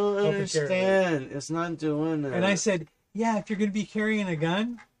 I don't understand. It's not doing that. And I said, yeah, if you're going to be carrying a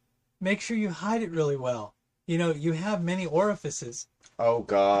gun, make sure you hide it really well. You know, you have many orifices. Oh,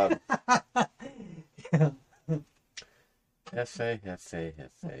 God. Hefe.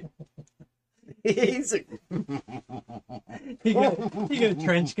 He's a... You get a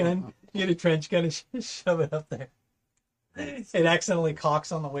trench gun. You get a trench gun and shove it up there. It accidentally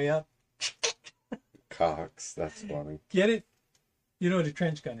cocks on the way up. Cocks. That's funny. Get it? You know what a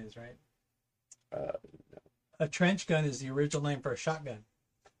trench gun is, right? No. A trench gun is the original name for a shotgun.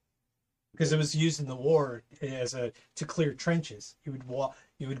 Because it was used in the war to clear trenches. You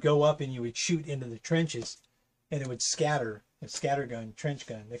would go up and you would shoot into the trenches, and it would scatter. A scatter gun, trench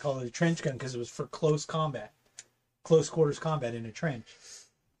gun. They call it a trench gun because it was for close quarters combat in a trench.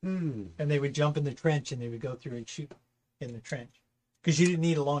 And they would jump in the trench and they would go through and shoot in the trench because you didn't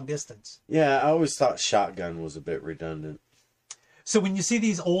need a long distance. Yeah, I always thought shotgun was a bit redundant. So when you see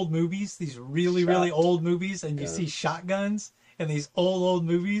these old movies, these really old movies, and you see shotguns in these old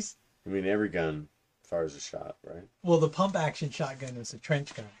movies. I mean, every gun fires a shot, right? Well, the pump action shotgun is a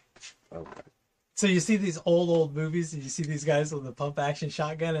trench gun. Okay. So you see these old movies, and you see these guys with a pump action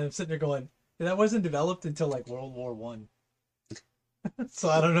shotgun, and I'm sitting there going, that wasn't developed until like World War I. So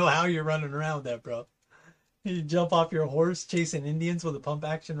I don't know how you're running around with that, bro. You jump off your horse chasing Indians with a pump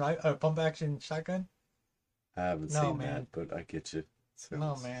action shotgun. I haven't No, seen man. that, but I get you.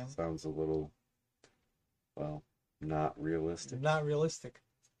 No, man. Sounds a little, well, not realistic. Not realistic.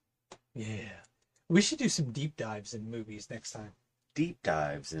 Yeah. We should do some deep dives in movies next time. Deep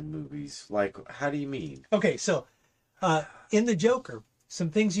dives in movies, like, how do you mean? Okay, so in the Joker, some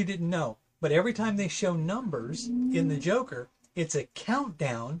things you didn't know, but every time they show numbers in the Joker, it's a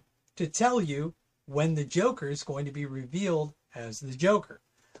countdown to tell you when the Joker is going to be revealed as the Joker.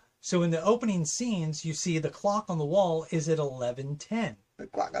 So in the opening scenes, you see the clock on the wall is at 11:10. The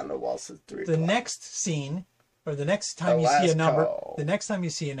clock on the wall says 3 The o'clock. next scene, or the next time The you see a last number, call. the next time you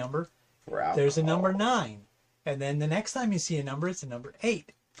see a number, For there's a alcohol. number 9. And then the next time you see a number, it's a number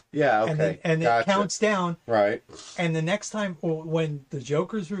 8. Yeah, okay. And Gotcha. it counts down. Right. And the next time, when the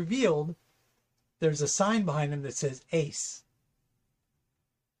Joker's revealed, there's a sign behind him that says Ace,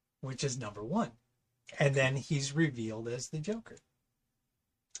 which is number 1. And then he's revealed as the Joker.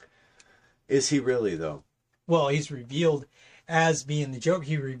 Is he really, though? Well, he's revealed as being the Joker.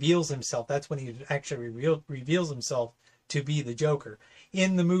 He reveals himself. That's when he actually reveals himself to be the Joker.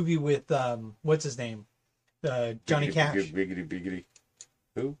 In the movie with, what's his name? Johnny Cash. Biggity.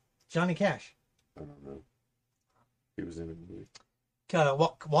 Who? Johnny Cash. I don't know. He was in a movie.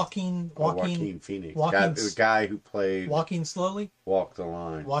 Joaquin Phoenix. Walking- The guy who played Walking slowly, Walk the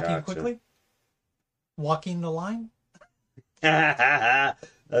Line. walking Gotcha. quickly, walking the line.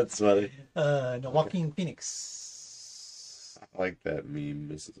 That's funny. No, Joaquin Phoenix. I like that meme,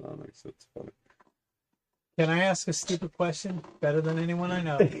 Mrs. Onyx. That's funny. Can I ask a stupid question? Better than anyone I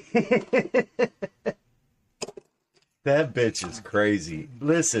know. That bitch is crazy.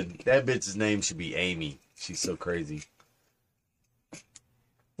 Listen, that bitch's name should be Amy. She's so crazy.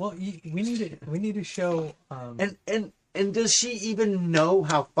 Well, we need to show. And does she even know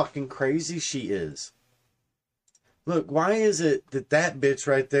how fucking crazy she is? Look, why is it that bitch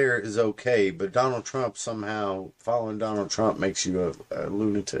right there is okay, but Donald Trump somehow, following Donald Trump makes you a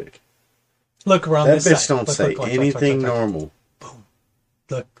lunatic? Look around That this bitch side. don't Look, say look, anything look. normal. Boom.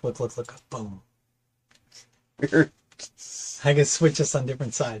 Look. Boom. I can switch us on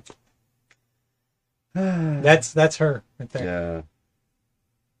different sides. That's her right there. Yeah.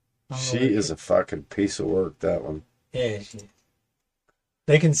 I don't know She what is a fucking piece of work, that one. Yeah, she is.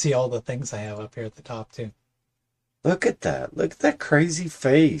 They can see all the things I have up here at the top too. Look at that. Look at that crazy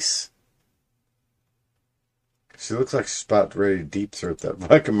face. She looks like she's about ready to deep throat that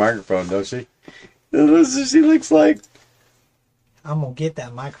fucking microphone, don't she? That's what she looks like. I'm gonna get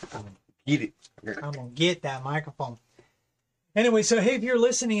that microphone. Eat it. I'm gonna get that microphone. Anyway, so hey, if you're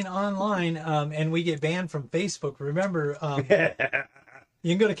listening online and we get banned from Facebook, remember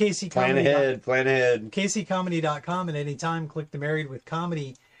you can go to KC Plan Comedy. ahead. KCComedy.com at any time. Click the Married with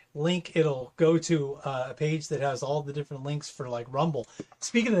Comedy link. It'll go to a page that has all the different links for like Rumble.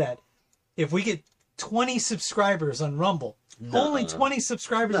 Speaking of that, if we get 20 subscribers on Rumble, only 20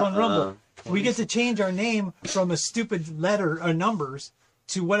 subscribers on Rumble, we get to change our name from a stupid letter or numbers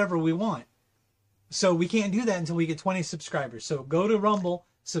to whatever we want. So we can't do that until we get 20 subscribers. So go to Rumble,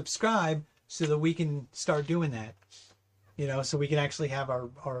 subscribe, so that we can start doing that. You know, so we can actually have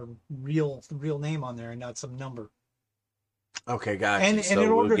our real name on there and not some number. Okay, gotcha. And so in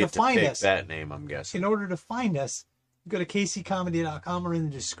order we'll to get find pick us- that name, I'm guessing. In order to find us, go to kccomedy.com or in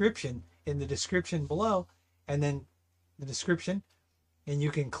the description below, and then the description, and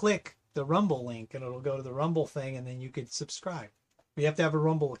you can click the Rumble link, and it'll go to the Rumble thing, and then you can subscribe. You have to have a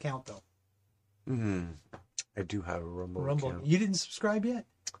Rumble account, though. I do have a Rumble account. You didn't subscribe yet?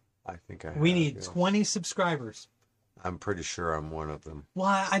 I think I We have, need yeah. 20 subscribers. I'm pretty sure I'm one of them. Well,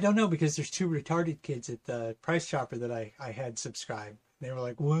 I don't know, because there's 2 retarded kids at the Price Chopper that I had subscribed. They were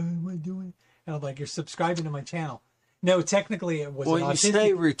like, what am I doing? And I'm like, you're subscribing to my channel. No, technically it was an Well, you autistic.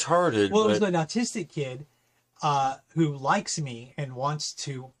 say retarded, Well, it was but an autistic kid who likes me and wants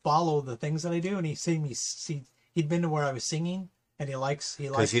to follow the things that I do. And he'd been to where I was singing, and he likes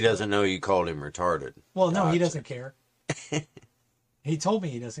because he doesn't know you called him retarded. Well, no, he Gotcha. doesn't care. He told me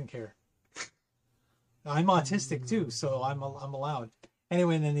he doesn't care. I'm autistic too, so I'm allowed.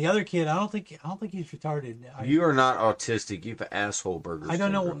 Anyway, and then the other kid, I don't think he's retarded. You are not autistic. You have asshole burgers. I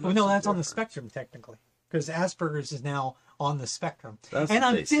don't know. syndrome. No, a that's on the difference. spectrum technically, because Asperger's is now on the spectrum. That's and what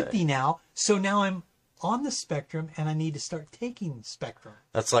I'm they say. 50 now, so now I'm on the spectrum, and I need to start taking spectrum.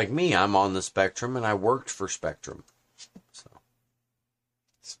 That's like me. I'm on the spectrum, and I worked for Spectrum. So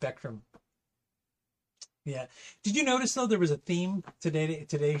Spectrum. Yeah. Did you notice though there was a theme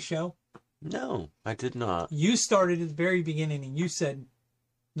today's show? no, I did not. You started at the very beginning, and you said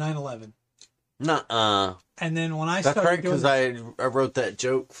 9/11. Nuh-uh. And then when I That's started right, doing, because I wrote that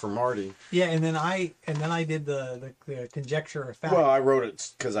joke for Marty. yeah, and then I did the conjecture of fact Well, I wrote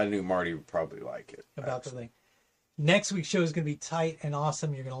it because I knew Marty would probably like it. about the thing. Next week's show is going to be tight and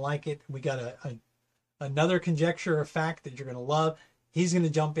awesome. You're going to like it. We got another conjecture of fact that you're going to love. He's going to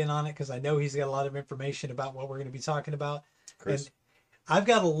jump in on it because I know he's got a lot of information about what we're going to be talking about. Chris. And I've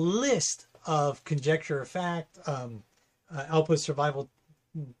got a list of conjecture of fact, Outpost Survival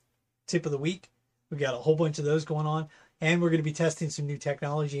tip of the week. We got a whole bunch of those going on, and we're going to be testing some new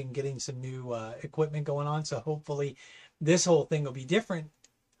technology and getting some new equipment going on. So hopefully this whole thing will be different,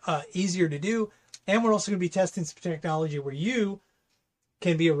 easier to do. And we're also going to be testing some technology where you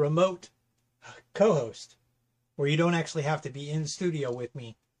can be a remote co-host, where you don't actually have to be in studio with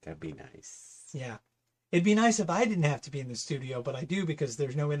me. That'd be nice. Yeah. It'd be nice if I didn't have to be in the studio, but I do because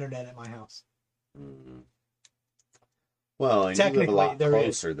there's no internet at my house. Mm-hmm. Well, and you live a lot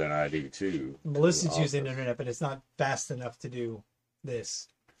closer than I do, too. Melissa's using internet, but it's not fast enough to do this.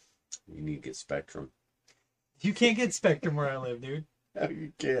 You need to get Spectrum. You can't get Spectrum where I live, dude. No,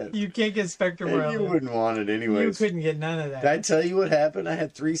 you can't. You can't get Spectrum where I live. You wouldn't want it anyways. You couldn't get none of that. Did I tell you what happened? I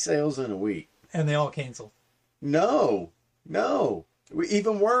had 3 sales in a week. And they all canceled. No.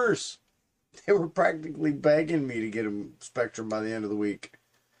 Even worse. They were practically begging me to get them Spectrum by the end of the week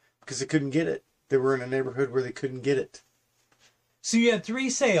because they couldn't get it. They were in a neighborhood where they couldn't get it. So you had 3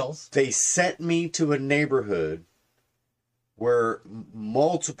 sales. They sent me to a neighborhood where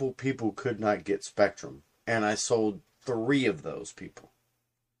multiple people could not get Spectrum, and I sold 3 of those people.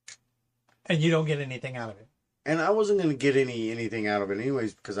 And you don't get anything out of it. And I wasn't going to get anything out of it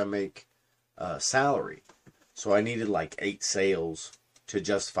anyways because I make salary. So I needed like 8 sales to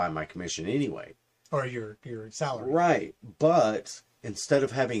justify my commission anyway. Or your salary. Right. But instead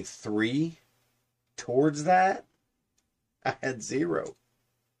of having 3 towards that, I had 0.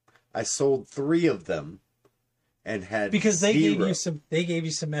 I sold 3 of them and had because they 0. gave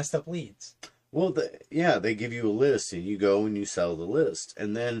you some messed up leads. Well, they give you a list and you go and you sell the list.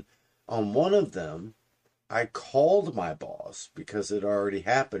 And then on one of them, I called my boss because it already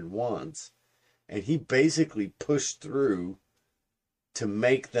happened once. And he basically pushed through to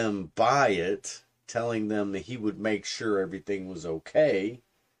make them buy it, telling them that he would make sure everything was okay.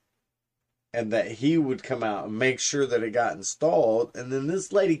 And that he would come out and make sure that it got installed. And then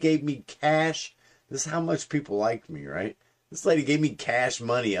this lady gave me cash. This is how much people liked me, right? This lady gave me cash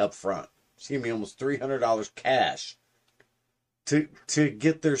money up front. She gave me almost $300 cash to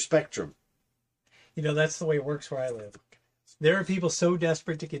get their Spectrum. You know, that's the way it works where I live. There are people so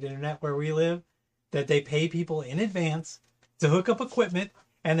desperate to get internet where we live that they pay people in advance to hook up equipment,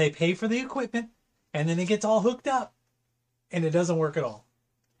 and they pay for the equipment, and then it gets all hooked up, and it doesn't work at all.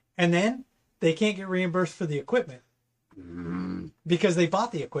 And then they can't get reimbursed for the equipment because they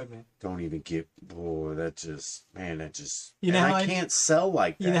bought the equipment. Don't even get, boy, that just. You know how I can't sell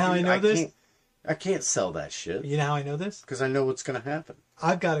like that. You know how I know this? I can't sell that shit. You know how I know this? Because I know what's going to happen.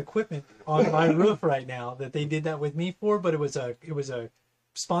 I've got equipment on my roof right now that they did that with me for, but it was a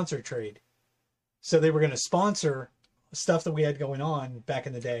sponsor trade. So they were going to sponsor stuff that we had going on back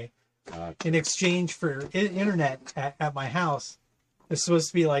in the day in exchange for internet at my house. It's supposed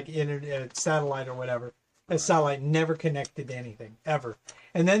to be like internet, satellite or whatever. That satellite never connected to anything, ever.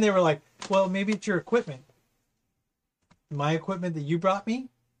 And then they were like, well, maybe it's your equipment. My equipment that you brought me?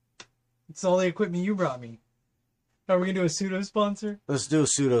 It's all the equipment you brought me. Are we going to do a pseudo sponsor? Let's do a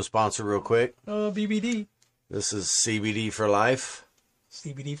pseudo sponsor real quick. Oh, BBD. This is CBD for life.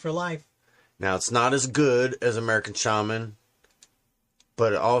 CBD for life. Now, it's not as good as American Shaman,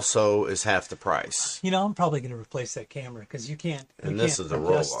 but it also is half the price. You know, I'm probably going to replace that camera because you can't. And this is the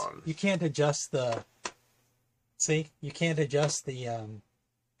roll-on. You can't adjust the. See, you can't adjust the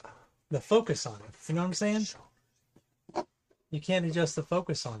focus on it. You know what I'm saying? You can't adjust the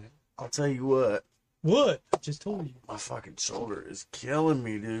focus on it. I'll tell you what. What? I just told you. My fucking shoulder is killing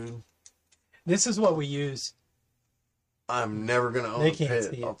me, dude. This is what we use. I'm never going to own a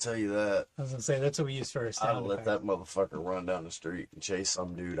pit. I'll tell you that. I was going to say, that's what we use for our sound I'd have let that motherfucker run down the street and chase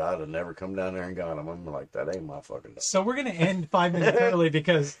some dude. I'd have never come down there and got him. I'm like, that ain't my fucking dog. So we're going to end 5 minutes early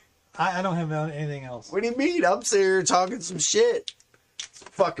because I don't have anything else. What do you mean? I'm sitting here talking some shit.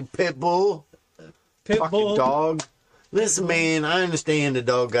 Fucking pit bull. Fucking dog. Listen, man, I understand the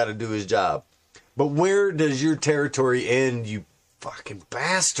dog got to do his job. But where does your territory end, you fucking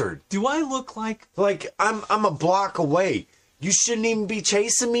bastard? Do I look like... Like, I'm a block away. You shouldn't even be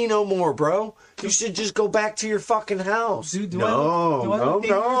chasing me no more, bro. You should just go back to your fucking house. Do I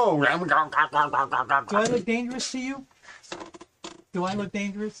look dangerous to you? Do I look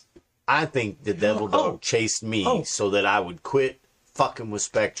dangerous? I think the devil dog chased me so that I would quit fucking with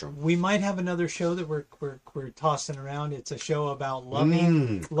Spectrum. We might have another show that we're tossing around. It's a show about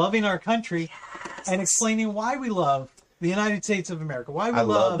loving our country and explaining why we love the United States of America. Why we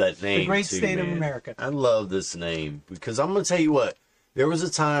love that name the great too, state man. of America. I love this name because I'm gonna tell you what. There was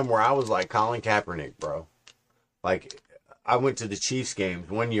a time where I was like Colin Kaepernick, bro. Like, I went to the Chiefs games.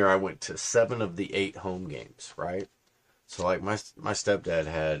 One year I went to 7 of the 8 home games, right? So, like, my stepdad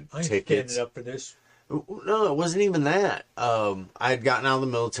had tickets. Standing up for this. No, it wasn't even that. I had gotten out of the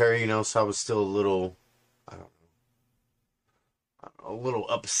military, so I was still a little, a little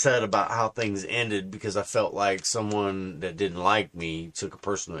upset about how things ended because I felt like someone that didn't like me took a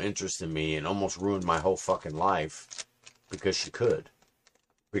personal interest in me and almost ruined my whole fucking life because she could.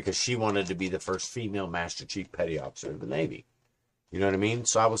 Because she wanted to be the first female Master Chief Petty Officer of the Navy. You know what I mean?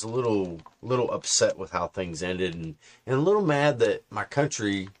 So I was a little upset with how things ended and a little mad that my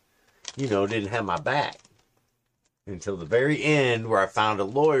country, didn't have my back. Until the very end where I found a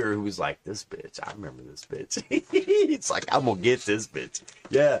lawyer who was like, this bitch, I remember this bitch. It's like, I'm going to get this bitch.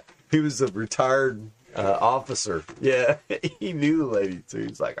 Yeah, he was a retired officer. Yeah, he knew the lady too.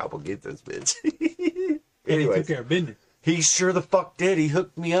 He's like, I'm going to get this bitch. Anyway, he took care of business. He sure the fuck did. He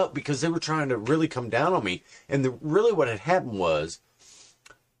hooked me up because they were trying to really come down on me. And really what had happened was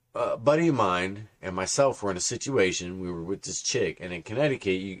a buddy of mine and myself were in a situation. We were with this chick. And in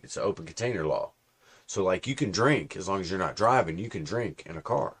Connecticut, it's an open container law. So, like, you can drink as long as you're not driving. You can drink in a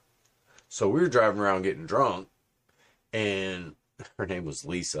car. So we were driving around getting drunk. And her name was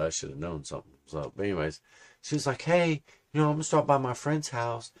Lisa. I should have known something was up. But anyways, she was like, hey, I'm going to stop by my friend's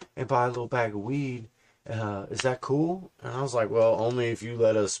house and buy a little bag of weed. Is that cool? And I was like, well, only if you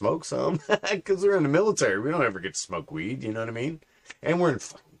let us smoke some. Because we're in the military. We don't ever get to smoke weed. You know what I mean? And we're in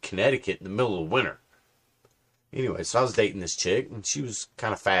Connecticut in the middle of winter. Anyway, so I was dating this chick. And she was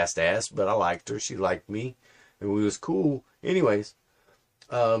kind of fast-ass. But I liked her. She liked me. And we was cool. Anyways.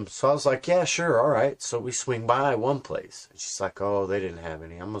 So I was like, yeah, sure. All right. So we swing by one place. And she's like, oh, they didn't have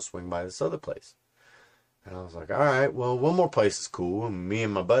any. I'm going to swing by this other place. And I was like, all right. Well, one more place is cool. And me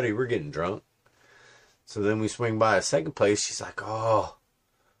and my buddy, we're getting drunk. So then we swing by a second place. She's like, oh,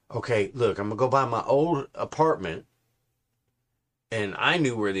 okay, look, I'm going to go by my old apartment. And I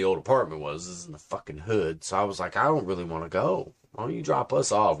knew where the old apartment was. This is in the fucking hood. So I was like, I don't really want to go. Why don't you drop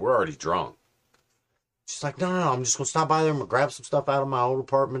us off? We're already drunk. She's like, no, I'm just going to stop by there. I'm going to grab some stuff out of my old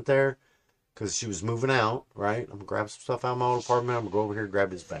apartment there. Because she was moving out, right? I'm going to grab some stuff out of my old apartment. I'm going to go over here and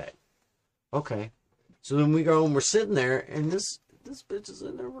grab this bag. Okay. So then we go and we're sitting there. And this bitch is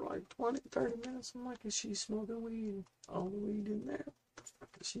in there for like 20, 30 minutes. I'm like, is she smoking weed? All the weed in there? What the fuck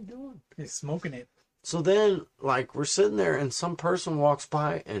is she doing? He's smoking it. So then, like, we're sitting there and some person walks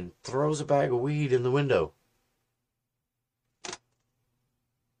by and throws a bag of weed in the window.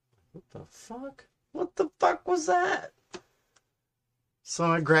 What the fuck? What the fuck was that? So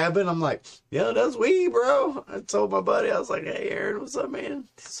I grab it. I'm like, yeah, that's weed, bro. I told my buddy, I was like, hey, Aaron, what's up, man?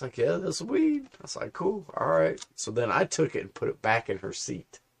 He's like, yeah, that's weed. I was like, cool. All right. So then I took it and put it back in her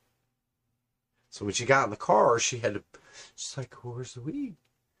seat. So when she got in the car, she's like, well, where's the weed?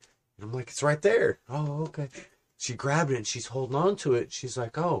 And I'm like, it's right there. Oh, okay. She grabbed it and she's holding on to it. She's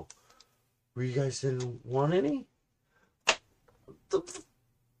like, oh, well, you guys didn't want any?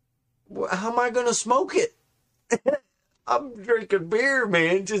 How am I going to smoke it? I'm drinking beer,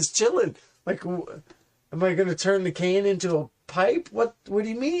 man, just chilling. Like, am I going to turn the can into a pipe? What do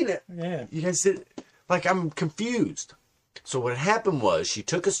you mean? Yeah. You guys did, like, I'm confused. So what happened was she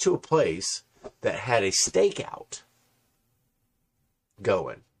took us to a place that had a stakeout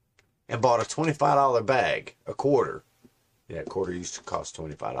going and bought a $25 bag, a quarter. Yeah, a quarter used to cost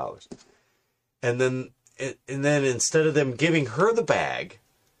 $25. And then instead of them giving her the bag,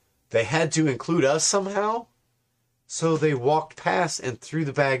 they had to include us somehow. So they walked past and threw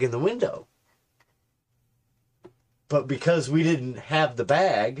the bag in the window. But because we didn't have the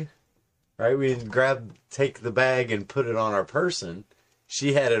bag, right? We didn't take the bag and put it on our person.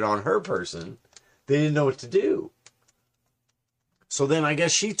 She had it on her person. They didn't know what to do. So then I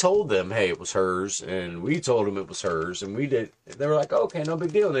guess she told them, hey, it was hers. And we told them it was hers. And they were like, okay, no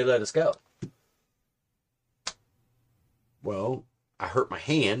big deal. And they let us go. Well, I hurt my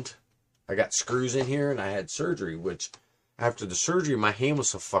hand. I got screws in here and I had surgery, which after the surgery, my hand was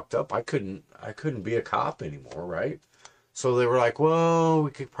so fucked up, I couldn't be a cop anymore, right? So they were like, well,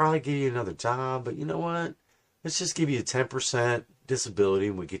 we could probably give you another job, but you know what? Let's just give you a 10% disability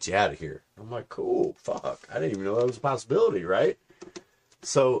and we get you out of here. I'm like, cool, fuck. I didn't even know that was a possibility, right?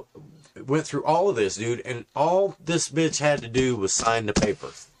 So went through all of this, dude, and all this bitch had to do was sign the paper.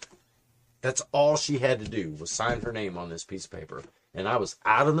 That's all she had to do was sign her name on this piece of paper. And I was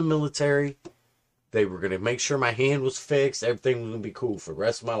out of the military. They were going to make sure my hand was fixed. Everything was going to be cool for the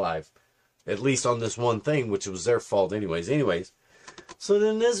rest of my life. At least on this one thing, which was their fault anyways. So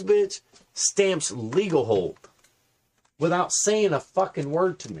then this bitch stamps legal hold without saying a fucking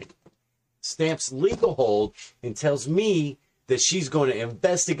word to me. Stamps legal hold and tells me that she's going to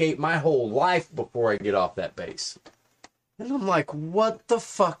investigate my whole life before I get off that base. And I'm like, what the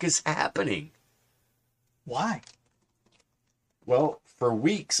fuck is happening? Why? Well, for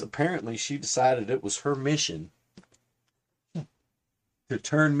weeks, apparently, she decided it was her mission to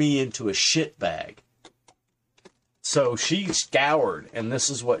turn me into a shitbag. So she scoured, and this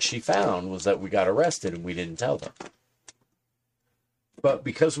is what she found, was that we got arrested and we didn't tell them. But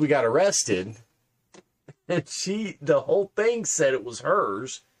because we got arrested, and the whole thing said it was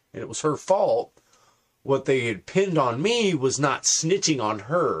hers, and it was her fault, what they had pinned on me was not snitching on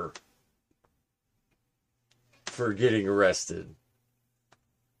her for getting arrested.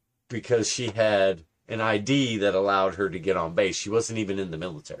 Because she had an ID that allowed her to get on base. She wasn't even in the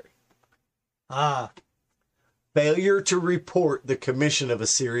military. Ah. Failure to report the commission of a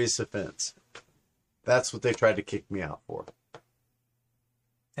serious offense. That's what they tried to kick me out for.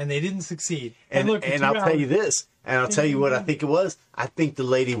 And they didn't succeed. And I'll tell you this. And I'll tell you what I think it was. I think the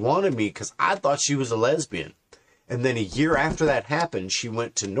lady wanted me because I thought she was a lesbian. And then a year after that happened, she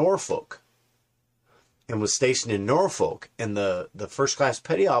went to Norfolk. And was stationed in Norfolk, and the first class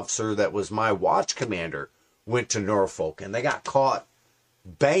petty officer that was my watch commander went to Norfolk, and they got caught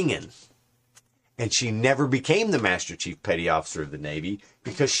banging. And she never became the Master Chief Petty Officer of the Navy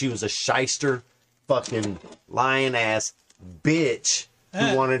because she was a shyster, fucking lying ass bitch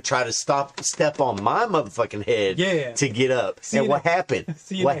who wanted to try to step on my motherfucking head to get up. And what happened?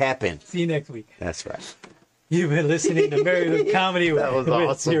 What happened? See you next week. That's right. You've been listening to Maryland Comedy with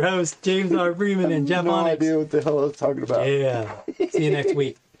awesome. Your host, James R. Freeman and Jeff Onyx. No idea what the hell I was talking about. Yeah. See you next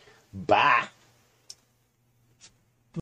week. Bye.